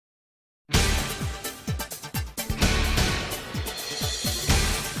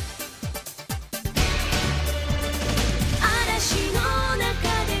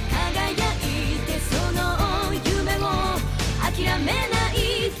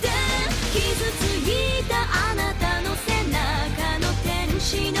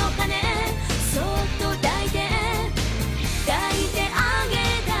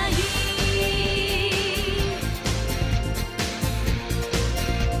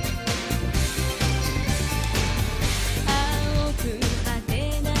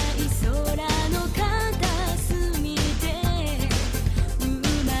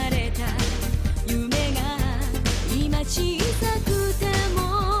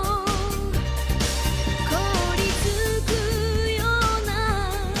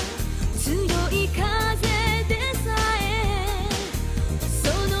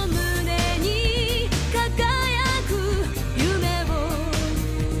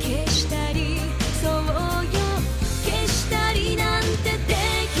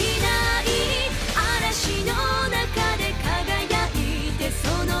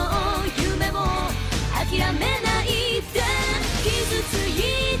い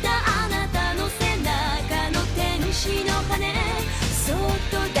たあなたの背中の天使の羽そっ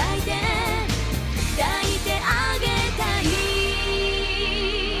と抱いてあげたい。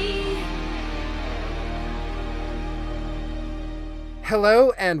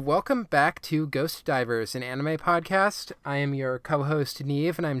Hello and welcome back to Ghost Divers, an anime podcast. I am your co-host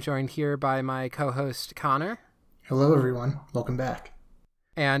Neve, and I'm joined here by my co-host Connor. Hello everyone, welcome back.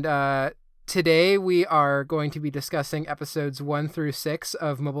 And today we are going to be discussing episodes 1 through 6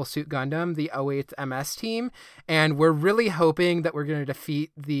 of Mobile Suit Gundam, the 08th MS team, and we're really hoping that we're going to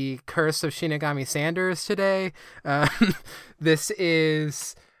defeat the curse of Shinigami Sanders today. This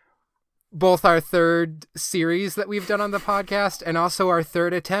is both our third series that we've done on the podcast and also our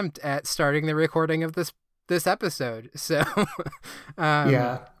third attempt at starting the recording of this episode. So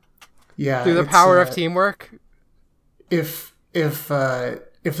yeah, through the power of teamwork. If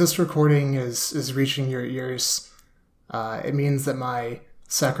this recording is reaching your ears, it means that my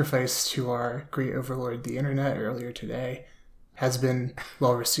sacrifice to our great overlord, the internet, earlier today has been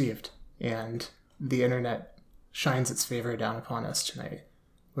well received, and the internet shines its favor down upon us tonight,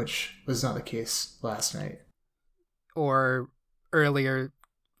 which was not the case last night. Or earlier,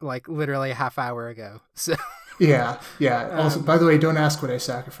 like literally a half hour ago. So Yeah. Also, by the way, don't ask what I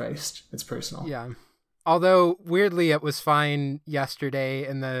sacrificed. It's personal. Yeah. Although, weirdly, it was fine yesterday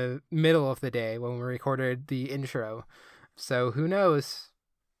in the middle of the day when we recorded the intro. So who knows?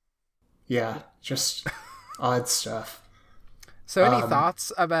 Yeah, just odd stuff. So any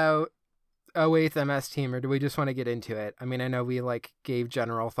thoughts about 08th MS team, or do we just want to get into it? I mean, I know we gave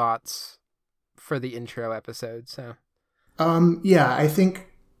general thoughts for the intro episode, so. Yeah, I think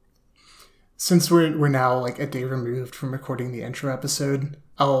since we're now a day removed from recording the intro episode,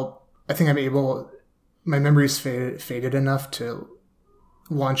 I think I'm able. My memory's faded enough to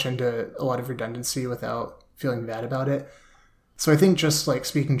launch into a lot of redundancy without feeling bad about it. So I think just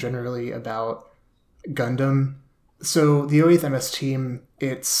speaking generally about Gundam. So the 08th MS team,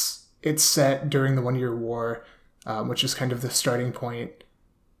 it's set during the 1 Year War, which is kind of the starting point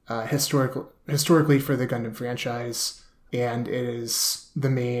historically for the Gundam franchise, and it is the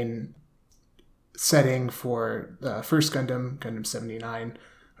main setting for the first Gundam 79,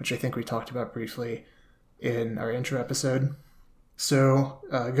 which I think we talked about briefly in our intro episode. So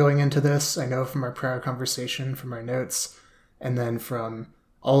going into this, I know from our prior conversation, from our notes, and then from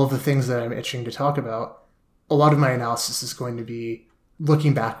all of the things that I'm itching to talk about, a lot of my analysis is going to be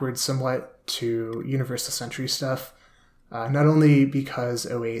looking backwards somewhat to Universal Century stuff, not only because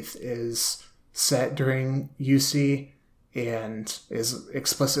 08th is set during UC and is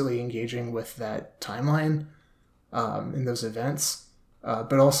explicitly engaging with that timeline in those events,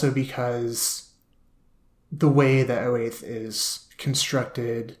 but also because the way that 08th is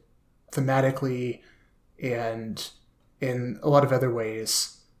constructed thematically and in a lot of other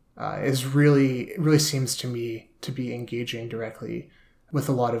ways is really seems to me to be engaging directly with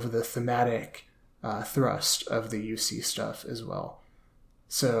a lot of the thematic thrust of the UC stuff as well.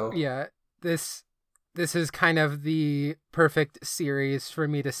 So yeah, this is kind of the perfect series for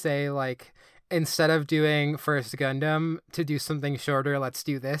me to say, instead of doing First Gundam, to do something shorter, let's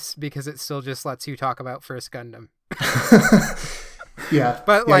do this, because it still just lets you talk about First Gundam. Yeah.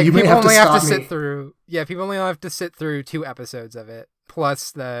 But people only have to sit through 2 episodes of it,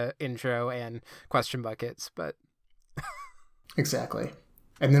 plus the intro and question buckets, but exactly.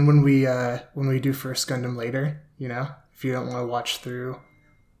 And then when we do First Gundam later, if you don't want to watch through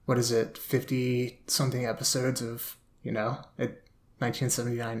 50 something episodes of,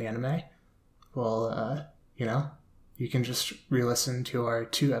 1979 anime, well, you can just re-listen to our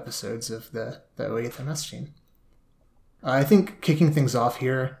 2 episodes of the 08th MS team. I think kicking things off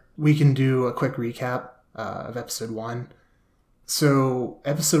here, we can do a quick recap of episode 1. So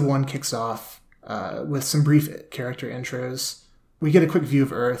episode 1 kicks off with some brief character intros. We get a quick view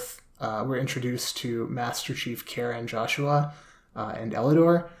of Earth. We're introduced to Master Chief Karen Joshua and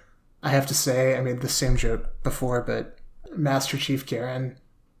Elidor. I have to say, I made the same joke before, but Master Chief Karen,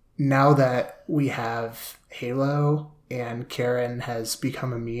 now that we have Halo and Karen has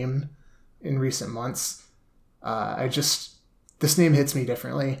become a meme in recent months, this name hits me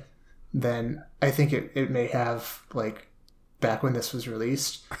differently than I think it may have back when this was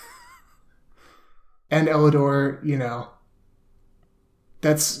released. And Elidor,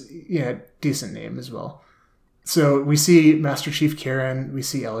 that's decent name as well. So we see Master Chief Karen, we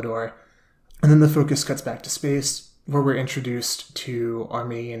see Elidor, and then the focus cuts back to space, where we're introduced to our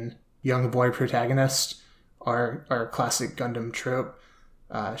main young boy protagonist, our classic Gundam trope,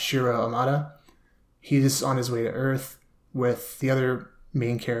 Shiro Amada. He's on his way to Earth with the other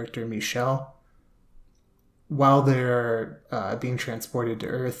main character, Michelle. while they're being transported to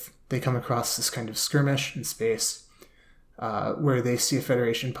Earth, they come across this kind of skirmish in space where they see a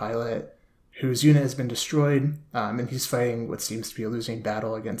Federation pilot whose unit has been destroyed, and he's fighting what seems to be a losing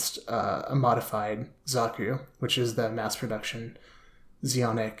battle against a modified Zaku, which is the mass production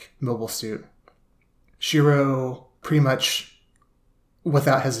Zeonic mobile suit. Shiro, pretty much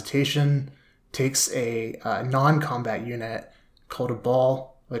without hesitation, takes a non-combat unit called a ball,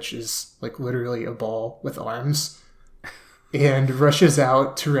 which is like literally a ball with arms, and rushes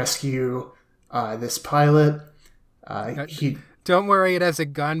out to rescue this pilot. Don't worry, it has a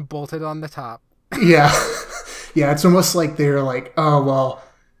gun bolted on the top. Yeah. Yeah, it's almost like they're like, oh, well,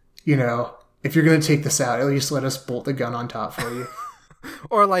 if you're going to take this out, at least let us bolt the gun on top for you.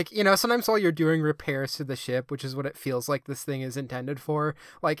 Or like, sometimes while you're doing repairs to the ship, which is what it feels like this thing is intended for,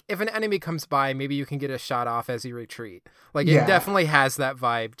 like if an enemy comes by, maybe you can get a shot off as you retreat. Like it definitely has that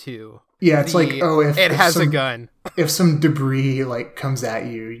vibe too. Yeah, it's like, oh, if it has a gun. If some debris like comes at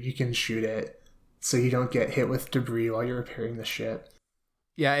you, you can shoot it so you don't get hit with debris while you're repairing the ship.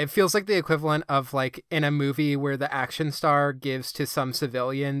 Yeah, it feels like the equivalent of like in a movie where the action star gives to some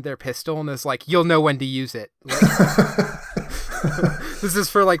civilian their pistol and is like, you'll know when to use it. Like, this is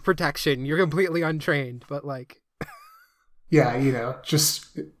for like protection. You're completely untrained, but like... Yeah,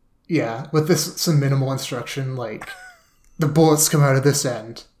 with some minimal instruction, like the bullets come out of this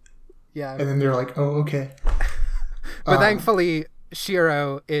end. Yeah. And then they're like, oh, okay. But thankfully,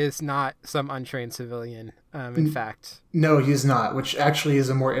 Shiro is not some untrained civilian, in fact. No, he's not, which actually is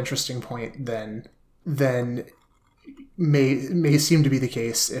a more interesting point than may seem to be the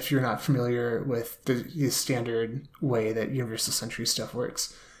case if you're not familiar with the standard way that Universal Century stuff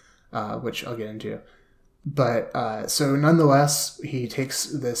works, which I'll get into. But so nonetheless, he takes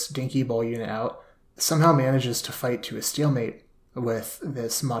this dinky ball unit out, somehow manages to fight to a stalemate with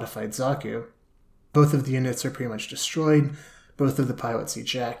this modified Zaku. Both of the units are pretty much destroyed. Both of the pilots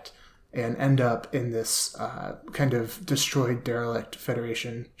eject and end up in this kind of destroyed derelict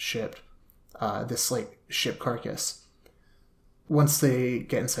Federation ship, this like ship carcass. Once they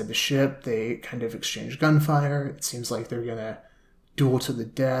get inside the ship, they kind of exchange gunfire. It seems like they're gonna duel to the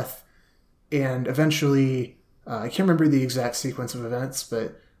death. And eventually, I can't remember the exact sequence of events,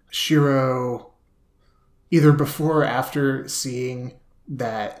 but Shiro, either before or after seeing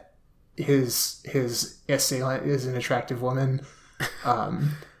that his assailant is an attractive woman,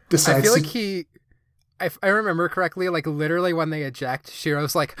 decides I feel like if I remember correctly, like literally when they eject,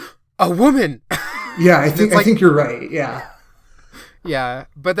 Shiro's like, a woman! Yeah, I think you're right, yeah. Yeah,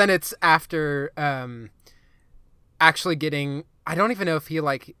 but then it's after actually getting... I don't even know if he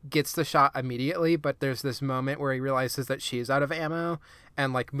like gets the shot immediately, but there's this moment where he realizes that she's out of ammo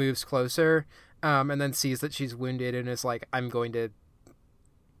and like moves closer, and then sees that she's wounded and is like, I'm going to,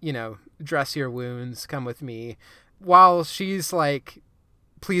 dress your wounds, come with me. While she's like,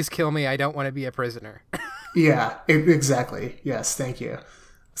 please kill me, I don't want to be a prisoner. Yeah, exactly. Yes, thank you.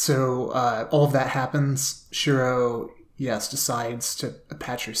 So all of that happens. Shiro, decides to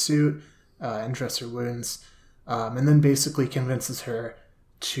patch her suit and dress her wounds. And then basically convinces her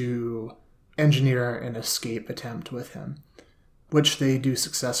to engineer an escape attempt with him, which they do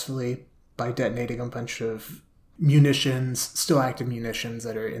successfully by detonating a bunch of munitions, still active munitions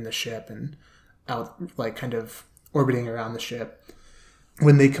that are in the ship and out, like kind of orbiting around the ship.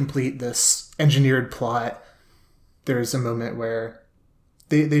 When they complete this engineered plot, there's a moment where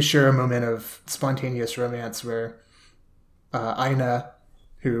they share a moment of spontaneous romance where Aina,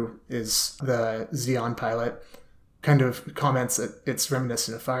 who is the Zeon pilot, kind of comments that it's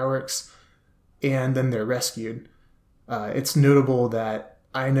reminiscent of fireworks, and then they're rescued. It's notable that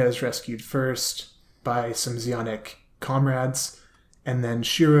Aina is rescued first by some Zeonic comrades, and then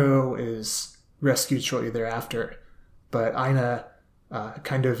Shiro is rescued shortly thereafter. But Aina,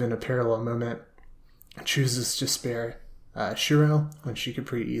 kind of in a parallel moment, chooses to spare Shiro when she could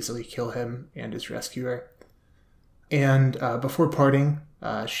pretty easily kill him and his rescuer. And before parting,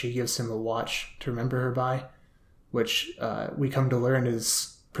 she gives him a watch to remember her by, which we come to learn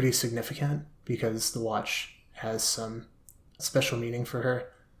is pretty significant because the watch has some special meaning for her.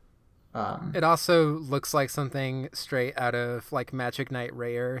 It also looks like something straight out of like Magic Knight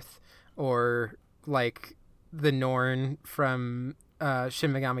Rayearth, or like the Norn from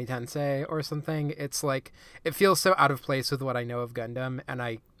Shin Megami Tensei or something. It's like, it feels so out of place with what I know of Gundam, and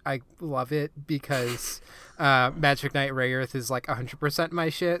I love it because Magic Knight Rayearth is like 100% my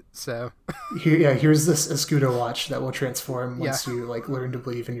shit. So here's this Escudo watch that will transform once you like learn to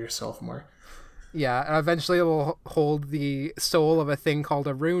believe in yourself more. Yeah, and eventually it will hold the soul of a thing called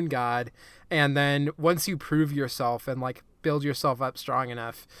a rune god, and then once you prove yourself and like build yourself up strong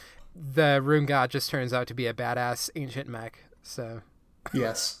enough, the Rune God just turns out to be a badass ancient mech. So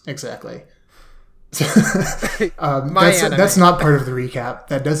Yes, exactly. My That's not part of the recap.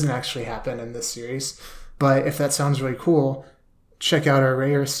 That doesn't actually happen in this series. But if that sounds really cool, check out our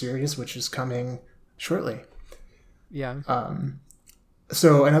Rare series, which is coming shortly. yeah.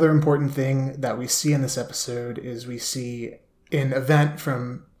 So another important thing that we see in this episode is we see an event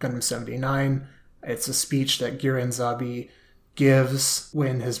from Gundam 79. It's a speech that Giran Zabi gives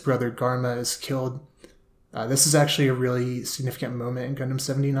when his brother Garma is killed. This is actually a really significant moment in Gundam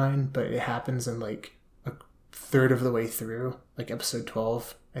 79, but it happens in like a third of the way through, like episode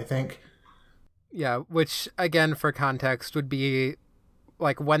 12, I think. Yeah, which again, for context, would be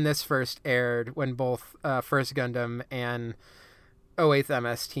like when this first aired, when both First Gundam and 08th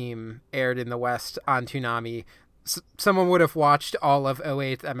MS Team aired in the West on Toonami. Someone would have watched all of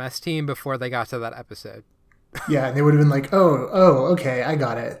 08th MS Team before they got to that episode. Yeah, and they would have been like, oh, okay, I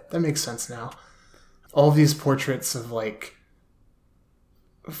got it. That makes sense now. All of these portraits of like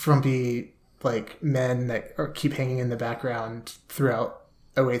frumpy like men that keep hanging in the background throughout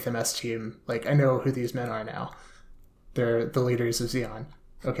 08th MS Team. Like, I know who these men are now. They're the leaders of Zeon.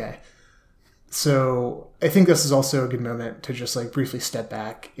 Okay. So I think this is also a good moment to just like briefly step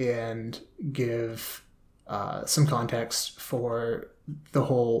back and give some context for the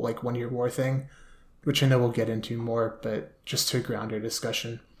whole like 1 year war thing, which I know we'll get into more, but just to ground our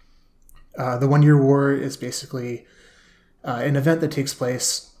discussion. The 1 year war is basically an event that takes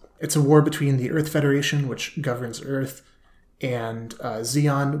place. It's a war between the Earth Federation, which governs Earth, and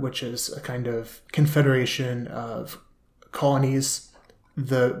Zeon, which is a kind of confederation of colonies.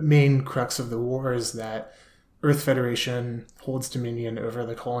 The main crux of the war is that Earth Federation holds dominion over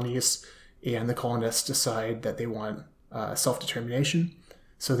the colonies, and the colonists decide that they want self-determination.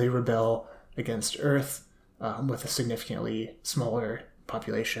 So they rebel against Earth with a significantly smaller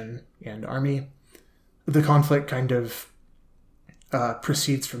population and army. The conflict kind of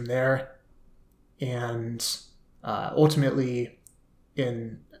proceeds from there, and ultimately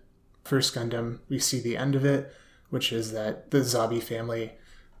in First Gundam we see the end of it, which is that the Zabi family,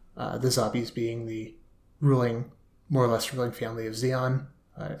 the Zabis being the more or less ruling family of Zeon,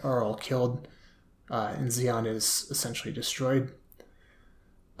 are all killed, and Zeon is essentially destroyed.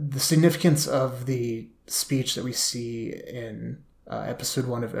 The significance of the speech that we see in episode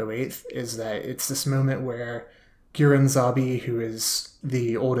 1 of 08th is that it's this moment where Giran Zabi, who is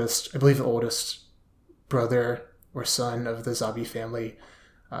the oldest, I believe the oldest brother or son of the Zabi family,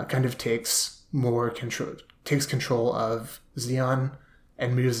 kind of takes control of Zeon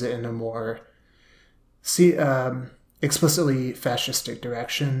and moves it in a more explicitly fascistic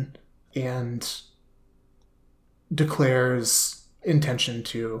direction, and declares intention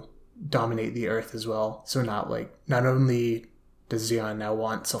to dominate the Earth as well. So not only does Zeon now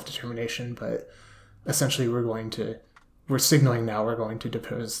want self-determination, but essentially we're signaling now we're going to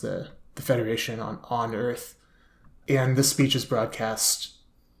depose the Federation on Earth. And this speech is broadcast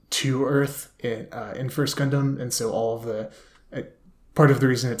to Earth in First Gundam, and so all of the part of the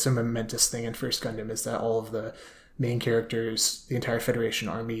reason it's a momentous thing in First Gundam is that all of the main characters, the entire Federation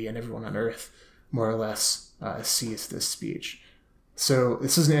army, and everyone on Earth more or less sees this speech. So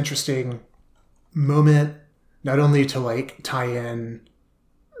this is an interesting moment, not only to like tie in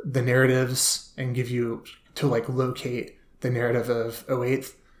the narratives and give you to like locate the narrative of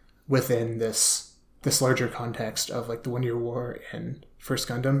 08th within this larger context of like the 1 year war and First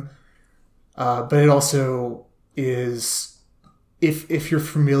Gundam, but it also is, if you're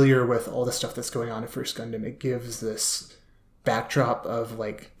familiar with all the stuff that's going on in First Gundam, it gives this backdrop of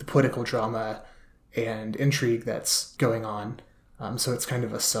like the political drama and intrigue that's going on. So it's kind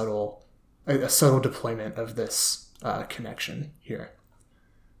of a subtle deployment of this connection here.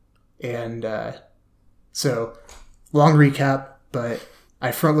 And so long recap, but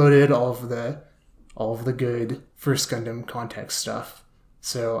I front loaded all of the good First Gundam context stuff.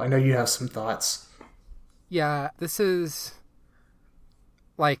 So I know you have some thoughts. Yeah, this is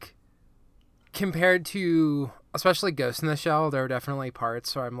like, compared to especially Ghost in the Shell, there are definitely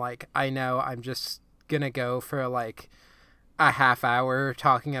parts where I'm like, I know I'm just gonna go for like a half hour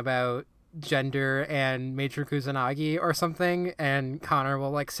talking about gender and Major Kusanagi or something, and Connor will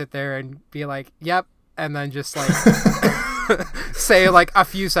like sit there and be like, yep, and then just like say like a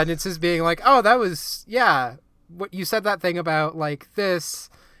few sentences being like, oh, that was, yeah, what you said, that thing about like this,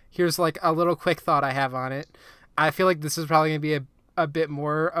 here's like a little quick thought I have on it. I feel like this is probably gonna be a bit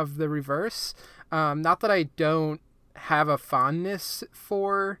more of the reverse. Not that I don't have a fondness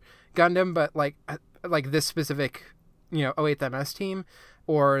for Gundam, but like this specific, 08th MS Team,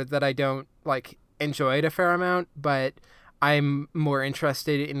 or that I don't like enjoy it a fair amount, but I'm more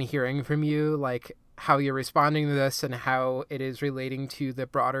interested in hearing from you, like how you're responding to this and how it is relating to the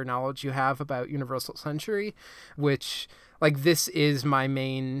broader knowledge you have about Universal Century, which, like, this is my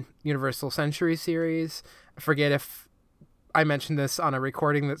main Universal Century series. I forget if I mentioned this on a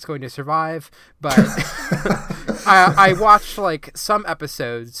recording that's going to survive, but I watched like some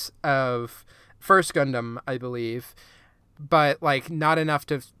episodes of First Gundam, I believe, but like not enough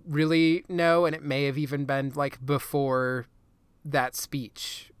to really know, and it may have even been like before that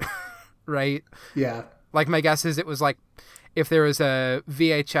speech, right? Yeah. Like my guess is it was like if there was a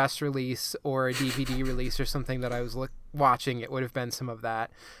VHS release or a DVD release or something that I was watching, it would have been some of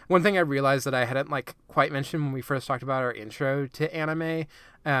that. One thing I realized that I hadn't like quite mentioned when we first talked about our intro to anime,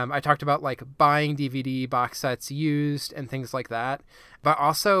 I talked about like buying DVD box sets used and things like that, but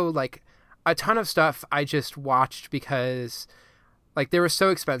also like a ton of stuff I just watched because like they were so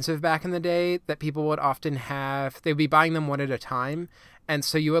expensive back in the day that people would often they'd be buying them one at a time, and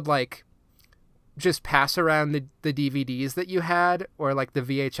so you would like just pass around the DVDs that you had or like the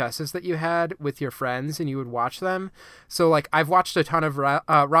VHSs that you had with your friends and you would watch them. So like I've watched a ton of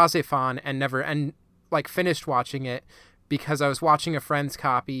Razefon and like finished watching it because I was watching a friend's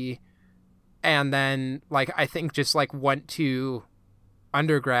copy and then like I think just like went to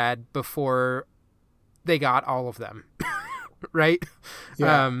undergrad before they got all of them. Right?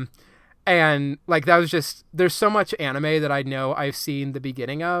 Yeah. And like that was just, there's so much anime that I know I've seen the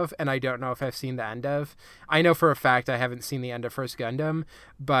beginning of and I don't know if I've seen the end of. I know for a fact I haven't seen the end of First Gundam,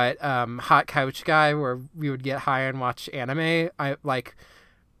 but Hot Couch Guy, where we would get high and watch anime,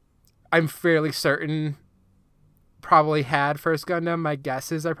 I'm fairly certain probably had First Gundam. My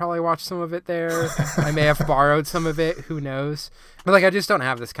guess is I probably watched some of it there. I may have borrowed some of it, who knows. But like I just don't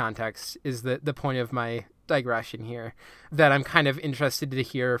have this context is the point of my digression here, that I'm kind of interested to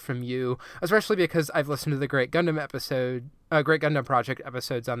hear from you, especially because I've listened to the Great Gundam Project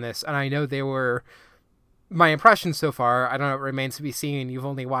episodes on this, and I know they were my impression so far. I don't know, it remains to be seen. You've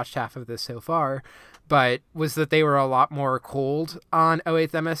only watched half of this so far, but was that they were a lot more cold on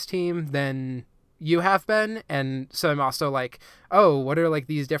 08th MS Team than you have been, and so I'm also like, oh, what are like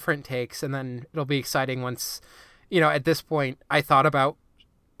these different takes? And then it'll be exciting once, at this point I thought about,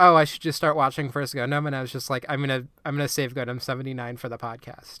 oh, I should just start watching First Gundam, and I was just like, I'm gonna save Gundam 79 for the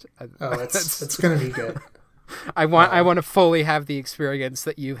podcast. Oh, it's gonna be good. I want to fully have the experience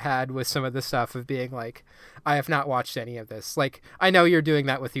that you've had with some of the stuff of being like, I have not watched any of this. Like, I know you're doing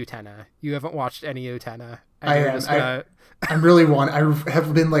that with Utena. You haven't watched any Utena. I have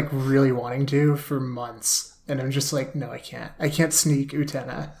been like really wanting to for months, and I'm just like, no, I can't sneak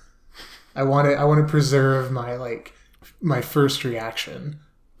Utena. I want to preserve my first reaction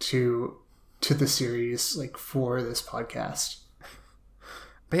to the series, like, for this podcast.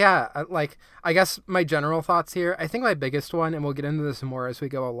 But yeah, like, I guess my general thoughts here, I think my biggest one, and we'll get into this more as we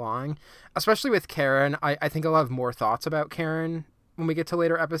go along, especially with Karen, I think I'll have more thoughts about Karen when we get to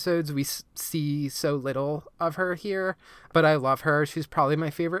later episodes. We see so little of her here, but I love her. She's probably my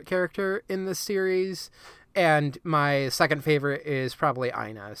favorite character in this series, and my second favorite is probably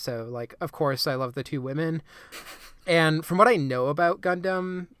Aina. So, like, of course, I love the two women. And from what I know about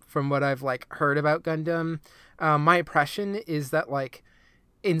Gundam, from what I've like heard about Gundam, my impression is that like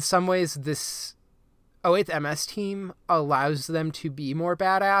in some ways this 08th MS Team allows them to be more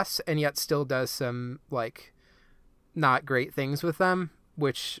badass and yet still does some like not great things with them,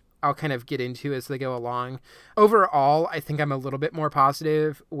 which I'll kind of get into as they go along. Overall, I think I'm a little bit more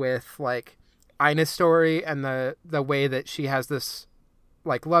positive with like Aina's story and the way that she has this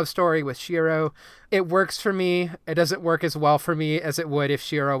like love story with Shiro. It works for me. It doesn't work as well for me as it would if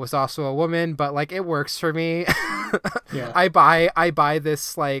Shiro was also a woman, but like it works for me. Yeah. I buy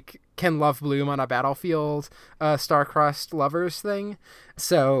this like can love bloom on a battlefield star-crossed lovers thing.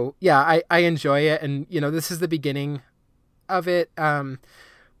 So yeah, I enjoy it, and this is the beginning of it.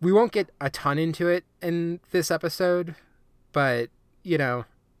 We won't get a ton into it in this episode, but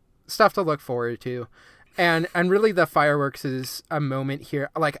stuff to look forward to. And really the fireworks is a moment here.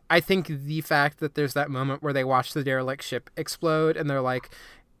 Like, I think the fact that there's that moment where they watch the derelict ship explode and they're like,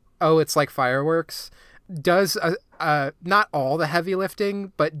 oh, it's like fireworks, does not all the heavy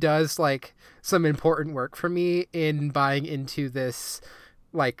lifting, but does like some important work for me in buying into this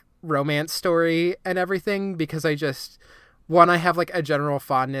like romance story and everything, because I have like a general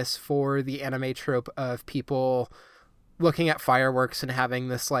fondness for the anime trope of people looking at fireworks and having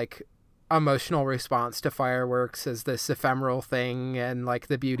this like emotional response to fireworks as this ephemeral thing and like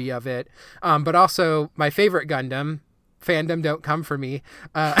the beauty of it. But also my favorite Gundam, fandom don't come for me,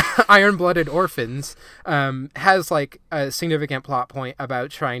 Iron-Blooded Orphans, has like a significant plot point about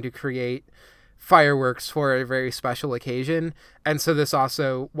trying to create fireworks for a very special occasion. And so this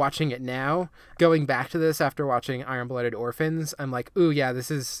also, watching it now, going back to this after watching Iron-Blooded Orphans, I'm like, ooh, yeah, this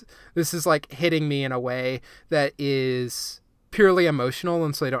is like hitting me in a way that is purely emotional,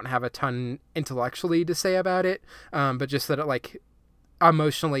 and so I don't have a ton intellectually to say about it, but just that it like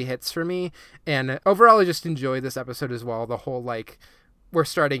emotionally hits for me. And overall, I just enjoy this episode as well. The whole like, we're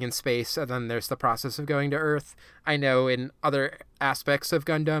starting in space and then there's the process of going to Earth. I know in other aspects of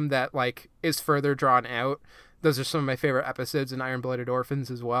Gundam that like is further drawn out. Those are some of my favorite episodes in Iron-Blooded Orphans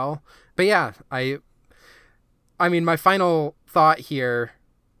as well. But yeah, I mean, my final thought here,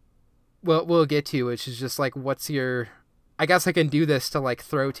 we'll get to, which is just like, what's your, I guess I can do this to like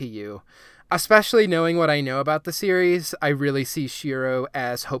throw to you. Especially knowing what I know about the series, I really see Shiro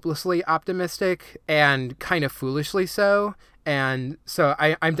as hopelessly optimistic and kind of foolishly so. And so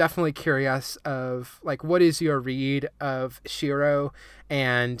I'm definitely curious of like, what is your read of Shiro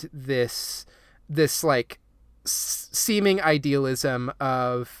and this like seeming idealism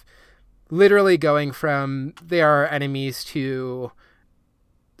of literally going from they are enemies to,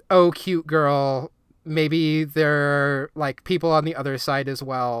 oh, cute girl, maybe they're like people on the other side as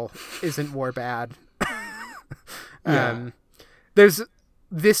well. Isn't war bad? There's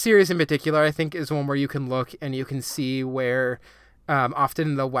this series in particular, I think, is one where you can look and you can see where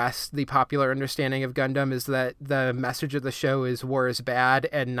often in the West, the popular understanding of Gundam is that the message of the show is war is bad,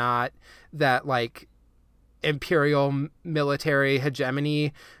 and not that like imperial military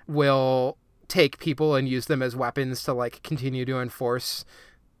hegemony will take people and use them as weapons to like continue to enforce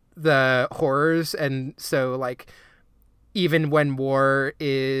the horrors. And so like, even when war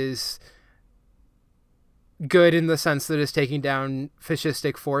is good in the sense that it's taking down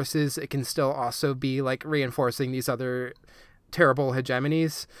fascistic forces, it can still also be like reinforcing these other terrible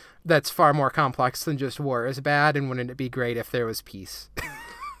hegemonies. That's far more complex than just war is bad, and wouldn't it be great if there was peace?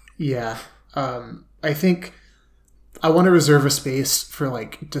 Yeah. I think I want to reserve a space for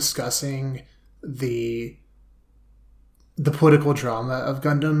like discussing the political drama of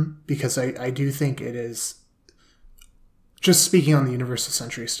Gundam, because I do think it is, just speaking on the Universal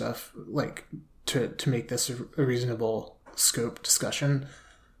Century stuff, like to make this a reasonable scope discussion,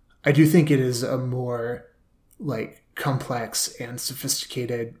 I do think it is a more like complex and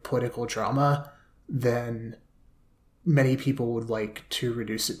sophisticated political drama than many people would like to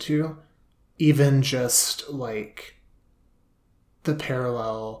reduce it to. Even just like the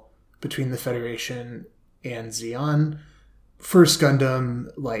parallel between the Federation and Zeon. First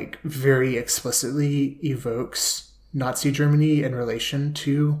Gundam like very explicitly evokes Nazi Germany in relation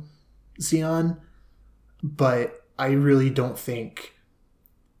to Zeon, but I really don't think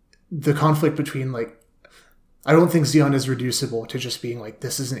the conflict between like, I don't think Zeon is reducible to just being like,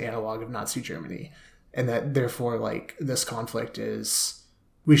 this is an analog of Nazi Germany, and that therefore like this conflict is,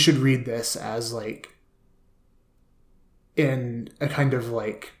 we should read this as like in a kind of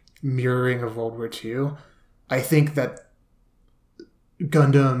like mirroring of World War II. I think that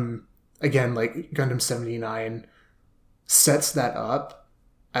Gundam, again, like Gundam 79 sets that up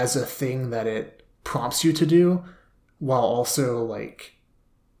as a thing that it prompts you to do, while also like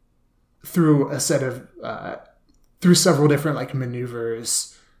through a set of through several different like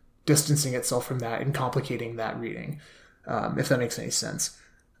maneuvers distancing itself from that and complicating that reading, if that makes any sense.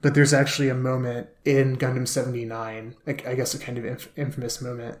 But there's actually a moment in Gundam 79, like I guess a kind of infamous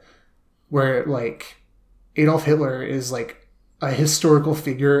moment, where like Adolf Hitler is like a historical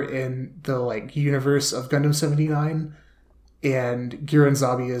figure in the like universe of Gundam 79, and Giran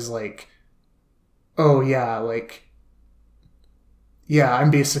Zabi is like, oh yeah, like, yeah, I'm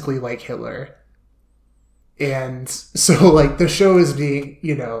basically like Hitler. And so like the show is being,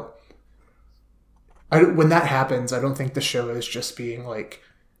 you know, when that happens, I don't think the show is just being like,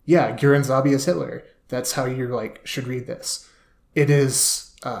 yeah, Giran Zabi is Hitler. That's how you like should read this. It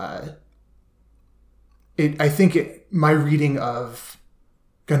is, I think my reading of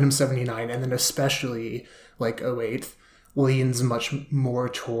Gundam 79, and then especially like 08th, leans much more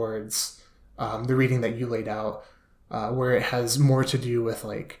towards the reading that you laid out, where it has more to do with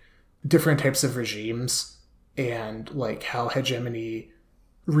like different types of regimes and like how hegemony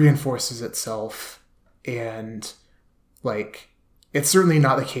reinforces itself. And like, it's certainly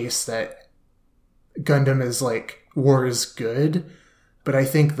not the case that Gundam is like, war is good, but I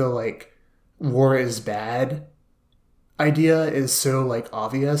think the like war is bad idea is so like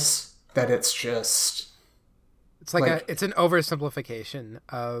obvious that it's just, it's like it's an oversimplification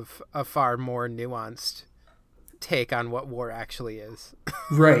of a far more nuanced take on what war actually is.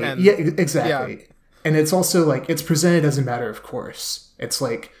 Right. And, yeah, exactly. Yeah. And it's also like, it's presented as a matter of course. It's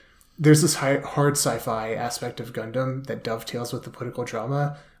like, there's this hard sci-fi aspect of Gundam that dovetails with the political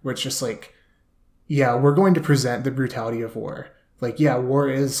drama, where it's just like, yeah, we're going to present the brutality of war. Like, yeah, war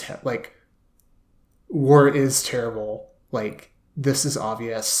is terrible. Like, this is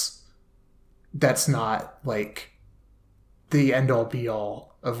obvious. That's not like the end all be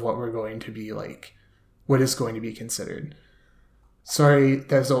all of what we're going to be like, what is going to be considered. Sorry,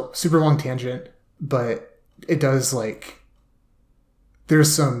 that's a super long tangent, but it does like,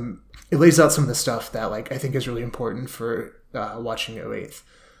 it lays out some of the stuff that like I think is really important for watching 08th.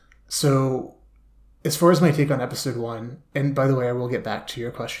 So as far as my take on episode 1, and by the way, I will get back to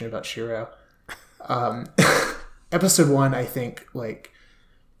your question about Shiro. Episode 1, I think like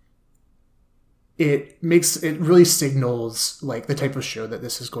it really signals like the type of show that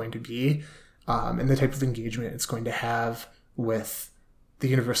this is going to be, and the type of engagement it's going to have with the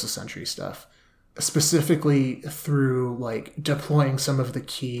Universal Century stuff, specifically through like deploying some of the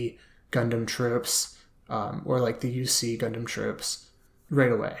key Gundam tropes, or like the UC Gundam tropes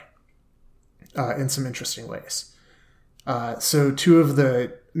right away, in some interesting ways. So two of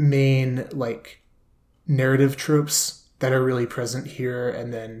the main like narrative tropes that are really present here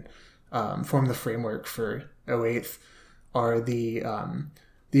and then form the framework for 08th are the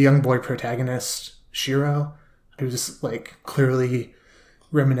young boy protagonist Shiro, who's like clearly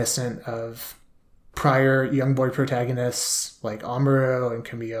reminiscent of prior young boy protagonists like Amuro and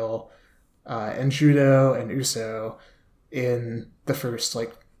Camille, and Judo and Uso in the first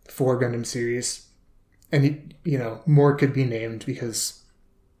like 4 Gundam series. And, you know, more could be named because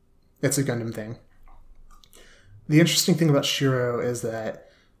it's a Gundam thing. The interesting thing about Shiro is that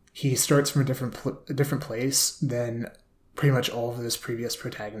he starts from a different place than pretty much all of those previous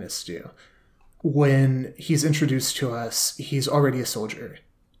protagonists do. When he's introduced to us, he's already a soldier.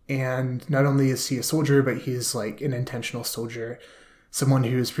 And not only is he a soldier, but he's like an intentional soldier, someone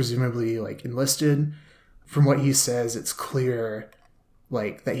who is presumably like enlisted. From what he says, it's clear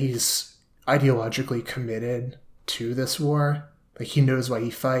like that he's ideologically committed to this war. Like he knows why he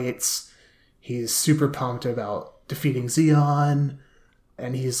fights. He's super pumped about defeating Zeon,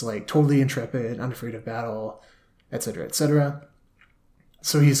 and he's like totally intrepid, unafraid of battle, etc., etc.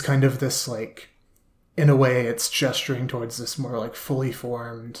 So he's kind of this like, in a way, it's gesturing towards this more like fully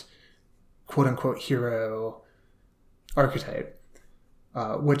formed, quote unquote, hero archetype.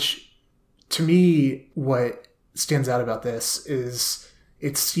 Which, to me, what stands out about this is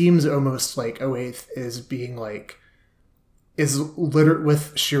it seems almost like 08th is being like,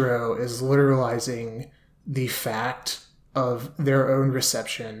 with Shiro, is literalizing the fact of their own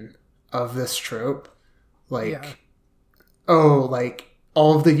reception of this trope. Like, yeah. Oh, like,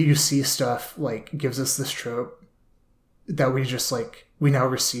 all of the UC stuff, like, gives us this trope that we just, like, we now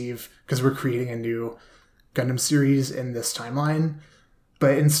receive because we're creating a new Gundam series in this timeline.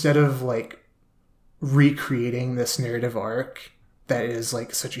 But instead of, like, recreating this narrative arc that is,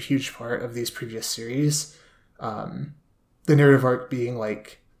 like, such a huge part of these previous series, the narrative arc being,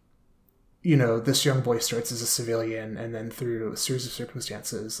 like, you know, this young boy starts as a civilian and then through a series of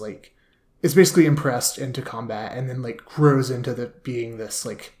circumstances, like, is basically impressed into combat and then, like, grows into being this,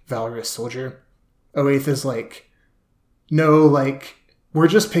 like, valorous soldier. 08th is like, no, like, we're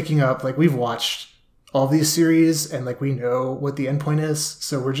just picking up, like, we've watched all these series and, like, we know what the endpoint is,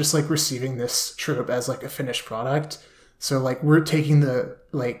 so we're just, like, receiving this trope as, like, a finished product. So, like, we're taking the,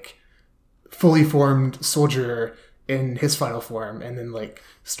 like, fully formed soldier in his final form and then, like,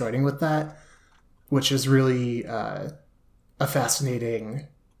 starting with that, which is really a fascinating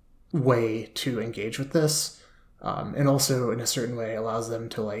way to engage with this, and also in a certain way allows them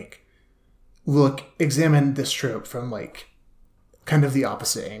to, like, examine this trope from, like, kind of the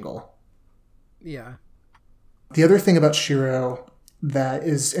opposite angle. Yeah. The other thing about Shiro that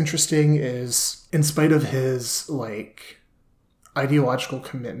is interesting is, in spite of his, like, ideological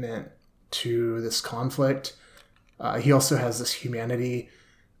commitment to this conflict, he also has this humanity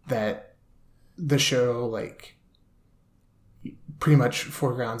that the show, like, pretty much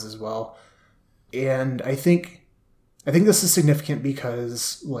foregrounds as well. And I think this is significant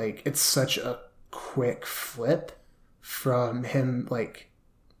because, like, it's such a quick flip from him, like,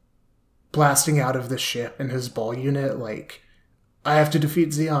 blasting out of the ship in his ball unit, like, I have to defeat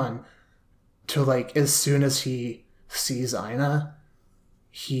Zeon, to, like, as soon as he sees Aina,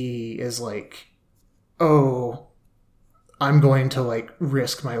 he is like, oh, I'm going to, like,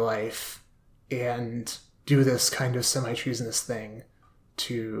 risk my life and do this kind of semi-treasonous thing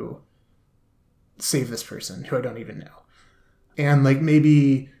to save this person who I don't even know. And, like,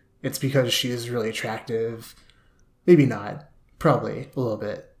 maybe it's because she is really attractive. Maybe not. Probably a little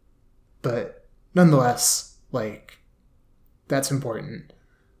bit. But nonetheless, like, that's important.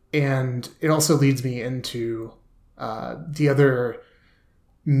 And it also leads me into the other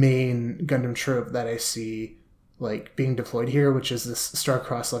main Gundam trope that I see like being deployed here, which is this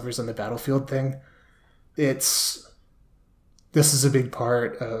star-crossed lovers on the battlefield thing. This is a big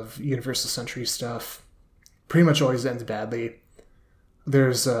part of Universal Century stuff. Pretty much always ends badly.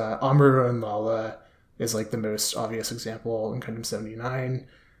 There's Amuro and Lala is like the most obvious example in Gundam 79,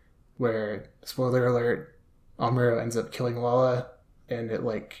 where, spoiler alert, Amuro ends up killing Lala, and it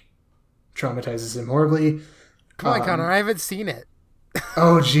like traumatizes him horribly. Come on, Connor, I haven't seen it.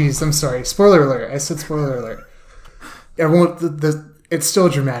 Oh, geez, I'm sorry. Spoiler alert. I said spoiler alert. I won't. It's still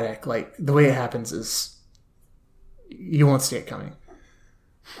dramatic. Like the way it happens is, you won't see it coming.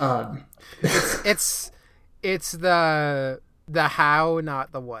 It's the how,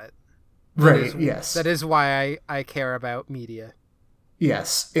 not the what. Right. Yes. That is why I care about media.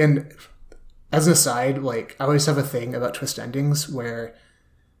 Yes, and as an aside, like I always have a thing about twist endings where,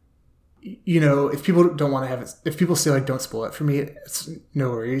 you know, if people don't want to have it, if people say like don't spoil it for me, it's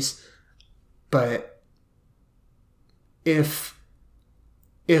no worries. But if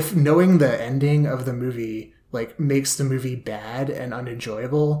knowing the ending of the movie like makes the movie bad and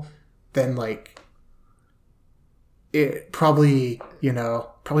unenjoyable, then like it probably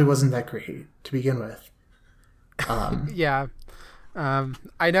wasn't that great to begin with. Yeah.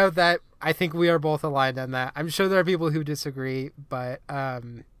 I know that I think we are both aligned on that. I'm sure there are people who disagree, but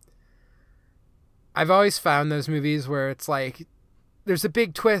I've always found those movies where it's like there's a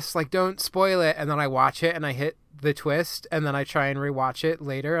big twist, like don't spoil it, and then I watch it and I hit the twist and then I try and rewatch it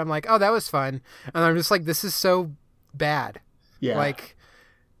later. I'm like, oh, that was fun. And I'm just like, this is so bad. Yeah. Like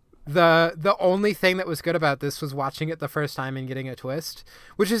the only thing that was good about this was watching it the first time and getting a twist,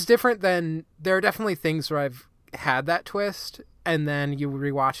 which is different than, there are definitely things where I've had that twist and then you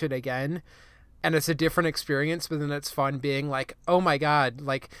rewatch it again and it's a different experience, but then it's fun being like, oh my God,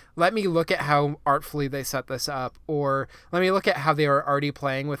 like, let me look at how artfully they set this up, or let me look at how they were already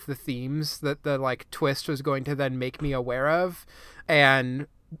playing with the themes that the like twist was going to then make me aware of. And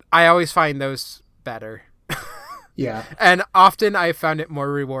I always find those better. Yeah. And often I found it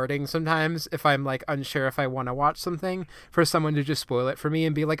more rewarding sometimes if I'm like unsure if I want to watch something, for someone to just spoil it for me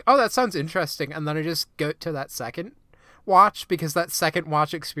and be like, oh, that sounds interesting. And then I just go to that second watch, because that second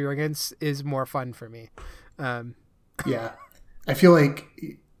watch experience is more fun for me. Yeah. I feel like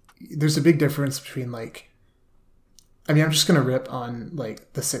there's a big difference between like, I mean, I'm just going to rip on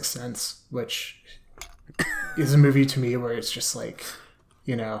like The Sixth Sense, which is a movie to me where it's just like,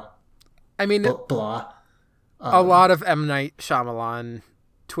 you know, I mean, blah. A lot of M. Night Shyamalan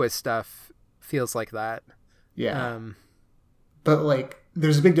twist stuff feels like that. Yeah. But like,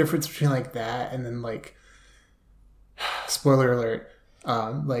 there's a big difference between like that and then like, spoiler alert,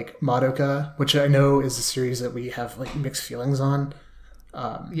 like Madoka, which I know is a series that we have like mixed feelings on.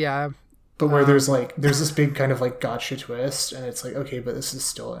 Yeah. But where there's this big kind of like gotcha twist, and it's like, okay, but this is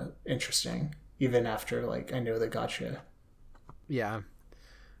still interesting, even after like I know the gotcha. Yeah.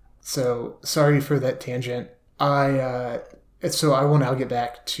 So sorry for that tangent. So I will now get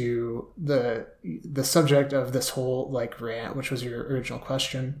back to the subject of this whole like rant, which was your original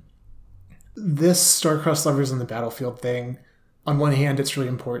question. This star-crossed lovers on the battlefield thing, on one hand, it's really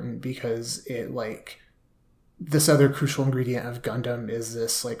important because it like this other crucial ingredient of Gundam is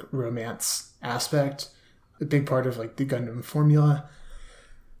this like romance aspect, a big part of like the Gundam formula.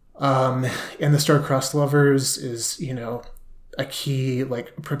 And the star-crossed lovers is, you know, a key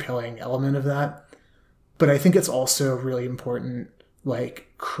like propelling element of that. But I think it's also really important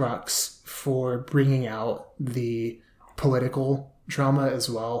like crux for bringing out the political drama as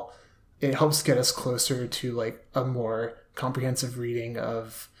well. It helps get us closer to like a more comprehensive reading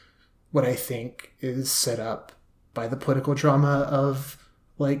of what I think is set up by the political drama of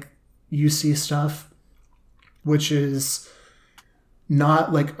like UC stuff, which is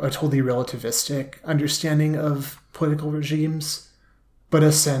not like a totally relativistic understanding of political regimes, but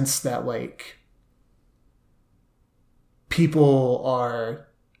a sense that like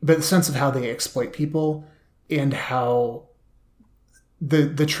but the sense of how they exploit people and how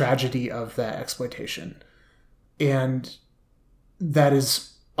the tragedy of that exploitation. And that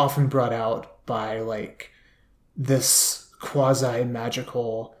is often brought out by like this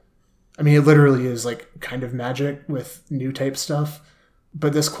quasi-magical, I mean, it literally is like kind of magic with new type stuff,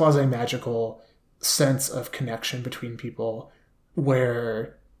 but this quasi-magical sense of connection between people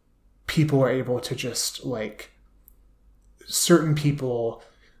where people are able to just like, certain people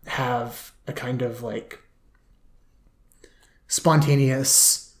have a kind of like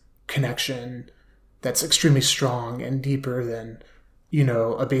spontaneous connection that's extremely strong and deeper than, you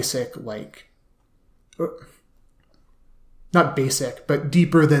know, a basic like, not basic, but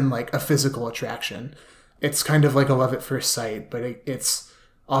deeper than like a physical attraction. It's kind of like a love at first sight, but it's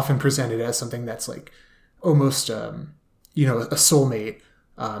often presented as something that's like almost a soulmate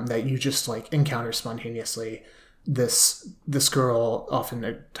that you just like encounter spontaneously. This girl,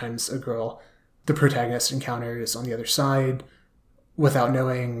 oftentimes a girl, the protagonist encounters on the other side with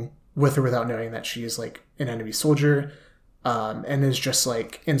or without knowing that she is like an enemy soldier, and is just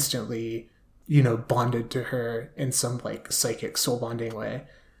like instantly, bonded to her in some like psychic soul bonding way.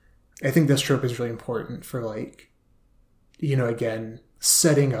 I think this trope is really important for like, again,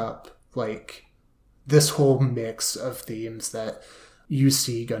 setting up like this whole mix of themes that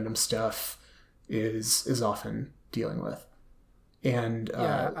UC Gundam stuff is often dealing with. And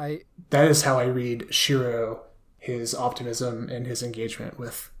that is how I read Shiro, his optimism and his engagement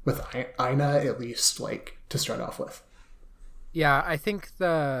with Aina, at least like to start off with. Yeah, I think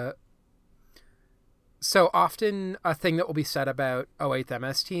so often a thing that will be said about 08th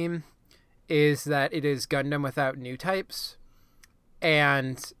MS Team is that it is Gundam without new types.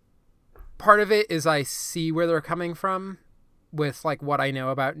 And part of it is I see where they're coming from with like what I know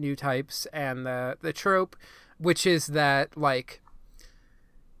about new types and the trope, which is that like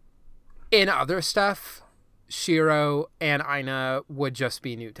in other stuff, Shiro and Aina would just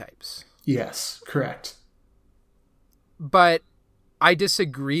be new types. Yes, correct. But I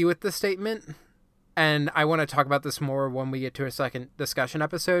disagree with the statement, and I want to talk about this more when we get to a second discussion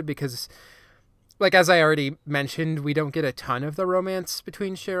episode, because like as I already mentioned, we don't get a ton of the romance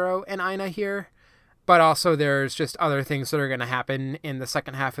between Shiro and Aina here, but also there's just other things that are going to happen in the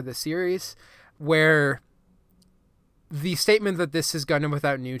second half of the series where the statement that this is Gundam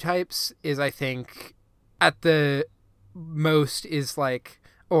without new types is, I think, at the most is like,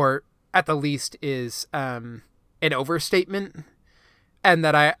 or at the least is an overstatement. And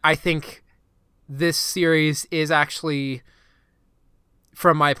that I think this series is actually,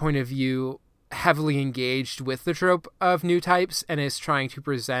 from my point of view, heavily engaged with the trope of new types and is trying to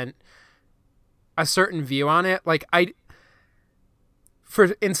present a certain view on it. Like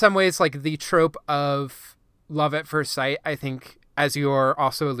in some ways, like the trope of love at first sight, I think, as you're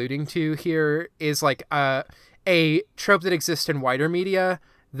also alluding to here, is like a trope that exists in wider media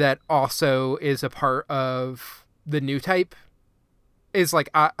that also is a part of the new type, is like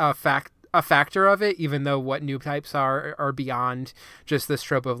a factor of it, even though what new types are beyond just this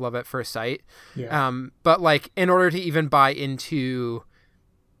trope of love at first sight. Yeah. But like in order to even buy into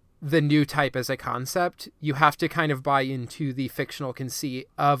the new type as a concept, you have to kind of buy into the fictional conceit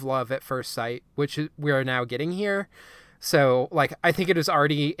of love at first sight, which we are now getting here. So like I think it is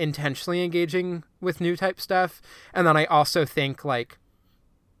already intentionally engaging with new type stuff. And then I also think like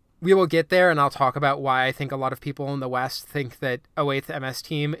we will get there, and I'll talk about why I think a lot of people in the West think that 08th MS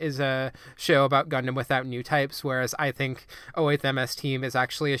Team is a show about Gundam without new types, whereas I think 08th MS Team is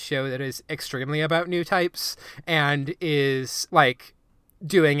actually a show that is extremely about new types and is like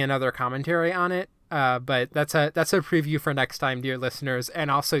doing another commentary on it. But that's a preview for next time, dear listeners,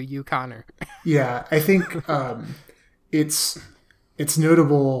 and also you, Connor. Yeah, I think it's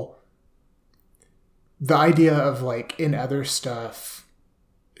notable the idea of like in other stuff,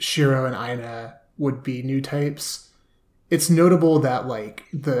 Shiro and Aina would be new types. It's notable that like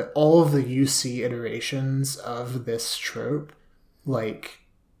all of the UC iterations of this trope, like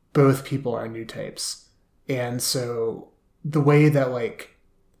both people are new types. And so the way that like,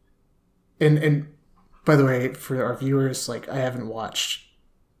 and by the way, for our viewers, like I haven't watched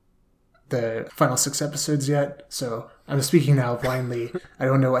the final 6 episodes yet, so I'm speaking now blindly. I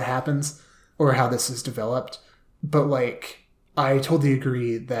don't know what happens or how this is developed, but like I totally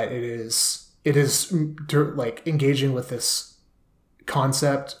agree that it is like engaging with this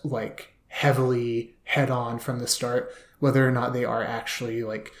concept like heavily head on from the start, whether or not they are actually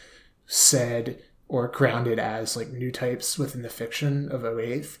like said or grounded as like new types within the fiction of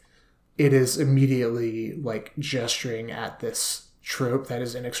 08th. It is immediately like gesturing at this trope that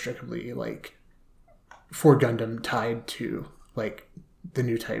is inextricably like for Gundam tied to like the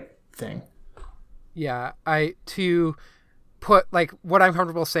new type thing. Yeah, to put like what I'm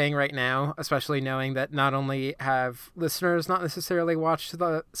comfortable saying right now, especially knowing that not only have listeners not necessarily watched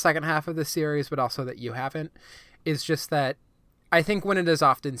the second half of the series, but also that you haven't, is just that I think when it is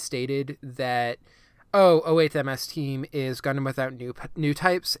often stated that 08th MS Team is Gundam without new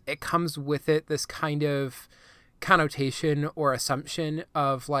types, it comes with it this kind of connotation or assumption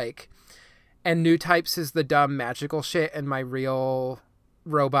of like, and new types is the dumb magical shit and my real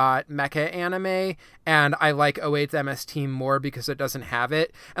robot mecha anime, and I like 08th MS Team more because it doesn't have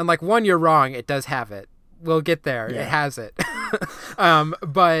it. And like, one, you're wrong, it does have it. We'll get there. Yeah. It has it.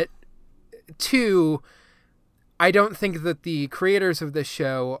 But two, I don't think that the creators of this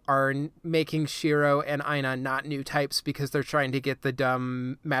show are making Shiro and Aina not new types because they're trying to get the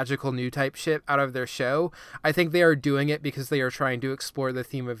dumb magical new type shit out of their show. I think they are doing it because they are trying to explore the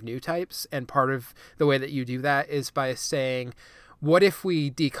theme of new types. And part of the way that you do that is by saying, what if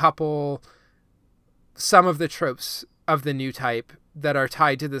we decouple some of the tropes of the new type that are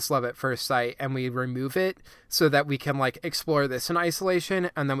tied to this love at first sight, and we remove it so that we can like explore this in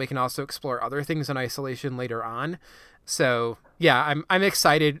isolation, and then we can also explore other things in isolation later on. So yeah, I'm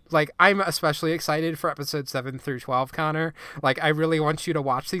excited. Like, I'm especially excited for episodes 7 through 12, Connor. Like, I really want you to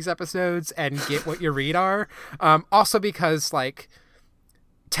watch these episodes and get what your read are. Also because like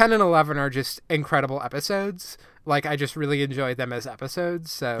 10 and 11 are just incredible episodes. Like, I just really enjoy them as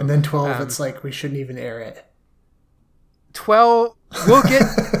episodes. So, and then 12, it's like we shouldn't even air it. 12,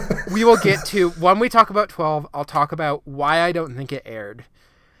 we will get to, when we talk about 12, I'll talk about why I don't think it aired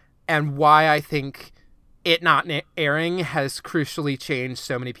and why I think it not airing has crucially changed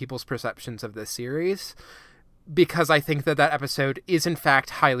so many people's perceptions of this series, because I think that episode is in fact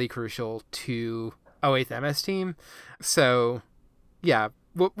highly crucial to 08th MS Team. So yeah,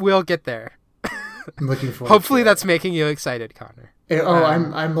 we'll get there. I'm looking forward. Hopefully that's making you excited, Connor.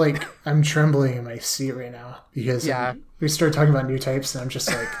 I'm trembling in my seat right now because we started talking about new types and I'm just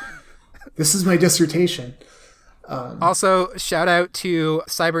like, this is my dissertation. Also, shout out to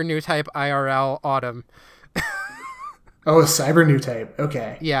Cyber New Type IRL Autumn. Oh, Cyber New Type.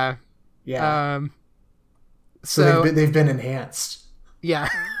 Okay. Yeah. Yeah. So they've been enhanced. Yeah.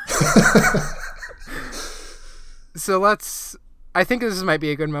 So I think this might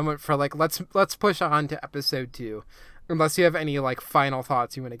be a good moment for like, let's push on to episode 2. Unless you have any like final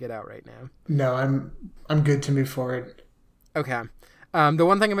thoughts you want to get out right now. No, I'm good to move forward. Okay. The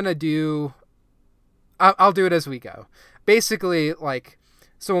one thing I'm going to do, I'll do it as we go. Basically, like,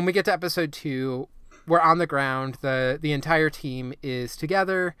 so when we get to episode 2, we're on the ground. The entire team is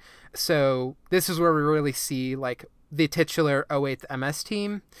together. So this is where we really see like the titular 08th MS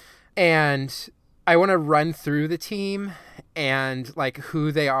team. And I want to run through the team and like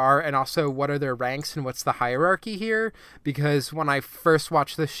who they are and also what are their ranks and what's the hierarchy here, because when I first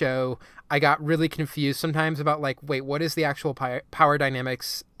watched the show, I got really confused sometimes about like, wait, what is the actual power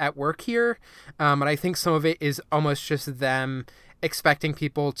dynamics at work here? And I think some of it is almost just them expecting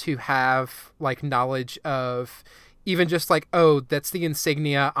people to have like knowledge of even just like, oh, that's the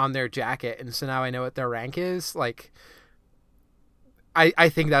insignia on their jacket, and so now I know what their rank is. Like, I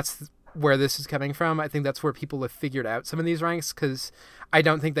think that's where this is coming from. I think that's where people have figured out some of these ranks, because I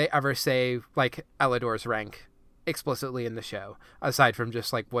don't think they ever say like Elidor's rank explicitly in the show, aside from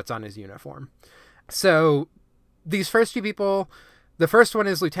just like what's on his uniform. So these first two people, the first one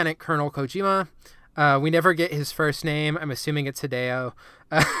is Lieutenant Colonel Kojima. We never get his first name. I'm assuming it's Hideo.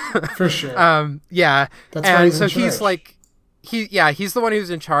 For sure. Yeah. That's why he's in charge. He's like, he's the one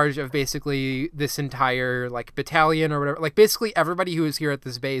who's in charge of basically this entire like battalion or whatever. Like basically everybody who is here at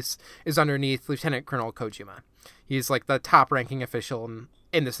this base is underneath Lieutenant Colonel Kojima. He's like the top ranking official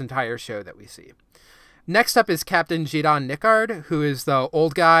in this entire show that we see. Next up is Captain Jidan Nickard, who is the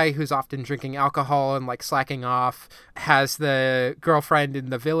old guy who's often drinking alcohol and like slacking off, has the girlfriend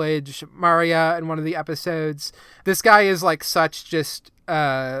in the village, Maria, in one of the episodes. This guy is like such just,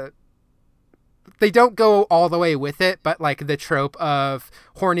 they don't go all the way with it, but like the trope of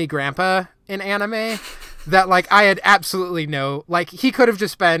horny grandpa in anime that like I had absolutely like he could have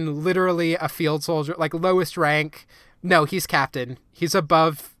just been literally a field soldier, like lowest rank. No, he's captain. He's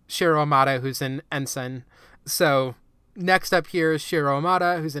above Shiro Amada, who's an ensign. So next up here is Shiro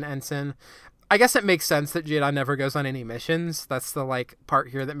Amada, who's an ensign. I guess it makes sense that Jidan never goes on any missions. That's the like part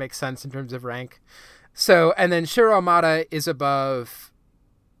here that makes sense in terms of rank. So, and then Shiro Amada is above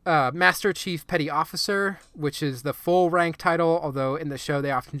Master Chief Petty Officer, which is the full rank title, although in the show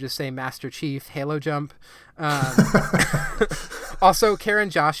they often just say Master Chief Halo Jump. Also, Karen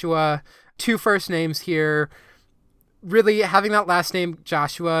Joshua, 2 first names here. Really, having that last name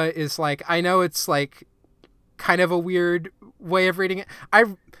Joshua is like, I know it's like kind of a weird way of reading it.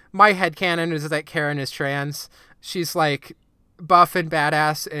 My headcanon is that Karen is trans. She's like buff and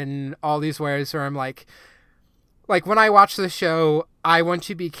badass in all these ways where I'm like when I watch the show, I want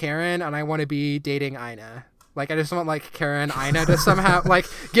to be Karen and I want to be dating Aina. Like, I just want like Karen, Aina to somehow like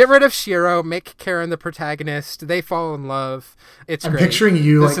get rid of Shiro, make Karen the protagonist. They fall in love. It's I'm great. Picturing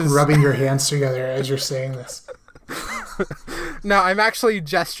you rubbing your hands together as you're saying this. No, I'm actually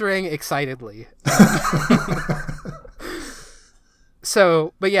gesturing excitedly.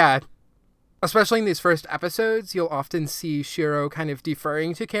 So, but yeah, especially in these first episodes, you'll often see Shiro kind of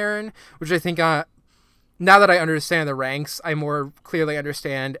deferring to Karen, which I think now that I understand the ranks, I more clearly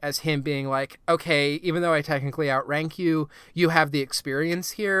understand as him being like, okay, even though I technically outrank you, you have the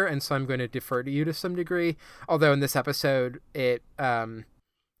experience here, and so I'm going to defer to you to some degree. Although in this episode,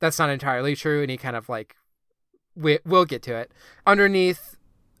 that's not entirely true, and he kind of like, we'll get to it. Underneath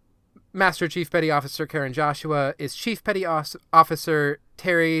Master Chief Petty Officer Karen Joshua is Chief Petty Officer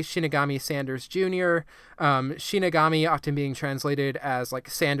Terry Shinigami Sanders Jr. Shinigami often being translated as like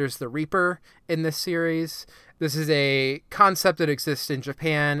Sanders the Reaper in this series. This is a concept that exists in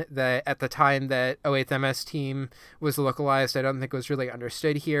Japan that at the time that 08th MS Team was localized, I don't think was really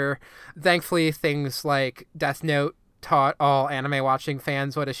understood here. Thankfully, things like Death Note taught all anime watching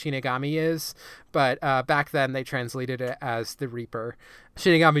fans what a Shinigami is, but back then they translated it as the Reaper.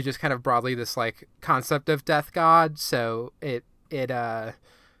 Shinigami just kind of broadly this like concept of death god, so it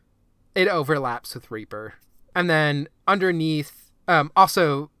overlaps with Reaper. And then underneath,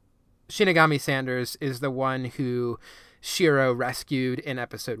 also Shinigami Sanders is the one who Shiro rescued in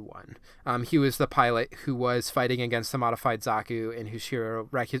episode 1. He was the pilot who was fighting against the modified Zaku and who Shiro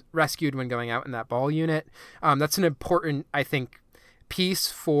rescued when going out in that ball unit. That's an important, I think,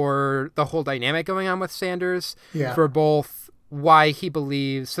 piece for the whole dynamic going on with Sanders. Yeah. For both why he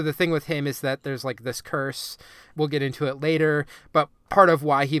believes. So the thing with him is that there's like this curse. We'll get into it later, but part of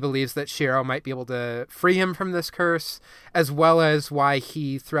why he believes that Shiro might be able to free him from this curse, as well as why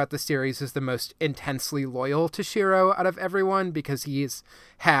he throughout the series is the most intensely loyal to Shiro out of everyone, because he's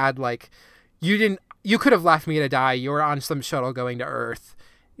had like, you could have left me to die. You were on some shuttle going to Earth.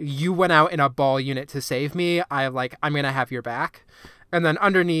 You went out in a ball unit to save me. I'm going to have your back. And then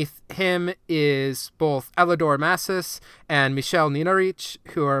underneath him is both Elidor Massis and Michelle Ninarich,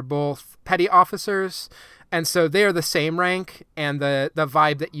 who are both petty officers. And so they are the same rank, and the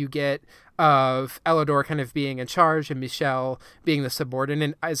vibe that you get of Elidor kind of being in charge and Michelle being the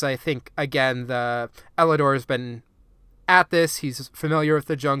subordinate, as I think, again, the Elidor has been at this. He's familiar with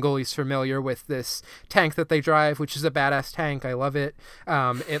the jungle. He's familiar with this tank that they drive, which is a badass tank. I love it.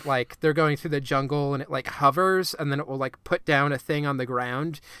 It like they're going through the jungle and it like hovers, and then it will like put down a thing on the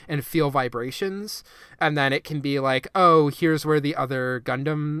ground and feel vibrations. And then it can be like, oh, here's where the other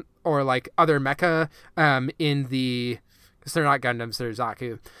Gundam or like other mecha in the, because they're not Gundams, they're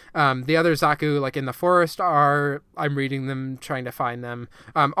Zaku. The other Zaku, like in the forest, I'm reading them, trying to find them.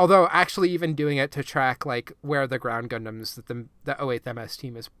 Although actually even doing it to track like where the ground Gundams that the 08th MS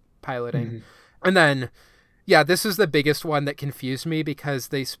team is piloting. Mm-hmm. And then, yeah, this is the biggest one that confused me because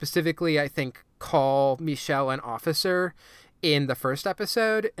they specifically, I think, call Michelle an officer in the first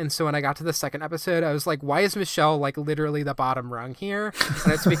episode. And so when I got to the second episode, I was like, why is Michelle like literally the bottom rung here?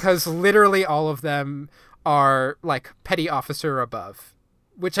 And it's because literally all of them are like petty officer above,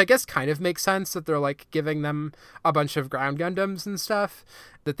 which I guess kind of makes sense that they're like giving them a bunch of ground Gundams and stuff,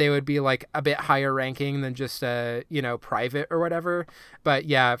 that they would be like a bit higher ranking than just a, private or whatever. But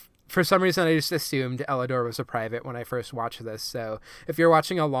yeah, for some reason I just assumed Elidor was a private when I first watched this. So if you're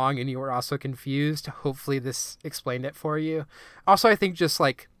watching along and you were also confused, hopefully this explained it for you. Also, I think just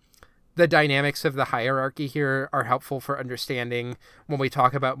like the dynamics of the hierarchy here are helpful for understanding when we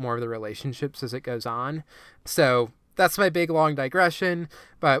talk about more of the relationships as it goes on. So that's my big long digression,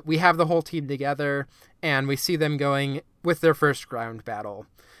 but we have the whole team together and we see them going with their first ground battle.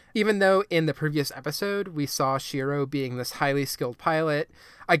 Even though in the previous episode we saw Shiro being this highly skilled pilot,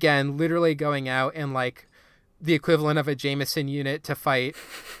 again, literally going out in like the equivalent of a Jameson unit to fight,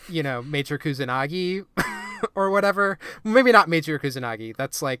 Major Kusanagi or whatever. Maybe not Major Kusanagi.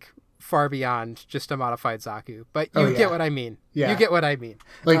 That's like far beyond just a modified Zaku, but you get what I mean. Yeah. You get what I mean.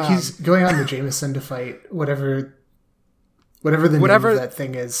 Like he's going on the Jameson to fight whatever the name of that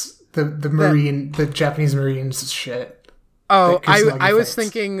thing is. The Japanese Marines shit. Oh, I was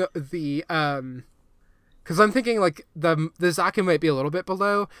thinking the because I'm thinking like the Zaku might be a little bit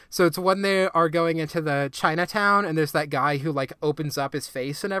below. So it's when they are going into the Chinatown and there's that guy who like opens up his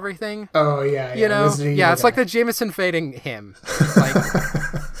face and everything. Oh yeah, it's like the Jameson fading him, like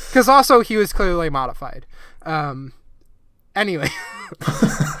because also he was clearly modified. Anyway,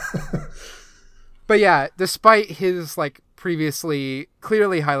 but yeah, despite his like previously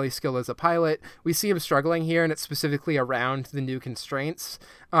clearly highly skilled as a pilot, we see him struggling here, and it's specifically around the new constraints.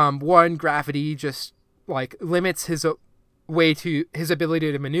 One, gravity just like limits his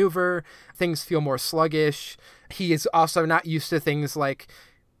ability to maneuver. Things feel more sluggish. He is also not used to things like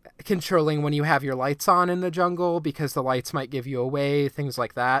controlling when you have your lights on in the jungle because the lights might give you away, things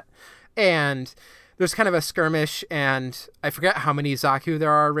like that. And there's kind of a skirmish, and I forget how many Zaku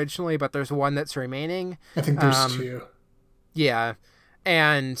there are originally, but there's one that's remaining. I think there's two. Yeah.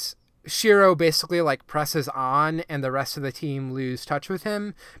 And Shiro basically like presses on and the rest of the team lose touch with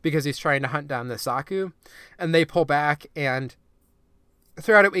him because he's trying to hunt down the Saku, and they pull back, and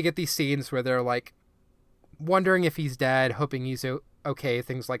throughout it we get these scenes where they're like wondering if he's dead, hoping he's okay,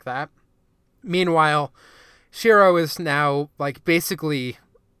 things like that. Meanwhile, Shiro is now like basically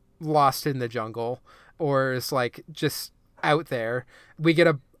lost in the jungle, or is like just out there. We get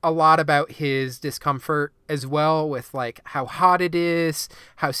a lot about his discomfort as well, with like how hot it is,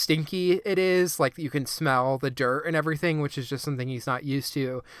 how stinky it is, like you can smell the dirt and everything, which is just something he's not used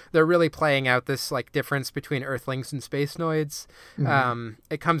to. They're really playing out this like difference between Earthlings and Space Noids.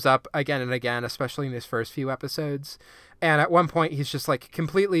 It comes up again and again, especially in his first few episodes. And at one point, he's just like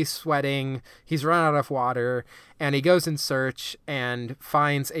completely sweating. He's run out of water, and he goes in search and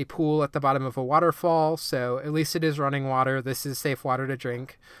finds a pool at the bottom of a waterfall. So at least it is running water. This is safe water to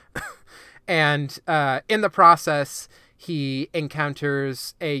drink. And in the process, he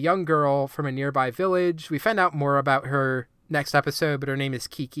encounters a young girl from a nearby village. We find out more about her next episode, but her name is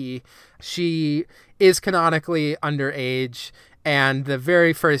Kiki. She is canonically underage. And the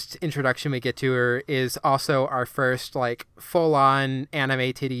very first introduction we get to her is also our first like full-on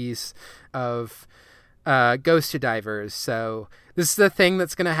anime titties of Ghost Divers. So this is the thing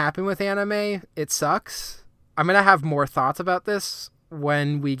that's going to happen with anime. It sucks. I'm going to have more thoughts about this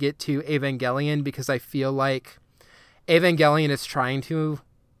when we get to Evangelion, because I feel like Evangelion is trying to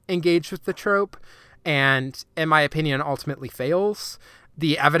engage with the trope, and in my opinion ultimately fails.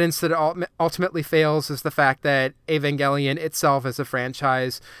 The evidence that it ultimately fails is the fact that Evangelion itself as a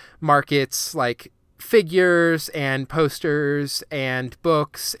franchise markets like figures and posters and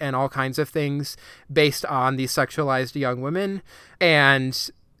books and all kinds of things based on these sexualized young women.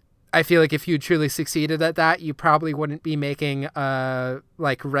 And I feel like if you truly succeeded at that, you probably wouldn't be making a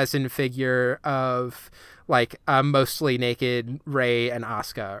like resin figure of like a mostly naked Rei and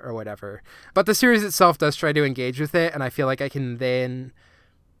Asuka or whatever. But the series itself does try to engage with it, and I feel like I can then,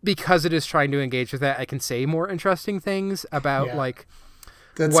 because it is trying to engage with it, I can say more interesting things about like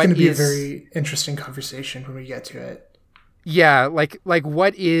that's going to be a very interesting conversation when we get to it. Yeah, like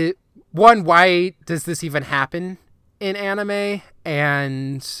what is one? Why does this even happen in anime,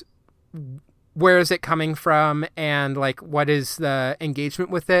 and where is it coming from, and like what is the engagement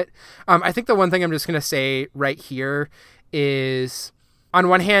with it? I think the one thing I'm just going to say right here is, on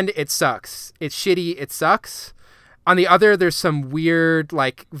one hand, it sucks. It's shitty. It sucks. On the other, there's some weird,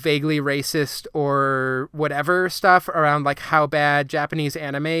 like, vaguely racist or whatever stuff around, like, how bad Japanese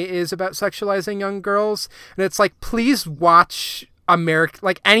anime is about sexualizing young girls. And it's like, please watch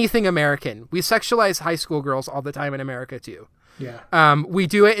anything American. We sexualize high school girls all the time in America, too. Yeah. We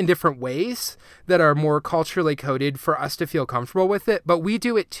do it in different ways that are more culturally coded for us to feel comfortable with it. But we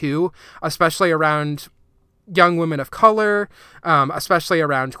do it, too, especially around young women of color, especially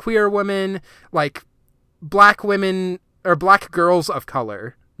around queer women, like black women or black girls of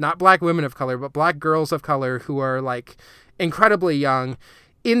color, not black women of color, but black girls of color who are like incredibly young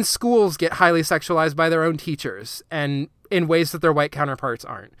in schools get highly sexualized by their own teachers and in ways that their white counterparts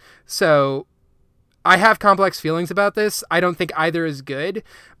aren't. So I have complex feelings about this. I don't think either is good,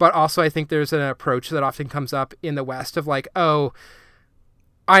 but also I think there's an approach that often comes up in the West of like, oh,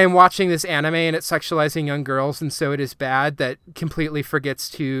 I am watching this anime and it's sexualizing young girls, and so it is bad, that completely forgets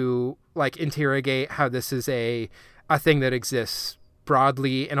to like interrogate how this is a thing that exists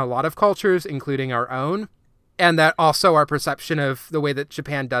broadly in a lot of cultures, including our own. And that also our perception of the way that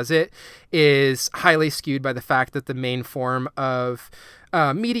Japan does it is highly skewed by the fact that the main form of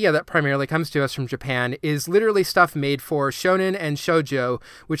media that primarily comes to us from Japan is literally stuff made for shonen and shoujo,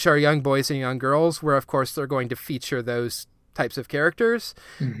 which are young boys and young girls, where of course they're going to feature those types of characters,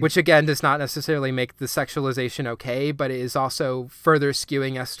 which again does not necessarily make the sexualization okay, but it is also further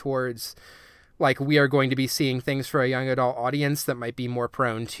skewing us towards like we are going to be seeing things for a young adult audience that might be more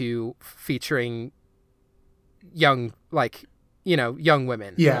prone to featuring young, like, you know, young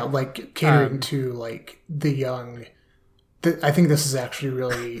women. Yeah, like catering to like the young. I think this is actually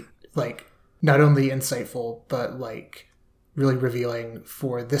really like not only insightful, but like really revealing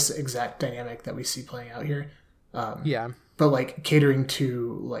for this exact dynamic that we see playing out here. But like catering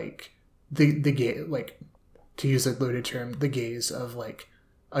to like the gay, like to use a loaded term, the gaze of like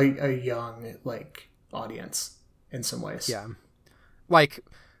a young like audience in some ways. Yeah, like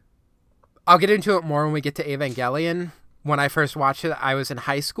I'll get into it more when we get to Evangelion. When I first watched it, I was in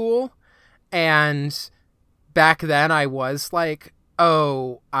high school, and back then I was like,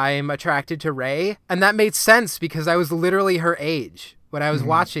 oh, I'm attracted to Rei, and that made sense because I was literally her age when I was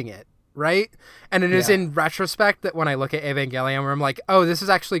watching it. Right? And it is in retrospect that when I look at Evangelion where I'm like, oh, this is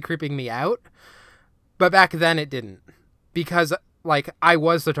actually creeping me out. But back then it didn't. Because like I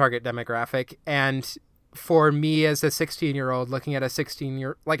was the target demographic, and for me as a 16-year-old looking at a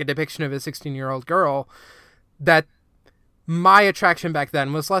depiction of a 16-year-old girl, that my attraction back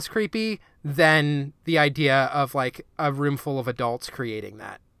then was less creepy than the idea of like a room full of adults creating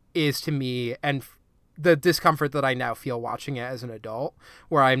that is to me, and the discomfort that I now feel watching it as an adult,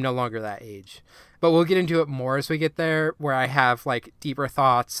 where I'm no longer that age. But we'll get into it more as we get there, where I have like deeper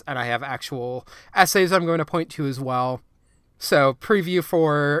thoughts and I have actual essays I'm going to point to as well. So preview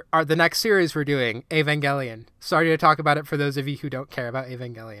for the next series we're doing, Evangelion. Sorry to talk about it for those of you who don't care about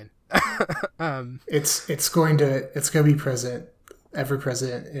Evangelion. It's going to be ever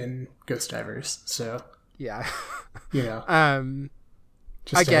present in Ghost Divers. So yeah,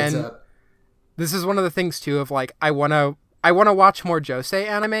 just again, a heads up. This is one of the things too of like I want to watch more josei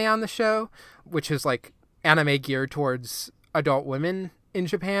anime on the show, which is like anime geared towards adult women in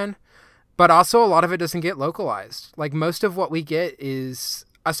Japan, but also a lot of it doesn't get localized. Like most of what we get is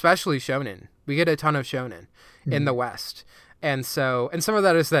especially shonen. We get a ton of shonen in the West. And some of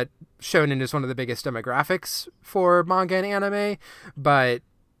that is that shonen is one of the biggest demographics for manga and anime, but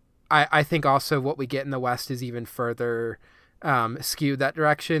I think also what we get in the West is even further skewed that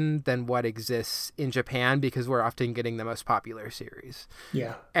direction than what exists in Japan, because we're often getting the most popular series.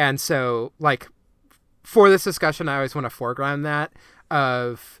 Yeah. And so like for this discussion, I always want to foreground that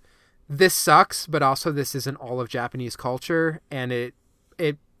of this sucks, but also this isn't all of Japanese culture. And it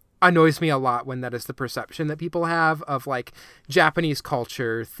annoys me a lot when that is the perception that people have of like Japanese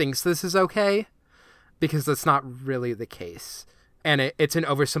culture thinks this is okay, because that's not really the case. And it's an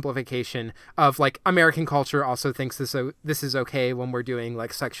oversimplification of like American culture also thinks this is okay when we're doing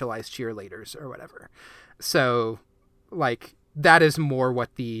like sexualized cheerleaders or whatever. So like that is more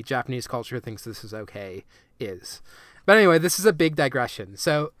what the Japanese culture thinks this is okay is. But anyway, this is a big digression.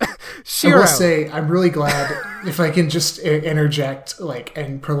 So Shiro. I will say I'm really glad if I can just interject like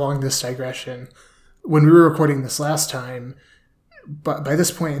and prolong this digression. When we were recording this last time, but by this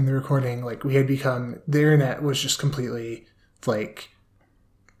point in the recording, like the internet was just completely like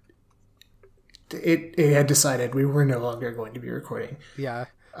it had decided we were no longer going to be recording. Yeah.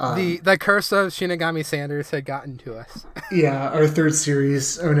 The curse of Shinigami Sanders had gotten to us. Yeah, our third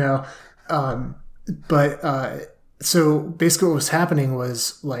series. Oh no. So basically what was happening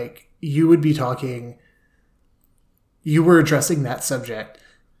was like you were addressing that subject,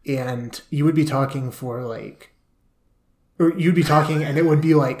 and you would be talking and it would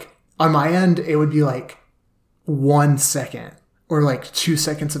be like on my end it would be like 1 second or like 2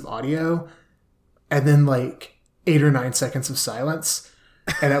 seconds of audio and then like 8 or 9 seconds of silence.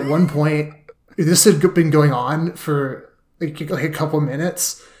 And at one point, this had been going on for like a couple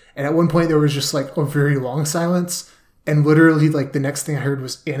minutes. And at one point there was just like a very long silence. And literally like the next thing I heard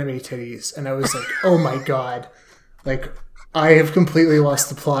was anime titties. And I was like, oh my God, like I have completely lost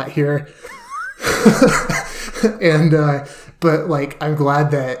the plot here. But like, I'm glad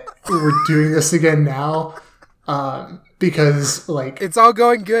that we're doing this again now. Because like it's all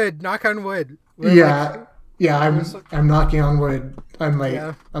going good. Knock on wood. I'm knocking on wood on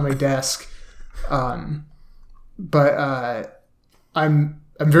my desk. But I'm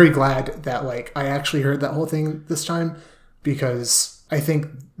very glad that like I actually heard that whole thing this time, because I think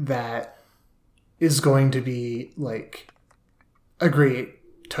that is going to be like a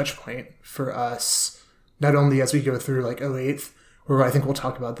great touch point for us, not only as we go through like 08th, where I think we'll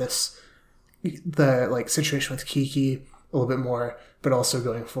talk about the like situation with Kiki a little bit more, but also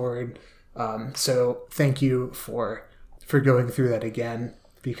going forward. So thank you for going through that again,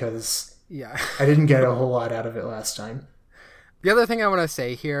 because I didn't get a whole lot out of it last time. The other thing I want to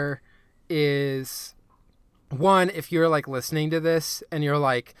say here is, one, if you're like listening to this and you're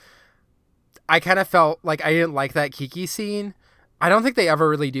like, I kind of felt like I didn't like that Kiki scene, I don't think they ever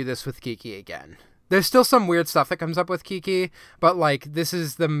really do this with Kiki again. There's still some weird stuff that comes up with Kiki, but like this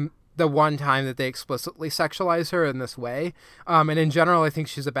is the one time that they explicitly sexualize her in this way. And in general, I think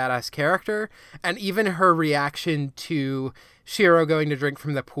she's a badass character. And even her reaction to Shiro going to drink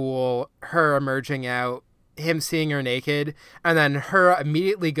from the pool, her emerging out, him seeing her naked, and then her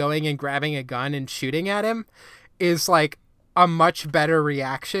immediately going and grabbing a gun and shooting at him is like a much better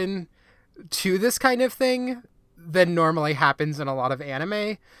reaction to this kind of thing than normally happens in a lot of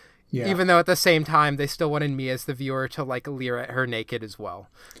anime. Yeah. Even though at the same time, they still wanted me as the viewer to like leer at her naked as well,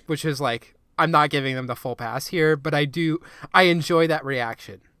 which is like, I'm not giving them the full pass here, but I enjoy that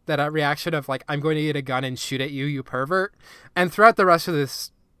reaction. That reaction of like, I'm going to get a gun and shoot at you, you pervert. And throughout the rest of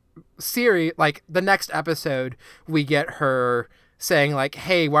this series, like the next episode, we get her saying like,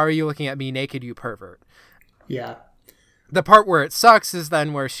 hey, why are you looking at me naked, you pervert? Yeah. The part where it sucks is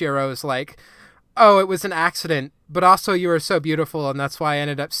then where Shiro's like, oh, it was an accident, but also you were so beautiful and that's why I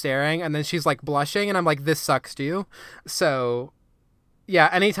ended up staring. And then she's like blushing and I'm like, this sucks, do you? So yeah,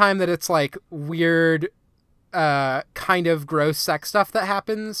 anytime that it's like weird, kind of gross sex stuff that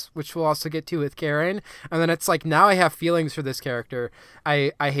happens, which we'll also get to with Karen, and then it's like, now I have feelings for this character.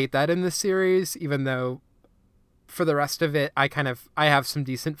 I hate that in this series, even though for the rest of it, I have some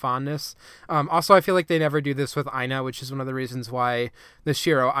decent fondness. Also, I feel like they never do this with Aina, which is one of the reasons why the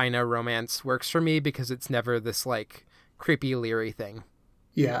Shiro-Aina romance works for me, because it's never this, like, creepy, leery thing.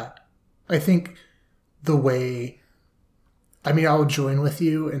 Yeah. I think the way... I mean, I'll join with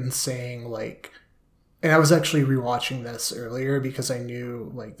you in saying, like... And I was actually rewatching this earlier because I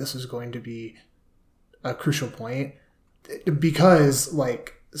knew, like, this was going to be a crucial point. Because,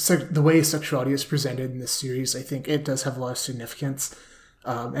 like... the way sexuality is presented in this series, I think it does have a lot of significance.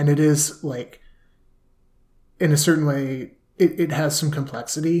 And it is, like, in a certain way, it has some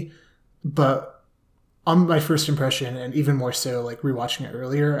complexity. But on my first impression, and even more so, like, rewatching it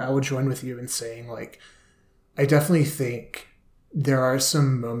earlier, I would join with you in saying, like, I definitely think there are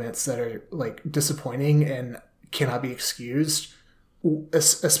some moments that are, like, disappointing and cannot be excused.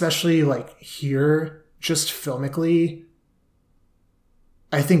 Especially, like, here, just filmically,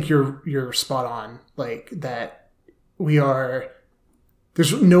 I think you're spot on. Like, that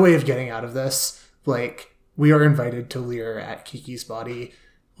there's no way of getting out of this. Like, we are invited to leer at Kiki's body,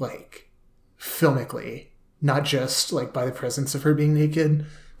 like, filmically, not just, like, by the presence of her being naked,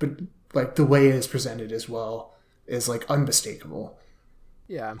 but, like, the way it is presented as well is, like, unmistakable.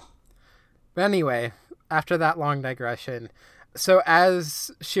 Yeah. But anyway, after that long digression, so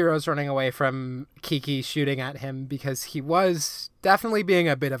as Shiro's running away from Kiki shooting at him, because he was definitely being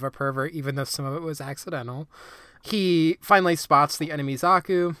a bit of a pervert, even though some of it was accidental, he finally spots the enemy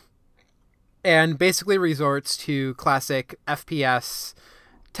Zaku and basically resorts to classic FPS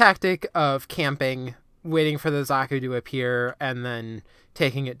tactic of camping, waiting for the Zaku to appear, and then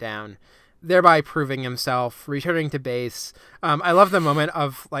taking it down, thereby proving himself, returning to base. I love the moment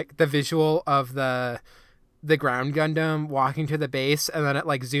of, like, the visual of the ground Gundam walking to the base, and then it,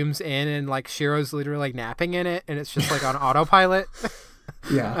 like, zooms in and, like, Shiro's literally, like, napping in it, and it's just, like, on autopilot.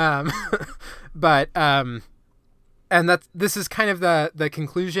 Yeah. And this is kind of the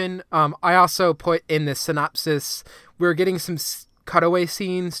conclusion. I also put in the synopsis, we're getting some cutaway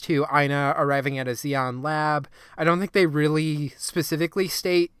scenes to Aina arriving at a Zeon lab. I don't think they really specifically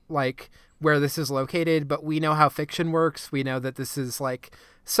state, like, where this is located, but we know how fiction works. We know that this is, like,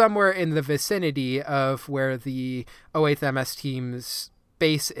 somewhere in the vicinity of where the 08th MS team's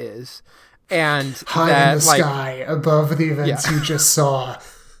base is. And high that, in the sky, above the events you just saw.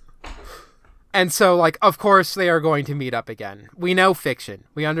 And so, like, of course they are going to meet up again. We know fiction.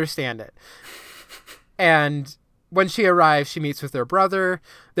 We understand it. And when she arrives, she meets with her brother.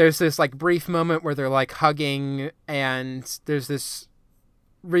 There's this, like, brief moment where they're, like, hugging, and there's this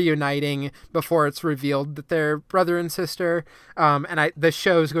reuniting before it's revealed that they're brother and sister. And the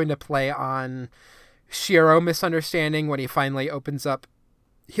show is going to play on Shiro misunderstanding when he finally opens up.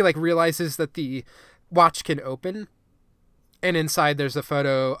 He, like, realizes that the watch can open, and inside there's a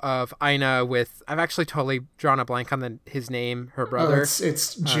photo of Aina with, I've actually totally drawn a blank on his name, her brother. Oh,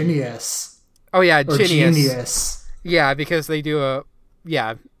 it's Genius. Oh yeah, or Genius. Yeah, because they do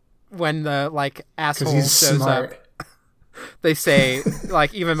when the, like, asshole shows smart. up, they say,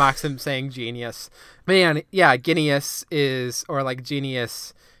 like, even mocks him saying genius. Man, yeah, Genius is her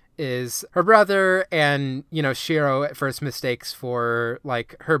brother, and, you know, Shiro at first mistakes for,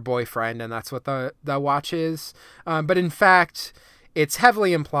 like, her boyfriend, and that's what the watch is. But in fact, it's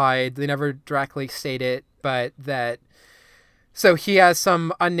heavily implied, they never directly state it, but that, so he has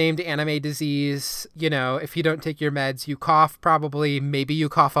some unnamed anime disease. You know, if you don't take your meds, you cough, probably, maybe you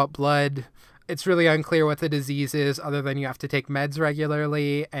cough up blood. It's really unclear what the disease is, other than you have to take meds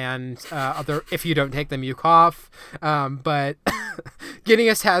regularly, and if you don't take them, you cough. But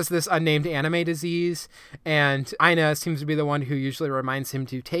Genius has this unnamed anime disease, and Aina seems to be the one who usually reminds him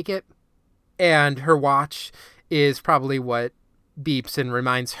to take it. And her watch is probably what beeps and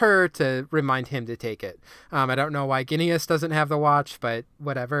reminds her to remind him to take it. I don't know why Genius doesn't have the watch, but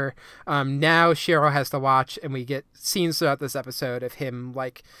whatever. Now Shiro has the watch, and we get scenes throughout this episode of him,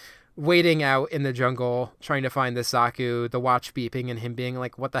 like, waiting out in the jungle, trying to find the Zaku, the watch beeping, and him being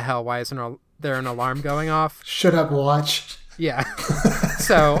like, what the hell, why isn't there an alarm going off? Shut up, watch. Yeah.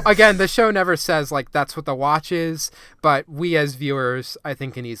 So, again, the show never says, like, that's what the watch is, but we as viewers, I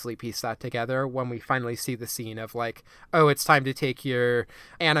think, can easily piece that together when we finally see the scene of, like, oh, it's time to take your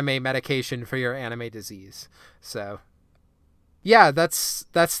anime medication for your anime disease. So, yeah, that's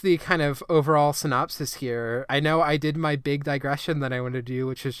the kind of overall synopsis here. I know I did my big digression that I wanted to do,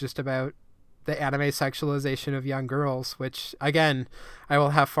 which is just about the anime sexualization of young girls, which again, I will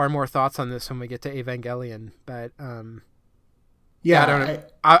have far more thoughts on this when we get to Evangelion. But Yeah, I don't know.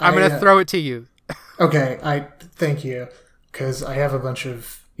 I'm going to throw it to you. Okay, I thank you, because I have a bunch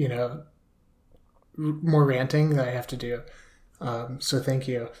of, more ranting that I have to do. So thank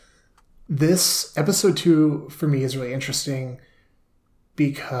you. This episode 2 for me is really interesting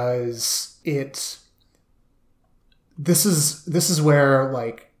because this is where,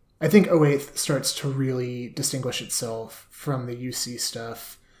 like, I think OATH starts to really distinguish itself from the UC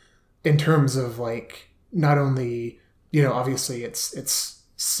stuff in terms of, like, not only, obviously its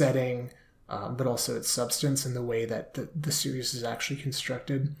setting, but also its substance and the way that the series is actually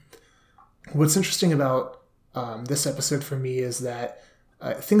constructed. What's interesting about this episode for me is that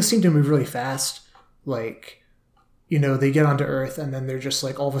things seem to move really fast. Like, they get onto Earth and then they're just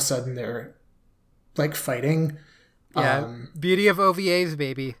like, all of a sudden they're like fighting. Yeah, beauty of OVAs,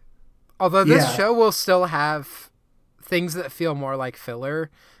 baby. Although this show will still have things that feel more like filler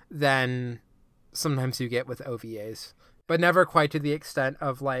than sometimes you get with OVAs. But never quite to the extent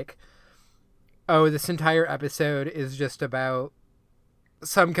of like, oh, this entire episode is just about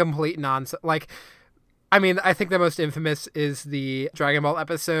some complete nonsense. Like, I mean, I think the most infamous is the Dragon Ball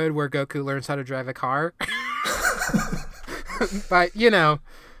episode where Goku learns how to drive a car. But, we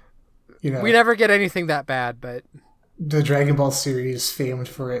never get anything that bad, but... The Dragon Ball series famed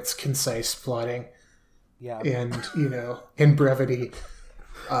for its concise plotting. Yeah. And, and brevity.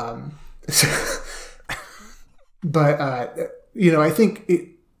 But, I think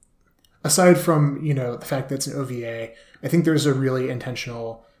aside from, the fact that it's an OVA, I think there's a really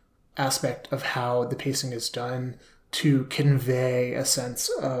intentional aspect of how the pacing is done to convey a sense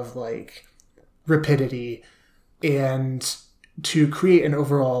of, like, rapidity and to create an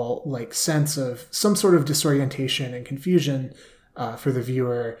overall, like, sense of some sort of disorientation and confusion for the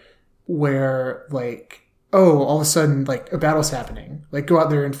viewer where, like, oh, all of a sudden, like, a battle's happening. Like, go out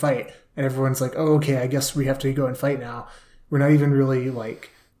there and fight. And everyone's like, oh, okay, I guess we have to go and fight now. We're not even really,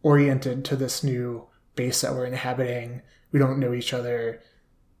 like, oriented to this new base that we're inhabiting. We don't know each other.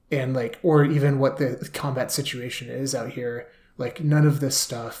 And, like, or even what the combat situation is out here. Like, none of this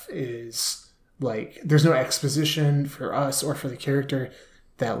stuff is, like, there's no exposition for us or for the character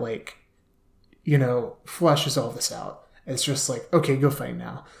that, like, flushes all this out. It's just like, okay, go fight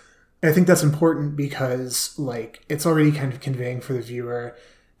now. And I think that's important because, like, it's already kind of conveying for the viewer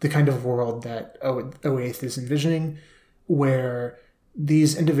the kind of world that OATH is envisioning, where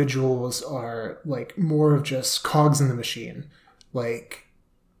these individuals are, like, more of just cogs in the machine. Like,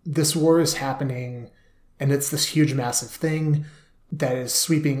 this war is happening, and it's this huge, massive thing that is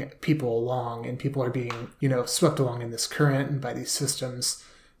sweeping people along, and people are being, swept along in this current and by these systems.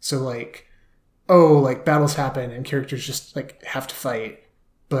 So, like, battles happen, and characters just, like, have to fight,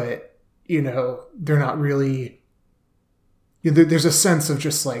 but, they're not really... There's a sense of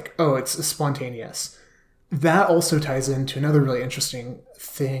just like, oh, it's spontaneous. That also ties into another really interesting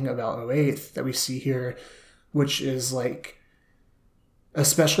thing about OATH that we see here, which is, like,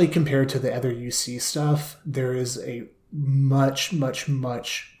 especially compared to the other UC stuff, there is a much, much,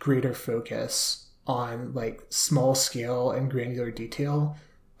 much greater focus on, like, small scale and granular detail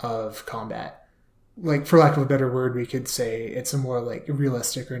of combat. Like, for lack of a better word, we could say it's a more, like,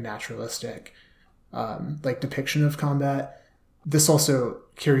 realistic or naturalistic, like, depiction of combat. This also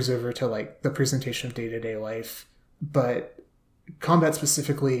carries over to, like, the presentation of day-to-day life, but combat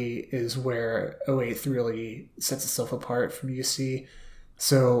specifically is where OATH really sets itself apart from UC.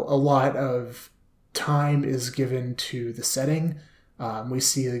 So a lot of time is given to the setting. We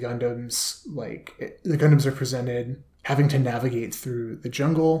see the Gundams, like, the Gundams are presented having to navigate through the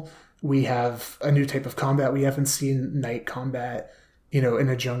jungle. We have a new type of combat. We haven't seen night combat, in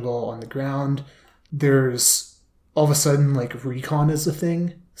a jungle on the ground. There's all of a sudden, like, recon is a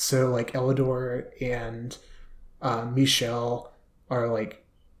thing. So, like, Elidor and Michelle are, like,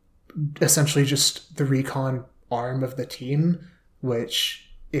 essentially just the recon arm of the team,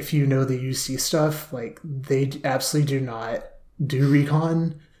 which, if you know the UC stuff, like, they absolutely do not do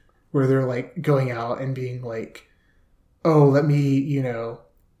recon, where they're, like, going out and being like, oh, let me,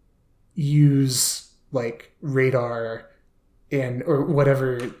 use, like, radar and, or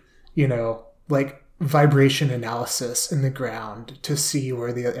whatever, like, vibration analysis in the ground to see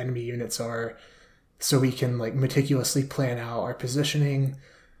where the enemy units are so we can, like, meticulously plan out our positioning.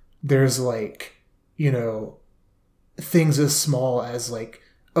 There's, like, things as small as, like,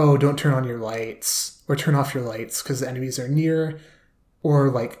 oh, don't turn on your lights or turn off your lights because the enemies are near, or,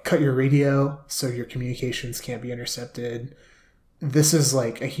 like, cut your radio so your communications can't be intercepted. This is,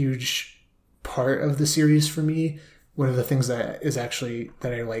 like, a huge part of the series for me. One of the things that is actually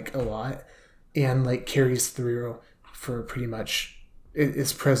that I like a lot. and like carries through for pretty much, it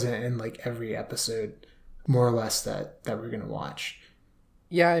is present in like every episode more or less that we're gonna watch.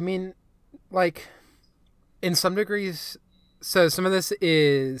 Yeah, I mean, like, in some degrees, so some of this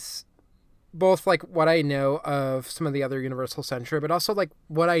is both like what I know of some of the other Universal Century, but also like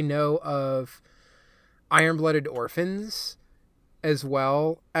what I know of Iron-Blooded Orphans as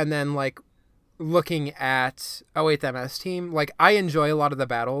well. And then like looking at 08th MS Team, like I enjoy a lot of the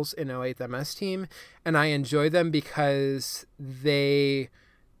battles in 08th MS Team, and I enjoy them because they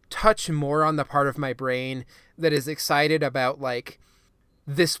touch more on the part of my brain that is excited about like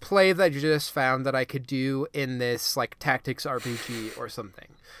this play that I just found that I could do in this like tactics RPG or something.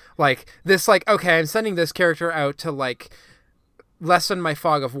 Like this, like, okay, I'm sending this character out to like lessen my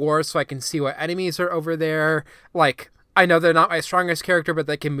fog of war so I can see what enemies are over there. Like, I know they're not my strongest character, but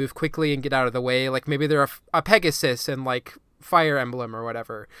they can move quickly and get out of the way. Like maybe they're a Pegasus and like Fire Emblem or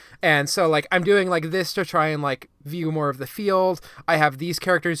whatever. And so like I'm doing like this to try and like view more of the field. I have these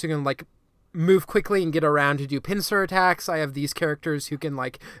characters who can like move quickly and get around to do pincer attacks. I have these characters who can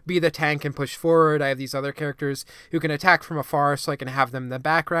like be the tank and push forward. I have these other characters who can attack from afar so I can have them in the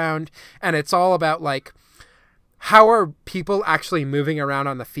background. And it's all about like, how are people actually moving around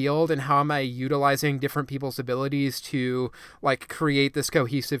on the field, and how am I utilizing different people's abilities to like create this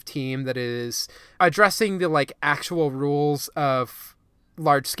cohesive team that is addressing the like actual rules of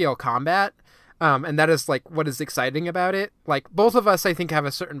large scale combat. And that is like what is exciting about it. Like both of us, I think, have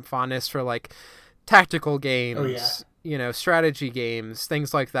a certain fondness for like tactical games, you know, strategy games,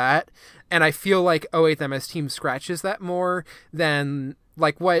 things like that. And I feel like 08th MS Team scratches that more than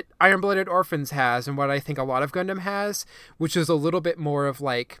like what Iron-Blooded Orphans has, and what I think a lot of Gundam has, which is a little bit more of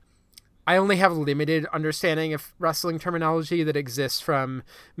like, I only have limited understanding of wrestling terminology that exists from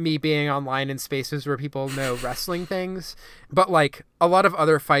me being online in spaces where people know wrestling things. But like a lot of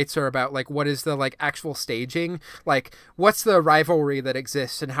other fights are about like, what is the like actual staging? Like what's the rivalry that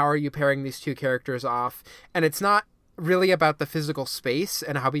exists, and how are you pairing these two characters off? And it's not really about the physical space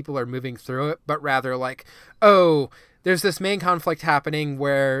and how people are moving through it, but rather like, oh, there's this main conflict happening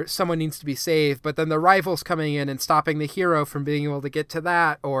where someone needs to be saved, but then the rival's coming in and stopping the hero from being able to get to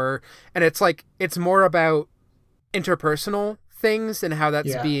that. And it's like, it's more about interpersonal things and how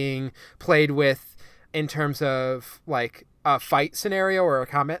that's being played with in terms of like a fight scenario or a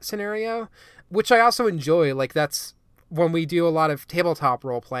combat scenario, which I also enjoy. Like that's when we do a lot of tabletop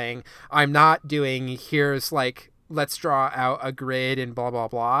role playing, I'm not doing here's like, let's draw out a grid and blah, blah,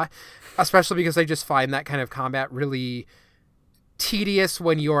 blah. Especially because I just find that kind of combat really tedious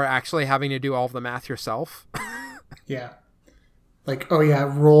when you're actually having to do all of the math yourself. Yeah. Like, oh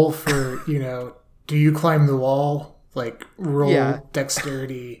yeah, roll for, you know, do you climb the wall? Like, roll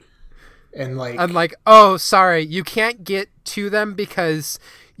dexterity. And like... I'm like, oh, sorry, you can't get to them because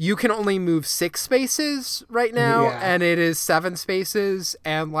you can only move 6 spaces right now, and it is 7 spaces,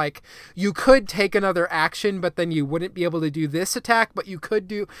 and like you could take another action, but then you wouldn't be able to do this attack, but you could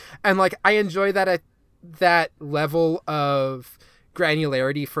do, and like I enjoy that at that level of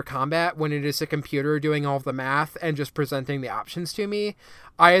granularity for combat when it is a computer doing all of the math and just presenting the options to me.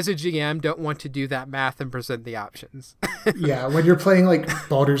 I, as a GM, don't want to do that math and present the options. Yeah, when you're playing like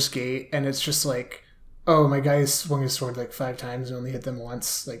Baldur's Gate and it's just like, oh, my guy swung his sword like 5 times and only hit them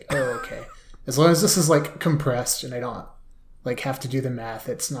once. Like, oh, okay. As long as this is like compressed and I don't like have to do the math,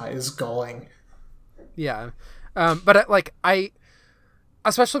 it's not as galling. Yeah. But like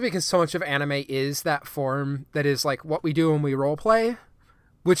especially because so much of anime is that form that is like what we do when we role play,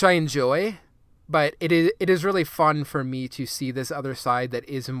 which I enjoy, but it is really fun for me to see this other side that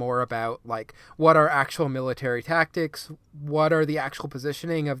is more about like what are actual military tactics, what are the actual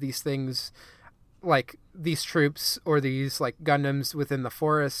positioning of these things, like these troops or these like Gundams within the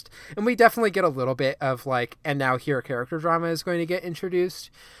forest. And we definitely get a little bit of like, and now here character drama is going to get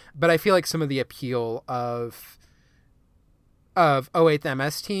introduced. But I feel like some of the appeal of 08th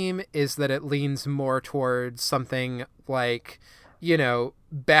MS Team is that it leans more towards something like, you know,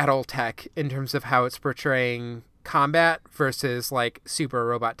 Battletech in terms of how it's portraying combat versus like Super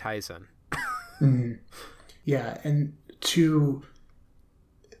Robot Taisen. Mm-hmm. Yeah, and to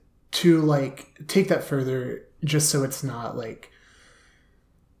like take that further, just so it's not like,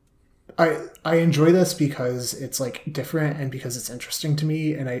 I enjoy this because it's like different and because it's interesting to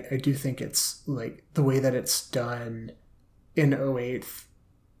me, and I do think it's like the way that it's done in 08th,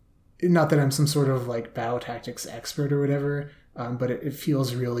 not that I'm some sort of like battle tactics expert or whatever, but it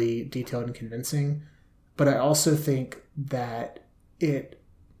feels really detailed and convincing. But I also think that it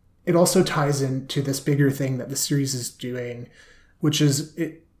also ties into this bigger thing that the series is doing, which is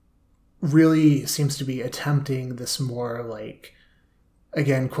it really seems to be attempting this more like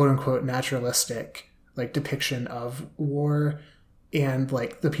again, quote unquote, naturalistic like depiction of war and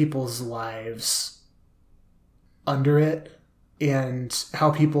like the people's lives under it, and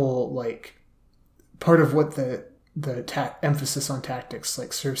how people like part of what the emphasis on tactics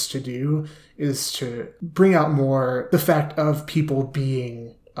like serves to do is to bring out more the fact of people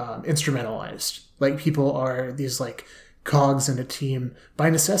being instrumentalized. Like people are these like cogs in a team by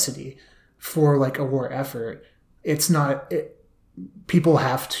necessity for like a war effort. It's not people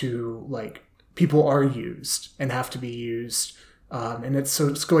have to like people are used and have to be used, and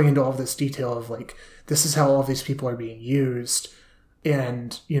it's going into all this detail of like this is how all these people are being used.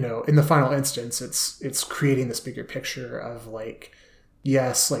 And, you know, in the final instance, it's creating this bigger picture of like,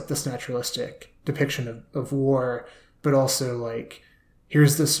 yes, like this naturalistic depiction of war, but also like,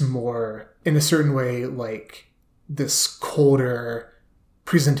 here's this more, in a certain way, like this colder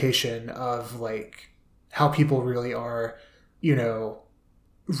presentation of like how people really are, you know,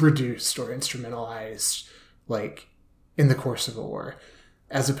 reduced or instrumentalized, like in the course of a war,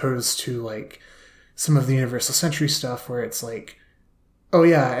 as opposed to like some of the Universal Century stuff where it's like, oh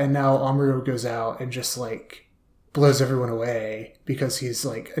yeah, and now Amuro goes out and just like blows everyone away because he's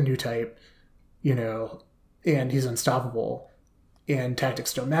like a new type, you know, and he's unstoppable. And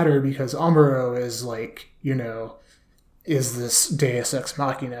tactics don't matter because Amuro is like, you know, is this Deus Ex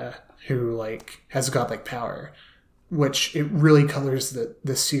Machina who like has godlike power, which it really colors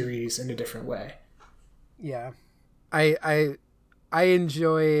the series in a different way. Yeah. I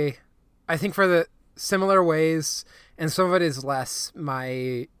enjoy, I think for the similar ways, and some of it is less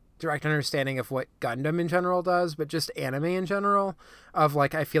my direct understanding of what Gundam in general does, but just anime in general, of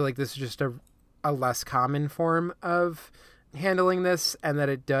like, I feel like this is just a less common form of handling this, and that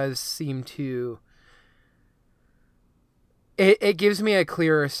it does seem to, it gives me a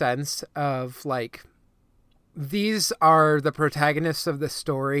clearer sense of like, these are the protagonists of the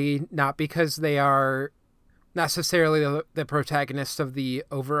story, not because they are necessarily the protagonists of the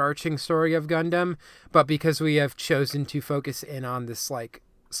overarching story of Gundam, but because we have chosen to focus in on this like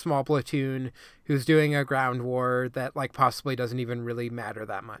small platoon who's doing a ground war that like possibly doesn't even really matter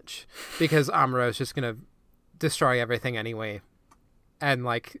that much, because Amuro is just gonna destroy everything anyway. And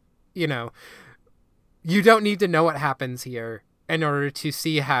like, you know, you don't need to know what happens here in order to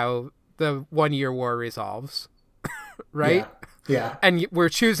see how the 1 year war resolves. Right? Yeah. And we're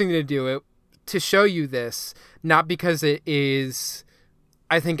choosing to do it to show you this, not because it is,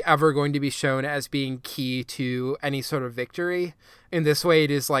 I think, ever going to be shown as being key to any sort of victory. In this way,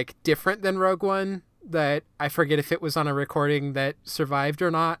 it is like different than Rogue One, that I forget if it was on a recording that survived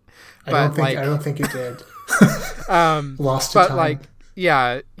or not. But I don't think it did. Lost to but time. like,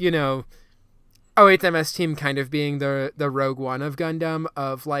 yeah, you know, 08MS team kind of being the Rogue One of Gundam,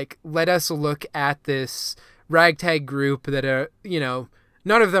 of like, let us look at this ragtag group that are, you know,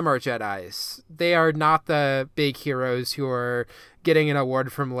 none of them are Jedis. They are not the big heroes who are getting an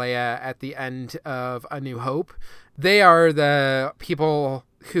award from Leia at the end of A New Hope. They are the people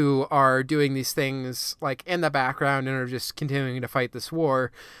who are doing these things like in the background and are just continuing to fight this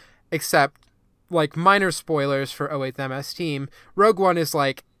war. Except, like, minor spoilers for 08MS team, Rogue One is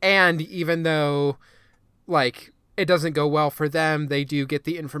like, and even though like it doesn't go well for them, they do get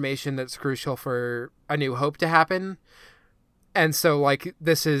the information that's crucial for A New Hope to happen. And so, like,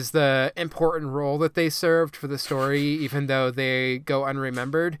 this is the important role that they served for the story, even though they go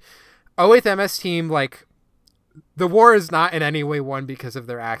unremembered. 08MS team, like, the war is not in any way won because of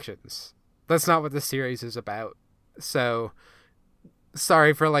their actions. That's not what the series is about. So,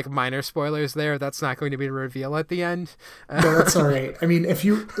 sorry for, like, minor spoilers there. That's not going to be a reveal at the end. No, that's all right. I mean, if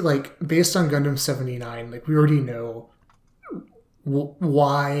you, like, based on Gundam 79, like, we already know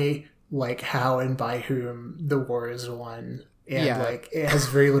why, like, how and by whom the war is won. And, like, it has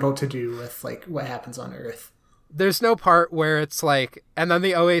very little to do with, like, what happens on Earth. There's no part where it's like, and then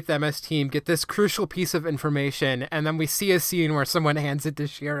the 08th MS team get this crucial piece of information, and then we see a scene where someone hands it to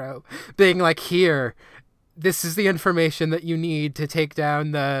Shiro, being like, here, this is the information that you need to take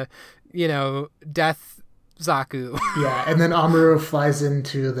down the, you know, Death Zaku. Yeah, and then Amuro flies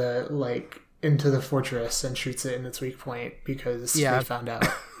into the fortress and shoots it in its weak point because they found out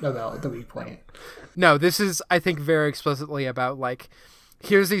about the weak point. No, this is, I think, very explicitly about, like,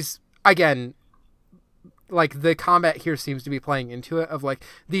 here's these, again, like, the combat here seems to be playing into it, of, like,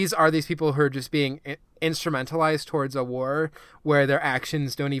 these are these people who are just being instrumentalized towards a war where their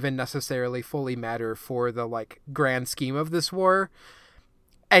actions don't even necessarily fully matter for the, like, grand scheme of this war,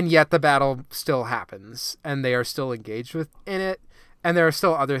 and yet the battle still happens, and they are still engaged in it, and there are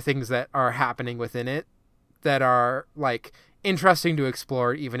still other things that are happening within it that are, like, interesting to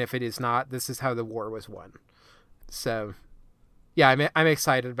explore, even if it is not, this is how the war was won. So, yeah, I'm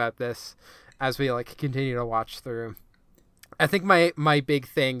excited about this as we like continue to watch through. I think my big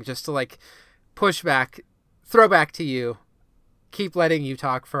thing, just to like throw back to you, keep letting you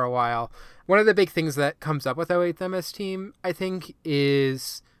talk for a while. One of the big things that comes up with 08th MS Team, I think,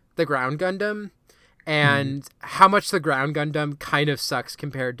 is the Ground Gundam, and how much the Ground Gundam kind of sucks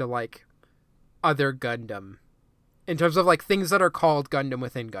compared to like other Gundam, in terms of like things that are called Gundam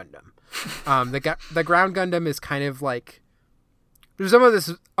within Gundam. The Ground Gundam is kind of like, there's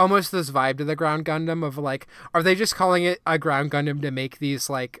almost this vibe to the Ground Gundam of like, are they just calling it a Ground Gundam to make these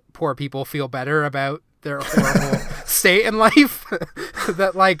like poor people feel better about their horrible state in life?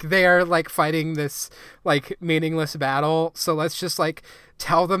 That like they are like fighting this like meaningless battle, so let's just like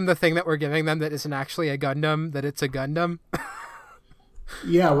tell them the thing that we're giving them that isn't actually a Gundam, that it's a Gundam.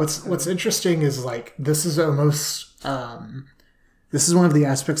 Yeah, what's interesting is like this is almost this is one of the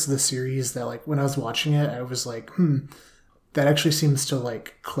aspects of the series that like when I was watching it, I was like, that actually seems to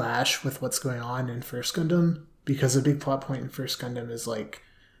like clash with what's going on in First Gundam, because a big plot point in First Gundam is like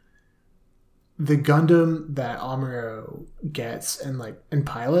the Gundam that Amuro gets and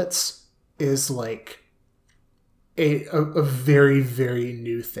pilots is like a very, very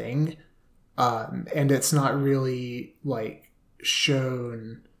new thing. And it's not really like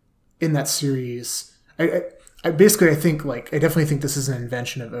shown in that series. I think like I definitely think this is an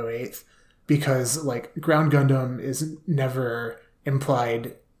invention of 08th, because like Ground Gundam is never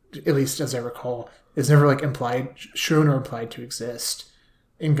implied, at least as I recall, is never like shown or implied to exist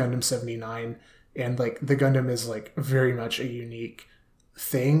in Gundam 79, and like the Gundam is like very much a unique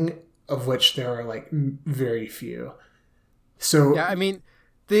thing, of which there are like very few. So yeah, I mean,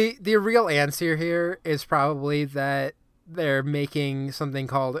 the real answer here is probably that they're making something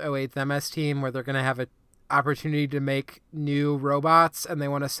called 08th MS Team, where they're going to have an opportunity to make new robots, and they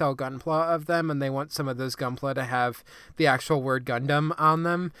want to sell Gunpla of them, and they want some of those Gunpla to have the actual word Gundam on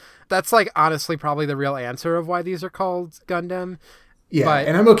them. That's like honestly probably the real answer of why these are called Gundam. Yeah, but,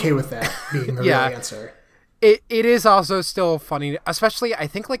 and I'm okay with that being the real answer. It is also still funny, especially I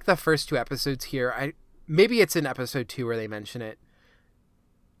think like the first two episodes here, maybe it's in episode 2 where they mention it.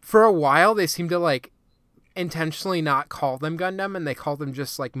 For a while they seem to like intentionally not call them Gundam, and they call them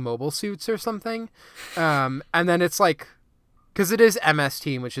just like mobile suits or something. And then it's like, because it is MS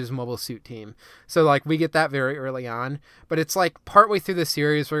Team, which is Mobile Suit Team, so like we get that very early on, but it's like partway through the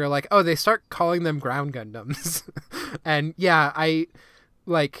series where you're like, oh, they start calling them Ground Gundams. And yeah, I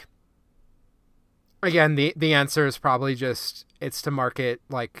like, again, the answer is probably just it's to market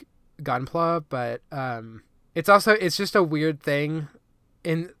like Gunpla, but it's just a weird thing.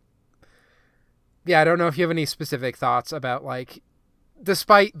 Yeah, I don't know if you have any specific thoughts about like,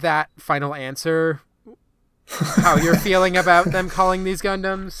 despite that final answer, how you're feeling about them calling these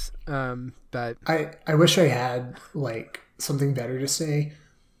Gundams. But I wish I had like something better to say.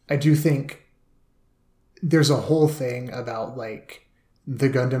 I do think there's a whole thing about like the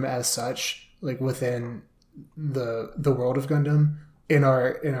Gundam as such, like within the world of Gundam. In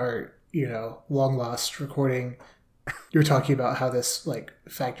our long lost recording, you're talking about how this like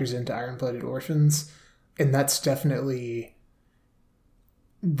factors into Iron-Blooded Orphans, and that's definitely,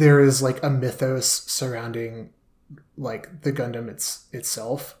 there is like a mythos surrounding like the Gundam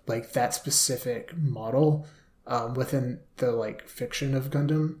itself, like that specific model within the like fiction of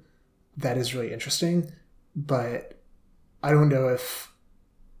Gundam, that is really interesting. But I don't know if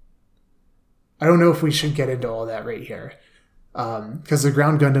we should get into all that right here, because the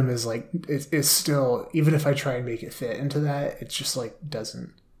Ground Gundam is like it's still, even if I try and make it fit into that, it just like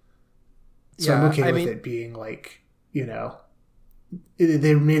doesn't. So I'm okay with it being like,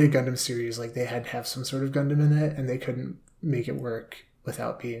 they made a Gundam series, like they had to have some sort of Gundam in it, and they couldn't make it work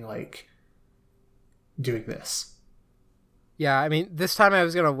without being like doing this. Yeah, I mean, this time I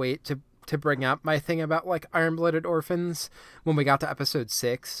was gonna wait to bring up my thing about like Iron-Blooded Orphans when we got to episode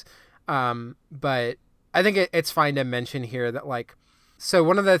 6, but I think it's fine to mention here that like, so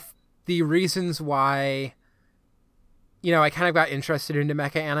one of the reasons why, I kind of got interested into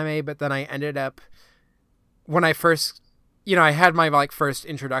mecha anime, but then I ended up, when I first, I had my like first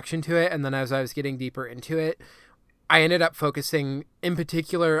introduction to it, and then as I was getting deeper into it, I ended up focusing in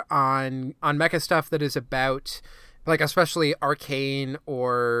particular on mecha stuff that is about like, especially Arcane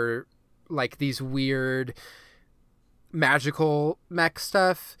or like these weird magical mech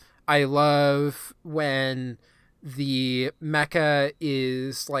stuff. I love when the mecha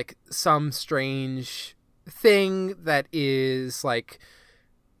is like some strange thing that is like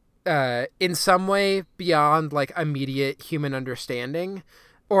in some way beyond like immediate human understanding,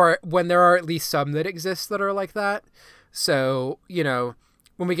 or when there are at least some that exist that are like that. So,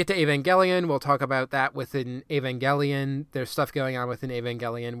 when we get to Evangelion, we'll talk about that within Evangelion. There's stuff going on within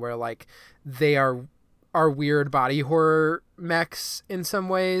Evangelion where like they are weird body horror mechs in some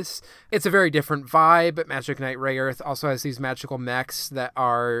ways. It's a very different vibe, but Magic Knight Rayearth also has these magical mechs that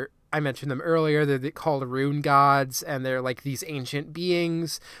are, I mentioned them earlier, they're called rune gods, and they're like these ancient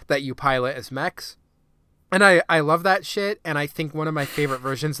beings that you pilot as mechs. And I love that shit, and I think one of my favorite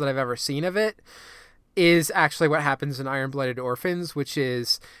versions that I've ever seen of it is actually what happens in Iron-Blooded Orphans, which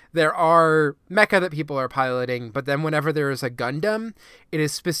is there are mecha that people are piloting, but then whenever there is a Gundam, it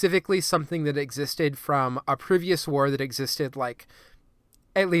is specifically something that existed from a previous war that existed like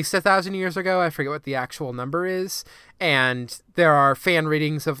at least 1,000 years ago. I forget what the actual number is. And there are fan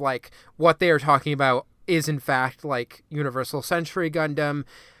readings of like what they are talking about is in fact like Universal Century Gundam.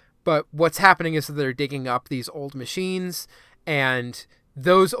 But what's happening is that they're digging up these old machines, and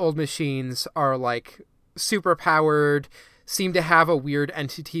those old machines are like super powered, seem to have a weird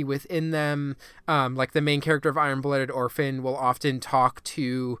entity within them. Like the main character of Iron-Blooded Orphan will often talk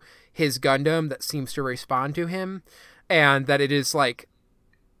to his Gundam that seems to respond to him, and that it is like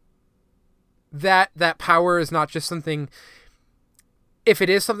that power is not just something. If it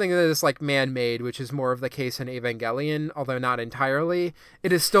is something that is like man-made, which is more of the case in Evangelion, although not entirely,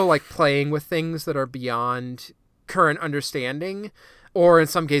 it is still like playing with things that are beyond current understanding, or in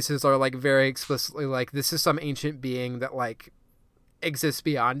some cases are like very explicitly like this is some ancient being that like exists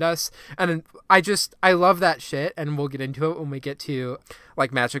beyond us. And I love that shit, and we'll get into it when we get to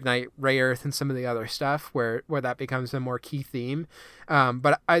like Magic Knight Rayearth and some of the other stuff where that becomes a more key theme.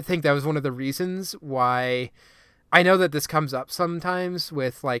 But I think that was one of the reasons why I know that this comes up sometimes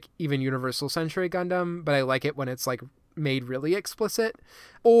with like even Universal Century Gundam, but I like it when it's like made really explicit.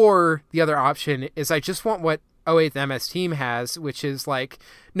 Or the other option is I just want what 08th MS Team has, which is like,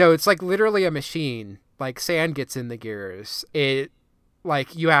 no, it's like literally a machine. Like sand gets in the gears. It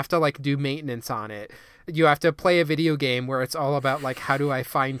like you have to like do maintenance on it. You have to play a video game where it's all about like how do I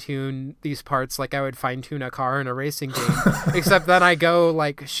fine tune these parts like I would fine tune a car in a racing game, except then I go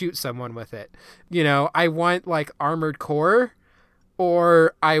like shoot someone with it. You know, I want like Armored Core,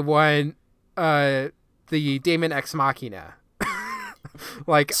 or I want the Daemon Ex Machina.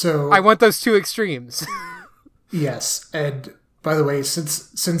 Like, so I want those two extremes. Yes, and by the way,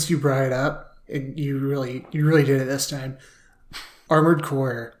 since you brought it up, and you really did it this time, Armored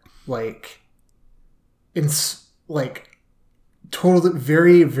Core, like, it's like total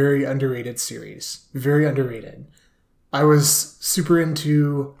very, very underrated series, very underrated. I was super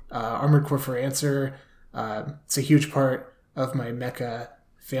into Armored Core for Answer. It's a huge part of my mecha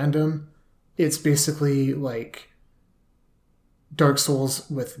fandom. It's basically like Dark Souls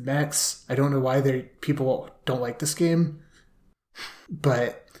with mechs. I don't know why people don't like this game,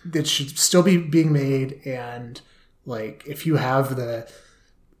 but it should still be being made. And like, if you have the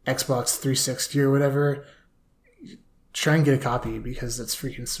Xbox 360 or whatever, try and get a copy because it's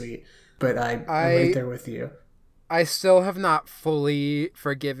freaking sweet. But I'm right there with you. I still have not fully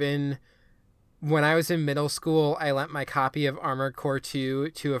forgiven. When I was in middle school, I lent my copy of Armored Core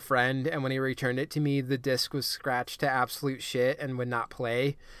 2 to a friend, and when he returned it to me, the disc was scratched to absolute shit and would not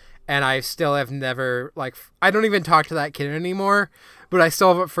play. And I still have never, like, I don't even talk to that kid anymore, but I still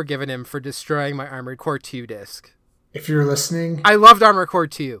haven't forgiven him for destroying my Armored Core 2 disc. If you're listening... I loved Armored Core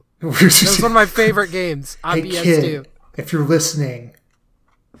 2. It was one of my favorite games on hey, PS2. Kid, if you're listening,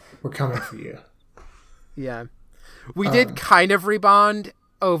 we're coming for you. Yeah. We did kind of rebond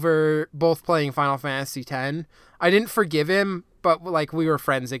over both playing Final Fantasy X. I didn't forgive him, but like we were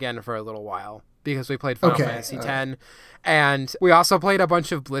friends again for a little while because we played Final Fantasy X, and we also played a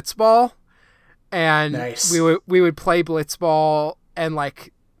bunch of Blitzball, and nice. we would play Blitzball and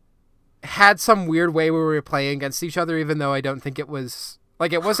like had some weird way where we were playing against each other, even though I don't think it was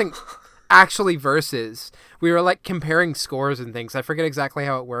like it wasn't actually versus. We were like comparing scores and things. I forget exactly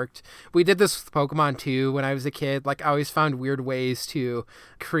how it worked. We did this with Pokemon too when I was a kid. Like I always found weird ways to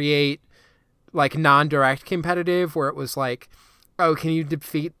create like non-direct competitive where it was like, oh, can you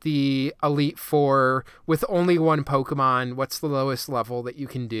defeat the Elite Four with only one Pokemon? What's the lowest level that you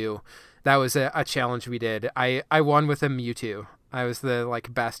can do? That was a challenge we did. I won with a Mewtwo. I was the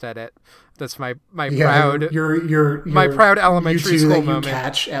like best at it. That's my proud your my proud elementary Mewtwo school that moment. You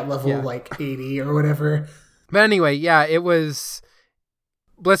catch at level like 80 or whatever. But anyway, yeah, it was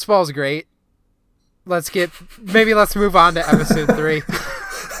Blitzball's great. Let's move on to episode 3.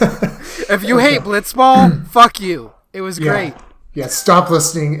 If you hate Blitzball, fuck you. It was great. Yeah, stop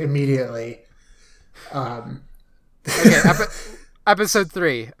listening immediately. Okay, episode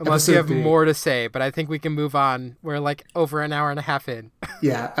 3. Unless you have more to say, but I think we can move on. We're like over an hour and a half in.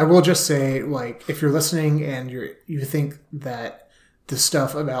 Yeah, I will just say, like, if you're listening and you think that the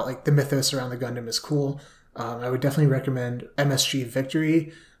stuff about like the mythos around the Gundam is cool. I would definitely recommend MSG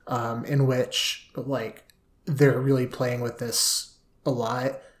Victory, in which like they're really playing with this a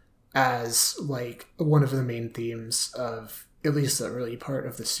lot as like one of the main themes of at least the early part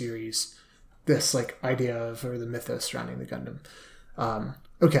of the series. This like idea of, or the mythos surrounding the Gundam.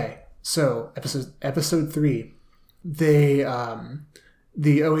 Okay, so episode 3, they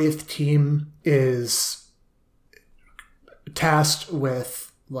the 08th team is tasked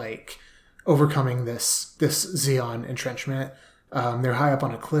with like overcoming this Zeon entrenchment. They're high up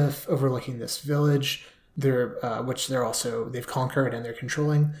on a cliff overlooking this village. Which they've conquered and they're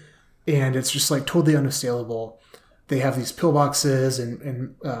controlling, and it's just like totally unassailable. They have these pillboxes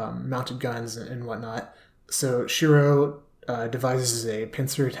and mounted guns and whatnot. So Shiro devises a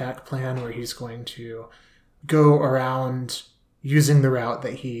pincer attack plan where he's going to go around using the route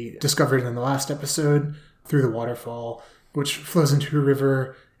that he discovered in the last episode through the waterfall, which flows into a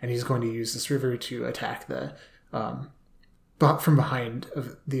river, and he's going to use this river to attack the from behind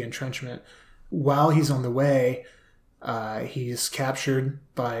of the entrenchment. While he's on the way, he's captured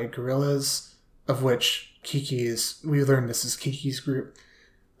by guerrillas, of which we learned this is Kiki's group.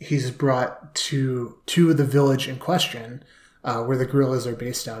 He's brought to the village in question, where the guerrillas are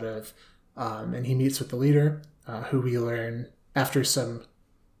based out of, and he meets with the leader, who we learn, after some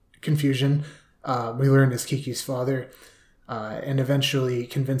confusion, we learn is Kiki's father, and eventually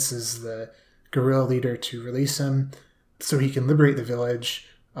convinces the guerrilla leader to release him so he can liberate the village,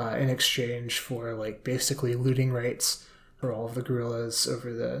 in exchange for like basically looting rights for all of the guerrillas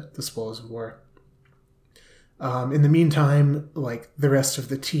over the spoils of war. In the meantime, like the rest of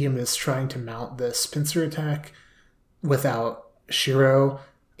the team is trying to mount this pincer attack without Shiro,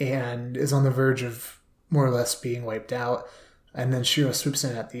 and is on the verge of more or less being wiped out. And then Shiro swoops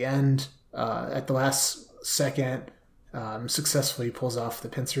in at the end, at the last second, successfully pulls off the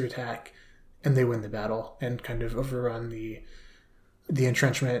pincer attack, and they win the battle and kind of overrun the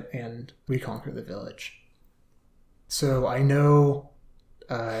entrenchment, and we conquer the village. So I know,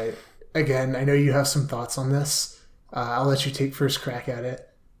 again, I know you have some thoughts on this. I'll let you take first crack at it.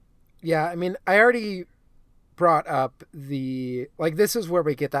 Yeah, I mean, I already brought up this is where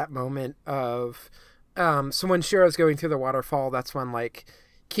we get that moment of, so when Shiro's going through the waterfall, that's when like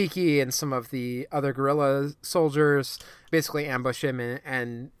Kiki and some of the other guerrilla soldiers basically ambush him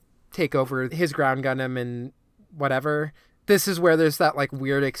and take over his ground Gundam and whatever. This is where there's that like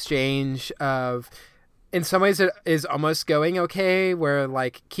weird exchange of, in some ways it is almost going okay, where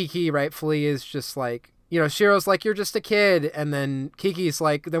like Kiki rightfully is just like, Shiro's like, you're just a kid, and then Kiki's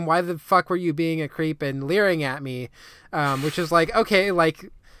like, then why the fuck were you being a creep and leering at me? Which is like, okay, like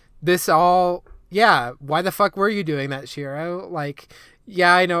this all, yeah, why the fuck were you doing that, Shiro? Like,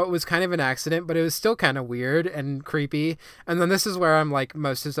 yeah, I know it was kind of an accident, but it was still kind of weird and creepy. And then this is where I'm like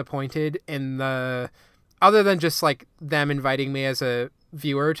most disappointed in other than just like them inviting me as a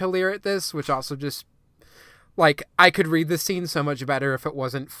viewer to leer at this, which also just like, I could read the scene so much better if it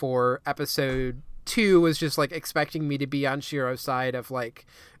wasn't for episode 2 was just like expecting me to be on Shiro's side of like,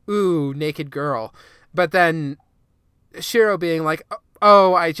 ooh, naked girl. But then Shiro being like,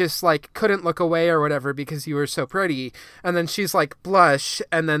 oh, I just like couldn't look away or whatever because you were so pretty. And then she's like, blush.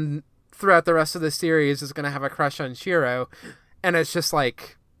 And then throughout the rest of the series is going to have a crush on Shiro. And it's just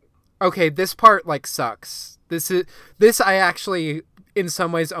like, okay, this part like sucks. This I actually in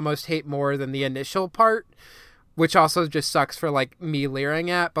some ways almost hate more than the initial part, which also just sucks for like me leering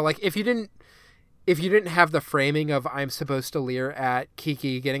at. But like if you didn't have the framing of I'm supposed to leer at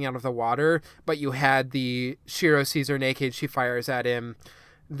Kiki getting out of the water, but you had the Shiro sees her naked, she fires at him,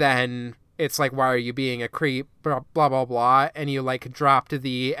 then it's like, why are you being a creep, blah, blah, blah, blah, and you like dropped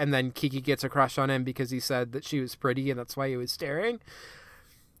and then Kiki gets a crush on him because he said that she was pretty and that's why he was staring.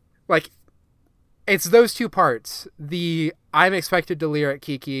 Like, it's those two parts. I'm expected to leer at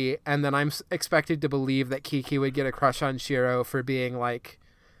Kiki, and then I'm expected to believe that Kiki would get a crush on Shiro for being like,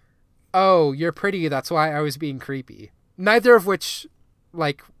 oh, you're pretty, that's why I was being creepy. Neither of which,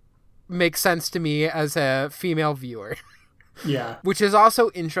 like, makes sense to me as a female viewer. Yeah. Which is also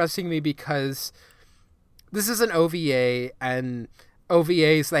interesting to me because this is an OVA, and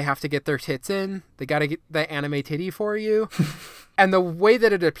OVAs, they have to get their tits in. They gotta get the anime titty for you. And the way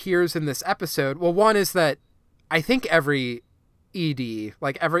that it appears in this episode, well, one is that I think every ED,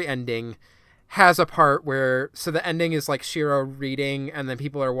 like every ending, has a part where, so the ending is like Shiro reading and then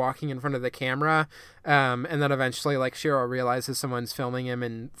people are walking in front of the camera. And then eventually like Shiro realizes someone's filming him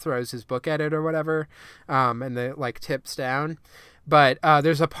and throws his book at it or whatever. And the like tips down. But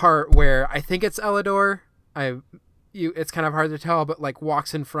there's a part where I think it's Elidor. It's kind of hard to tell, but like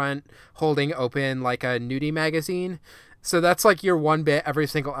walks in front holding open like a nudie magazine. So that's like your one bit every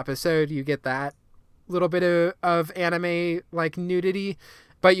single episode. You get that little bit of anime like nudity,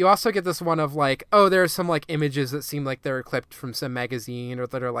 but you also get this one of like, oh, there are some like images that seem like they're clipped from some magazine or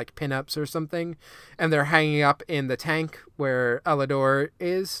that are like pinups or something, and they're hanging up in the tank where Elidor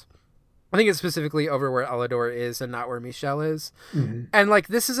is. I think it's specifically over where Elidor is and not where Michelle is. Mm-hmm. And like,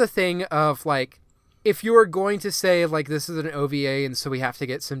 this is a thing of like, if you were going to say like this is an OVA and so we have to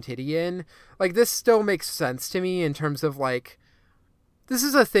get some titty in, like this still makes sense to me in terms of like, this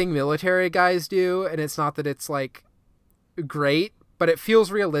is a thing military guys do, and it's not that it's like great, but it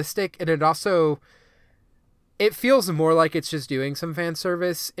feels realistic, and it feels more like it's just doing some fan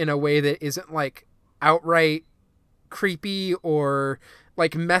service in a way that isn't like outright creepy or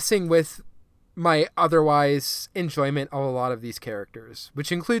like messing with my otherwise enjoyment of a lot of these characters,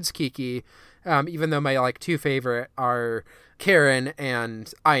 which includes Kiki, even though my like two favorite are Karen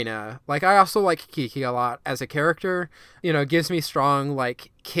and Aina. Like, I also like Kiki a lot as a character. You know, gives me strong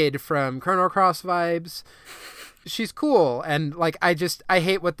like kid from Chrono Cross vibes. She's cool, and like I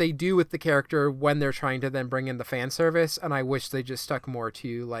hate what they do with the character when they're trying to then bring in the fan service, and I wish they just stuck more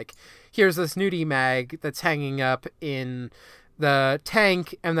to like, here's this nudie mag that's hanging up in the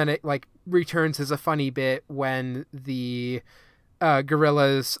tank, and then it like returns as a funny bit when the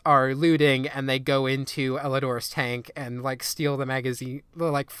gorillas are looting and they go into Elidor's tank and like steal the magazine,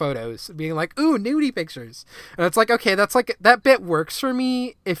 like photos, being like, ooh, nudie pictures. And it's like, okay, that's like, that bit works for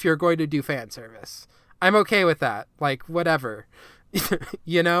me if you're going to do fan service. I'm okay with that. Like, whatever.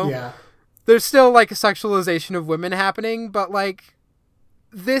 You know? Yeah. There's still like a sexualization of women happening, but like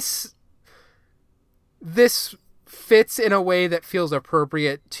this fits in a way that feels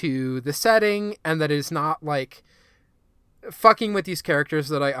appropriate to the setting and that is not like fucking with these characters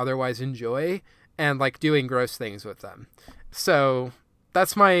that I otherwise enjoy and like doing gross things with them. So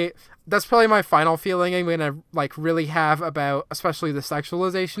that's probably my final feeling I'm gonna like really have about especially the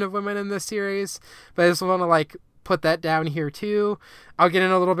sexualization of women in this series. But I just want to like put that down here too. I'll get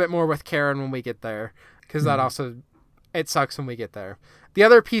in a little bit more with Karen when we get there, because that also, it sucks when we get there. The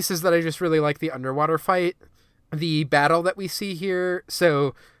other piece is that I just really like the underwater fight, the battle that we see here.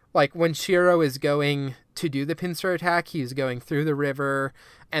 So like when Shiro is going to do the pincer attack, he's going through the river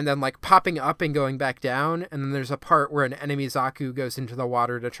and then like popping up and going back down. And then there's a part where an enemy Zaku goes into the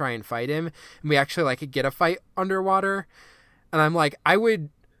water to try and fight him. And we actually like get a fight underwater. And I'm like, I would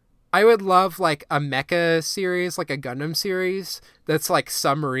love like a mecha series, like a Gundam series that's like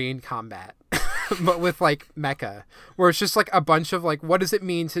submarine combat, but with like mecha, where it's just like a bunch of like, what does it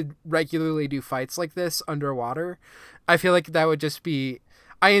mean to regularly do fights like this underwater? I feel like that would just be,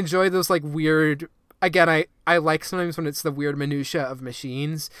 I enjoy those like weird, again, I like sometimes when it's the weird minutia of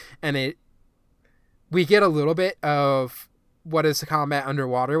machines, and we get a little bit of what is the combat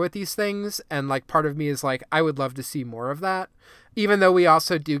underwater with these things, and like part of me is like, I would love to see more of that, even though we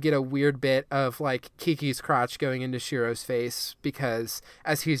also do get a weird bit of like Kiki's crotch going into Shiro's face, because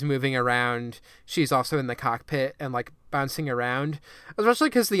as he's moving around, she's also in the cockpit and like bouncing around, especially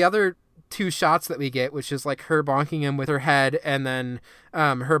because the other two shots that we get, which is like her bonking him with her head and then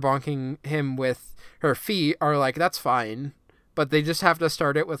her bonking him with her feet, are like, that's fine, but they just have to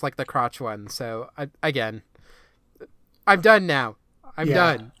start it with like the crotch one. So I'm done now. I'm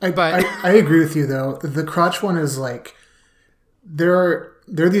done. I agree with you though. The crotch one is like, there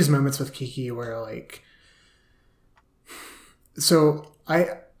are these moments with Kiki where like, so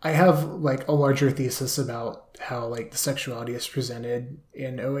I have like a larger thesis about how like the sexuality is presented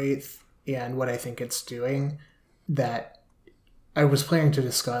in '08 and what I think it's doing, that I was planning to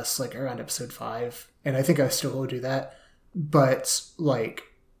discuss like around episode 5, and I think I still will do that. But like,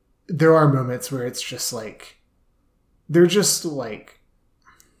 there are moments where it's just like, they're just like,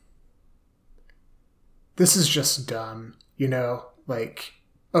 this is just dumb, you know? Like,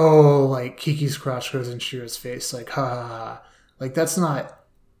 oh, like Kiki's crotch goes in Shiro's face, like, ha ha ha. Like, that's not,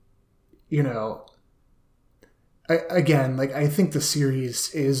 you know, again, like, I think the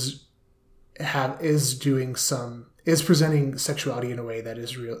series is presenting sexuality in a way that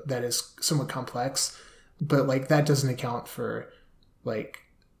is real, that is somewhat complex, but like that doesn't account for like,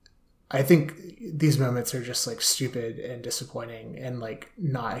 I think these moments are just like stupid and disappointing and like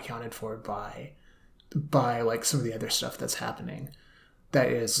not accounted for by like some of the other stuff that's happening that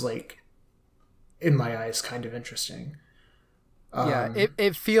is like, in my eyes, kind of interesting.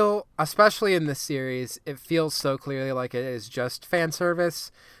 It feel, especially in this series, it feels so clearly like it is just fan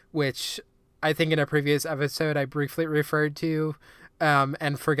service, which I think in a previous episode I briefly referred to,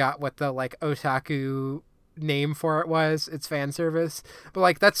 and forgot what the like otaku name for it was. It's fan service, but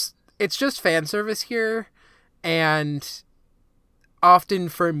like it's just fan service here, and often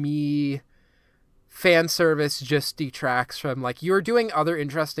for me, fan service just detracts from, like, you're doing other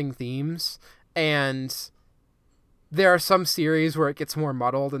interesting themes, and there are some series where it gets more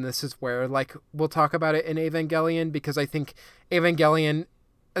muddled, and this is where, like, we'll talk about it in Evangelion, because I think Evangelion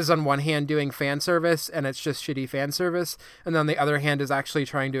is on one hand doing fan service, and it's just shitty fan service, and on the other hand is actually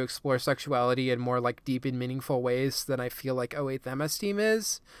trying to explore sexuality in more, like, deep and meaningful ways than I feel like 08th MS Team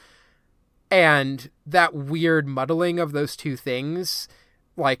is. And that weird muddling of those two things,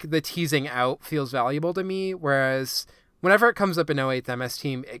 like, the teasing out feels valuable to me, whereas whenever it comes up in 08th MS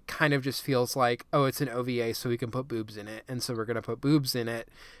Team, it kind of just feels like, oh, it's an OVA, so we can put boobs in it, and so we're going to put boobs in it,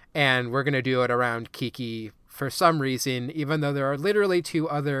 and we're going to do it around Kiki for some reason, even though there are literally 2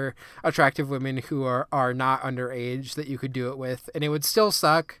 other attractive women who are not underage that you could do it with, and it would still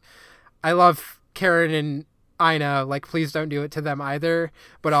suck. I love Karen and Aina, like, please don't do it to them either,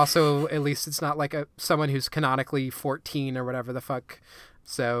 but also at least it's not like someone who's canonically 14 or whatever the fuck.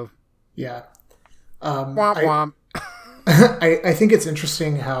 So yeah, womp womp. I think it's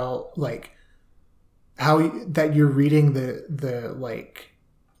interesting how that you're reading the like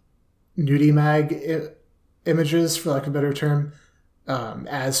nudie mag images, for lack of a better term,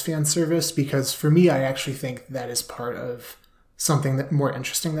 as fan service, because for me, I actually think that is part of something that more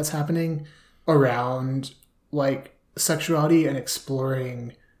interesting that's happening around, like, sexuality and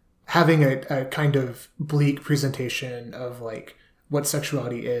exploring, having a kind of bleak presentation of, like, what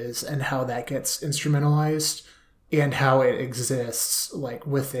sexuality is and how that gets instrumentalized and how it exists, like,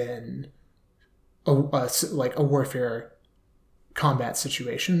 within a warfare combat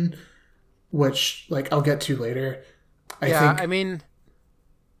situation, which, like, I'll get to later. I mean,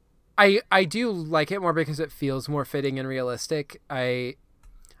 I do like it more because it feels more fitting and realistic. I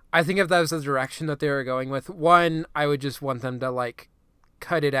think if that was the direction that they were going with, 1, I would just want them to, like,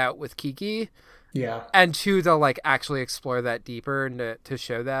 cut it out with Kiki. Yeah. And 2, they'll, like, actually explore that deeper and to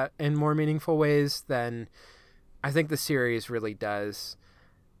show that in more meaningful ways than I think the series really does.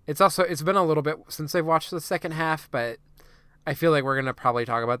 It's been a little bit since I've watched the second half, but I feel like we're going to probably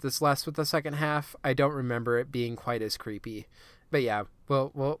talk about this less with the second half. I don't remember it being quite as creepy. But yeah,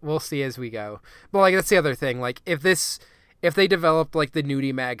 we'll see as we go. But, like, that's the other thing. Like, if they developed, like, the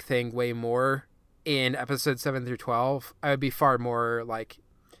nudie mag thing way more in episodes 7 through 12, I would be far more like,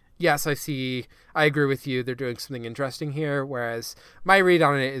 yes, I agree with you, they're doing something interesting here, whereas my read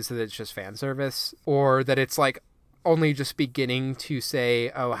on it is that it's just fan service, or that it's, like, only just beginning to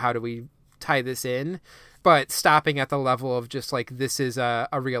say, oh, how do we tie this in, but stopping at the level of just, like, this is a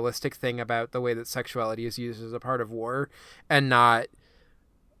realistic thing about the way that sexuality is used as a part of war, and not,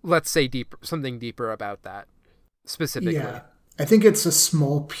 let's say, something deeper about that specifically. Yeah, I think it's a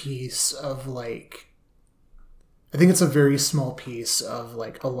small piece of, like, I think it's a very small piece of,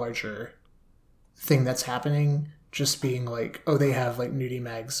 like, a larger thing that's happening, just being like, oh, they have, like, nudie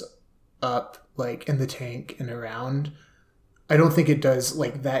mags up, like, in the tank and around. I don't think it does,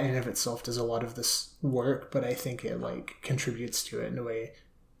 like, that in and of itself does a lot of this work, but I think it, like, contributes to it in a way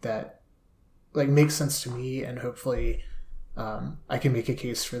that, like, makes sense to me, and hopefully I can make a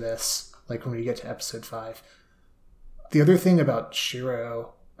case for this, like, when we get to episode 5. The other thing about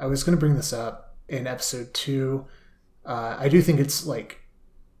Shiro, I was going to bring this up in episode 2. I do think it's, like,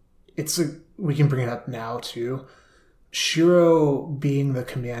 we can bring it up now too. Shiro being the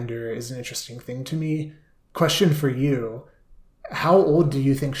commander is an interesting thing to me. Question for you: how old do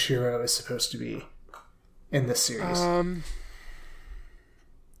you think Shiro is supposed to be in this series?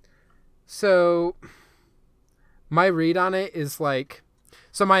 So my read on it is, like,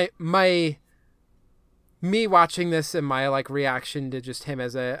 so my me watching this and my, like, reaction to just him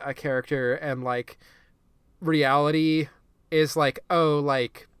as a character and, like, reality is, like, oh,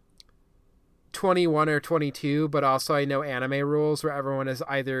 like, 21 or 22, but also I know anime rules where everyone is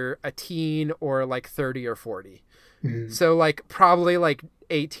either a teen or, like, 30 or 40. Mm-hmm. So, like, probably, like,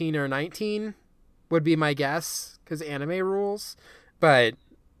 18 or 19 would be my guess, because anime rules. But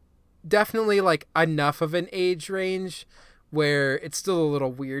definitely, like, enough of an age range where it's still a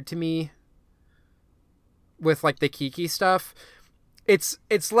little weird to me with, like, the Kiki stuff. It's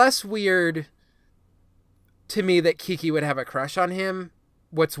less weird to me that Kiki would have a crush on him.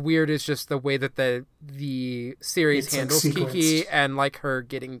 What's weird is just the way that the series handles, like, Kiki and, like, her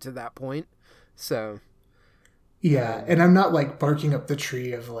getting to that point. So yeah, and I'm not, like, barking up the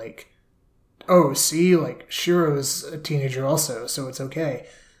tree of, like, oh, see, like, Shiro's a teenager also, so it's okay.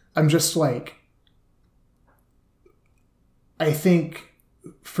 I'm just, like, I think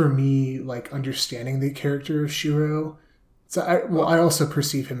for me, like, understanding the character of Shiro, so I also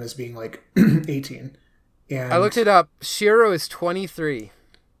perceive him as being, like, 18. And I looked it up. Shiro is 23.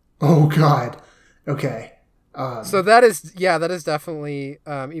 Oh God. Okay. So that is definitely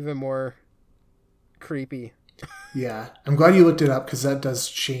even more creepy. Yeah, I'm glad you looked it up because that does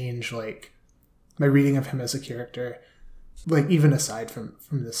change like my reading of him as a character, like even aside from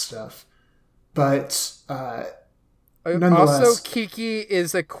this stuff. But nonetheless, also Kiki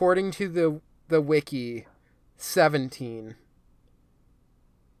is, according to the wiki, 17,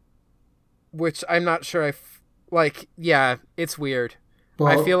 which I'm not sure. Yeah, it's weird.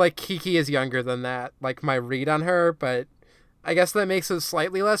 well, I feel like Kiki is younger than that, like my read on her, but I guess that makes it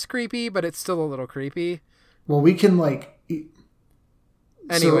slightly less creepy, but it's still a little creepy. well, we can like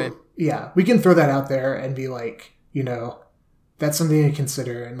Anyway. So, yeah, we can throw that out there and be like, that's something to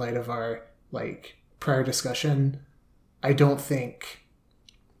consider in light of our like prior discussion. I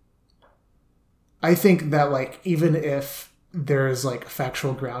think that like even if there's like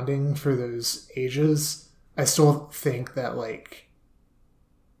factual grounding for those ages, I still think that like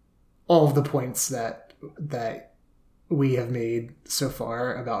all of the points that we have made so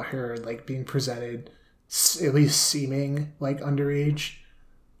far about her like being presented at least seeming like underage,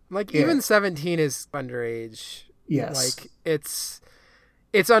 like even 17 is underage. Yes. Like it's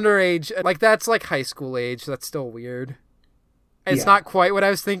underage. Like that's like high school age. That's still weird. It's not quite what I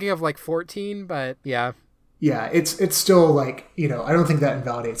was thinking of, like 14, but yeah. Yeah, it's still like, I don't think that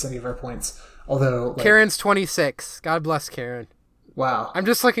invalidates any of our points. Although like, Karen's 26. God bless Karen. Wow. I'm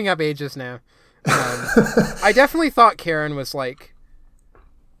just looking up ages now. I definitely thought Karen was like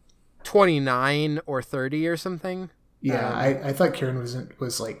 29 or 30 or something. Yeah, I thought Karen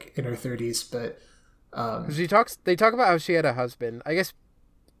was like in her 30s, but they talk about how she had a husband. I guess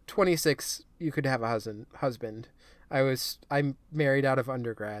 26 you could have a husband. I'm married out of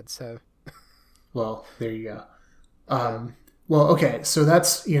undergrad, so well, there you go. Well, okay, so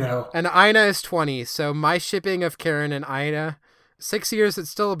that's, and Ina is 20, so my shipping of Karen and Ina, 6 years, it's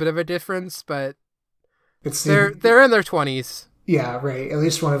still a bit of a difference, but they're in their 20s. Yeah, right. At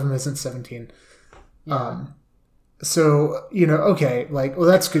least one of them isn't 17. Yeah. So, okay, like, well,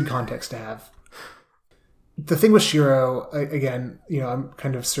 that's good context to have. The thing with Shiro, again, I'm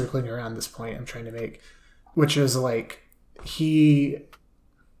kind of circling around this point I'm trying to make, which is like he's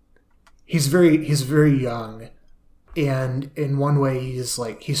very young, and in one way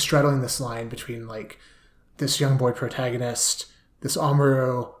he's straddling this line between like this young boy protagonist, this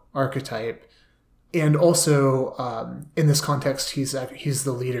Amuro archetype, and also in this context he's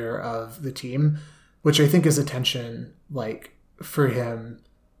the leader of the team, which I think is a tension like for him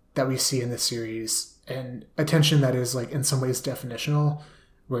that we see in this series, and a tension that is like in some ways definitional,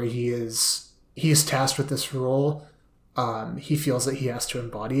 where he's tasked with this role. He feels that he has to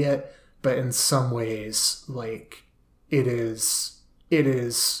embody it, but in some ways, like it is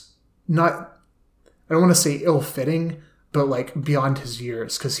not, I don't want to say ill-fitting, but like beyond his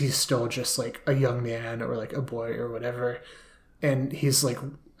years, because he's still just like a young man or like a boy or whatever, and he's like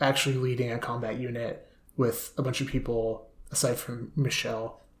actually leading a combat unit with a bunch of people aside from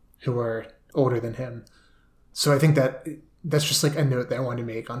Michelle who are older than him. So I think that's just like a note that I wanted to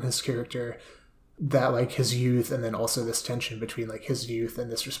make on his character, that like his youth and then also this tension between like his youth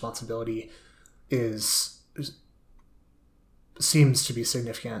and this responsibility seems to be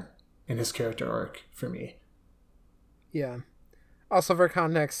significant in his character arc for me. Yeah. Also, for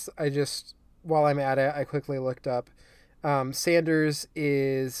context, while I'm at it, I quickly looked up. Sanders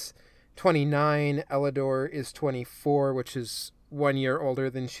is 29, Elidor is 24, which is 1 year older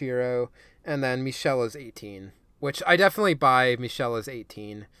than Shiro, and then Michelle is 18, which I definitely buy. Michelle is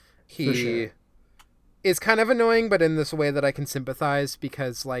 18. He is kind of annoying, but in this way that I can sympathize,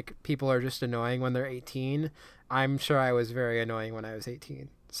 because like people are just annoying when they're 18. I'm sure I was very annoying when I was 18,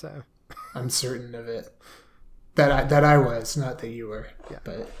 so I'm certain of it. That I was, not that you were. Yeah.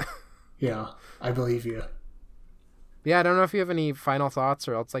 But I believe you. Yeah, I don't know if you have any final thoughts,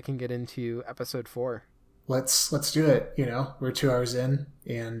 or else I can get into episode 4. Let's do it. We're 2 hours in,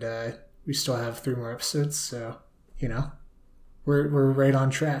 and we still have 3 more episodes, so we're right on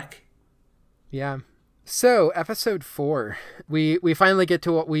track. Yeah. So, episode 4, we finally get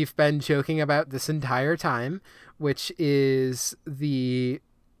to what we've been joking about this entire time, which is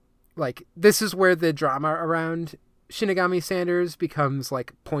this is where the drama around Shinigami Sanders becomes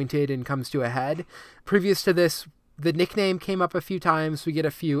like pointed and comes to a head. Previous to this, the nickname came up a few times. We get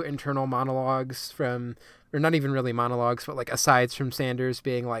a few internal monologues or not even really monologues, but like asides from Sanders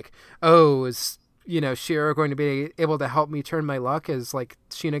being like, oh, is Shiro going to be able to help me turn my luck as like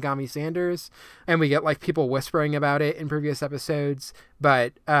Shinigami Sanders? And we get like people whispering about it in previous episodes.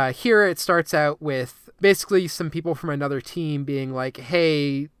 But here it starts out with basically some people from another team being like,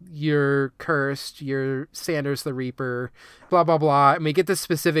 hey, you're cursed, you're Sanders the Reaper, blah, blah, blah. And we get the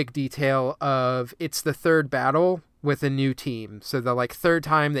specific detail of it's the third battle with a new team. So the like third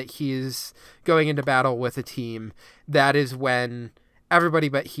time that he's going into battle with a team, that is when everybody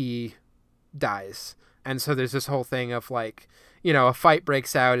but he dies. And so there's this whole thing of like, you know, a fight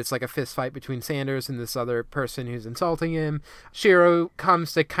breaks out. It's like a fist fight between Sanders and this other person who's insulting him. Shiro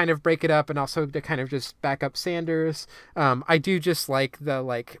comes to kind of break it up and also to kind of just back up Sanders. I do just like the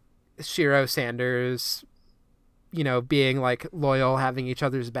like Shiro Sanders, you know, being like loyal, having each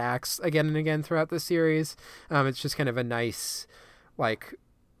other's backs again and again throughout the series. It's just kind of a nice, like,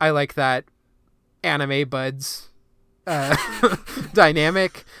 I like that anime buds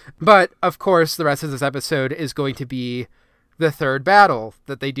dynamic. But of course, the rest of this episode is going to be the third battle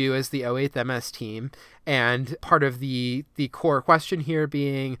that they do as the 08th MS team. And part of the core question here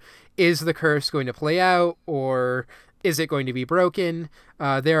being, is the curse going to play out or is it going to be broken?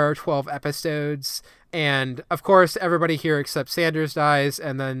 There are 12 episodes. And of course, everybody here except Sanders dies.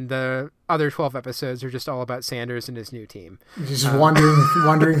 And then the other 12 episodes are just all about Sanders and his new team. Just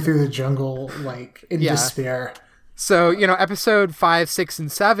wandering through the jungle, like in despair. So, you know, episode 5, 6,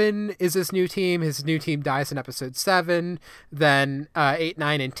 and 7 is his new team. His new team dies in episode 7. Then 8,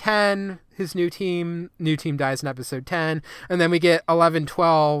 9, and 10, his new team dies in episode 10. And then we get 11,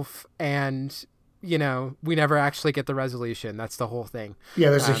 12, and, you know, we never actually get the resolution. That's the whole thing. Yeah,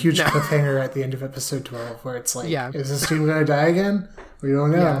 there's a huge cliffhanger at the end of episode 12 where it's like, is this team going to die again? We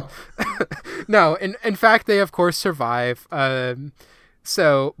don't know. Yeah. No, in fact, they, of course, survive. But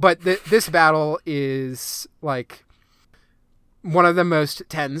this battle is, like, one of the most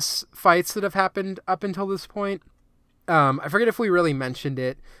tense fights that have happened up until this point. I forget if we really mentioned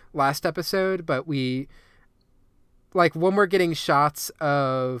it last episode, but we, like, when we're getting shots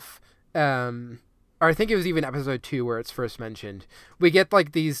of, or I think it was even episode 2 where it's first mentioned, we get,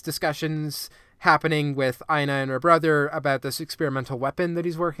 like, these discussions happening with Aina and her brother about this experimental weapon that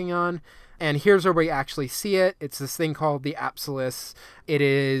he's working on. And here's where we actually see it. It's this thing called the Apsalus. It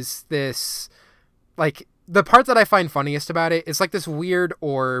is this, like, the part that I find funniest about it is like this weird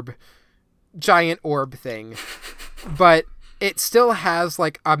giant orb thing, but it still has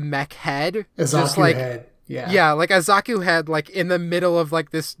like a mech head. A Zaku head. Yeah, like a Zaku head, like in the middle of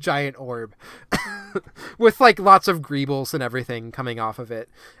like this giant orb with like lots of greebles and everything coming off of it.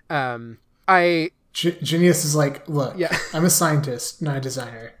 Genius is like, look, I'm a scientist, not a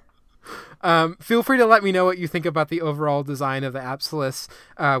designer. Feel free to let me know what you think about the overall design of the Apsalus.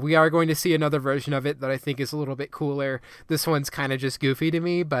 We are going to see another version of it that I think is a little bit cooler. This one's kind of just goofy to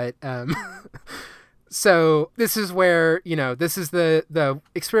me, but so this is where, you know, this is the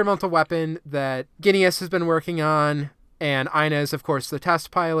experimental weapon that Genius has been working on, and Aina is, of course, the test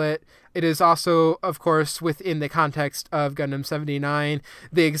pilot. It is also, of course, within the context of Gundam 79,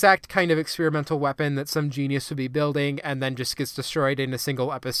 the exact kind of experimental weapon that some genius would be building and then just gets destroyed in a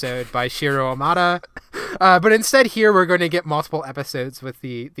single episode by Shiro Amada. But instead here, we're going to get multiple episodes with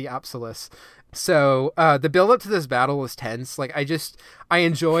the Apsalus. So the build-up to this battle is tense. Like, I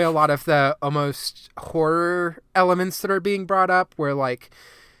enjoy a lot of the almost horror elements that are being brought up, where, like,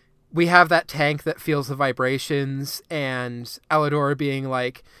 we have that tank that feels the vibrations and Elidor being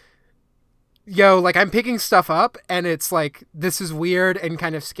like, yo, like, I'm picking stuff up and it's like, this is weird and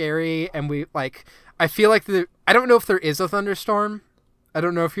kind of scary. And we, like, I feel like I don't know if there is a thunderstorm. I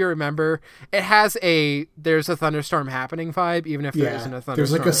don't know if you remember. It has there's a thunderstorm happening vibe, even if there isn't a thunderstorm.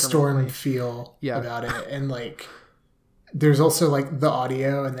 There's like a storm feel about it. And like, there's also like the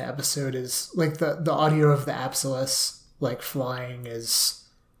audio in the episode is like the audio of the Apsalus, like flying is,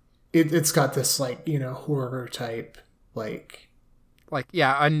 it's got this like, you know, horror type, like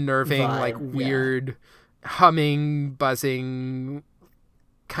unnerving, vibe, like weird humming, buzzing,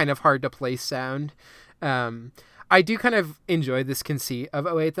 kind of hard to place sound. I do kind of enjoy this conceit of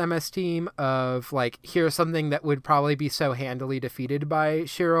 08th MS team of like, here's something that would probably be so handily defeated by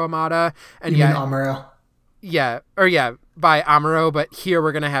Shiro Amada, and yet Amuro. By Amuro, but here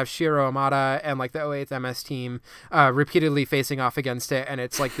we're going to have Shiro Amada and like the 08th MS team repeatedly facing off against it, and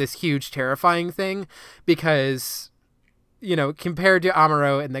it's like this huge terrifying thing because, you know, compared to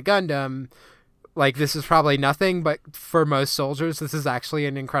Amuro in the Gundam, like, this is probably nothing, but for most soldiers, this is actually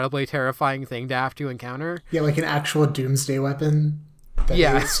an incredibly terrifying thing to have to encounter. Yeah, like an actual doomsday weapon that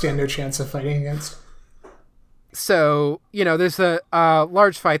they stand no chance of fighting against. So, you know, there's a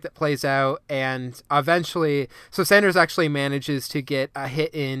large fight that plays out, and eventually, so Sanders actually manages to get a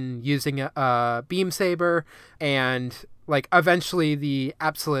hit in using a beam saber, and like eventually the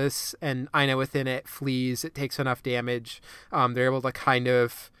Apsalus and Aina within it flees. It takes enough damage. They're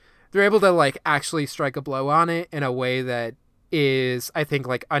able to like actually strike a blow on it in a way that is, I think,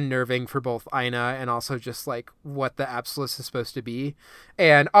 like unnerving for both Aina and also just like what the Absolus is supposed to be.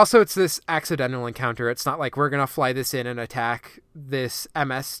 And also it's this accidental encounter. It's not like we're going to fly this in and attack this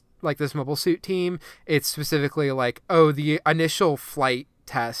MS, like this mobile suit team. It's specifically like, oh, the initial flight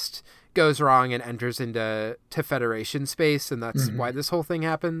test goes wrong and enters into Federation space, and that's why this whole thing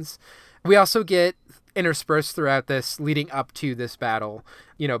happens. We also get interspersed throughout this, leading up to this battle,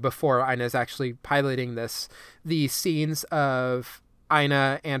 you know, before Aina's actually piloting this, the scenes of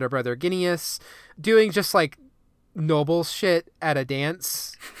Aina and her brother Gineas doing just like nobles shit at a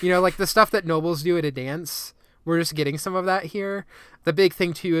dance, you know, like the stuff that nobles do at a dance. We're just getting some of that here. The big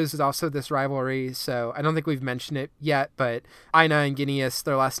thing too is also this rivalry. So I don't think we've mentioned it yet, but Aina and Gineas,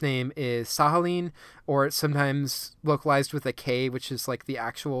 their last name is Sahalin, or it's sometimes localized with a K, which is like the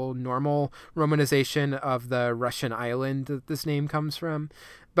actual normal romanization of the Russian island that this name comes from.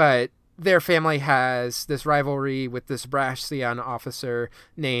 But their family has this rivalry with this brash Zeon officer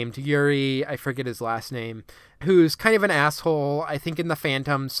named Yuri, I forget his last name, who's kind of an asshole. I think in the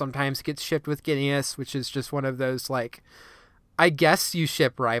Phantom sometimes gets shipped with Gineas, which is just one of those, like, I guess you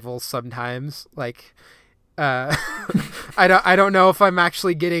ship rivals sometimes. Like, I don't know if I'm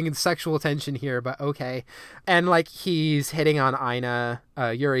actually getting sexual attention here, but okay. And like he's hitting on Aina.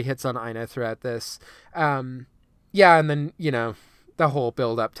 Yuri hits on Aina throughout this. Yeah, and then, you know, the whole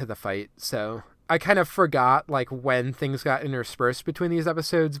build up to the fight. So I kind of forgot like when things got interspersed between these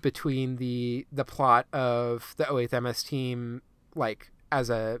episodes, between the plot of the 08th MS team, like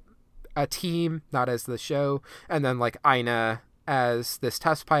as a team, not as the show, and then like Aina as this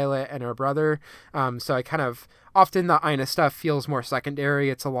test pilot and her brother. So I kind of, often the Aina stuff feels more secondary.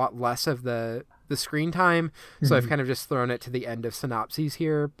 It's a lot less of the screen time. So I've kind of just thrown it to the end of synopses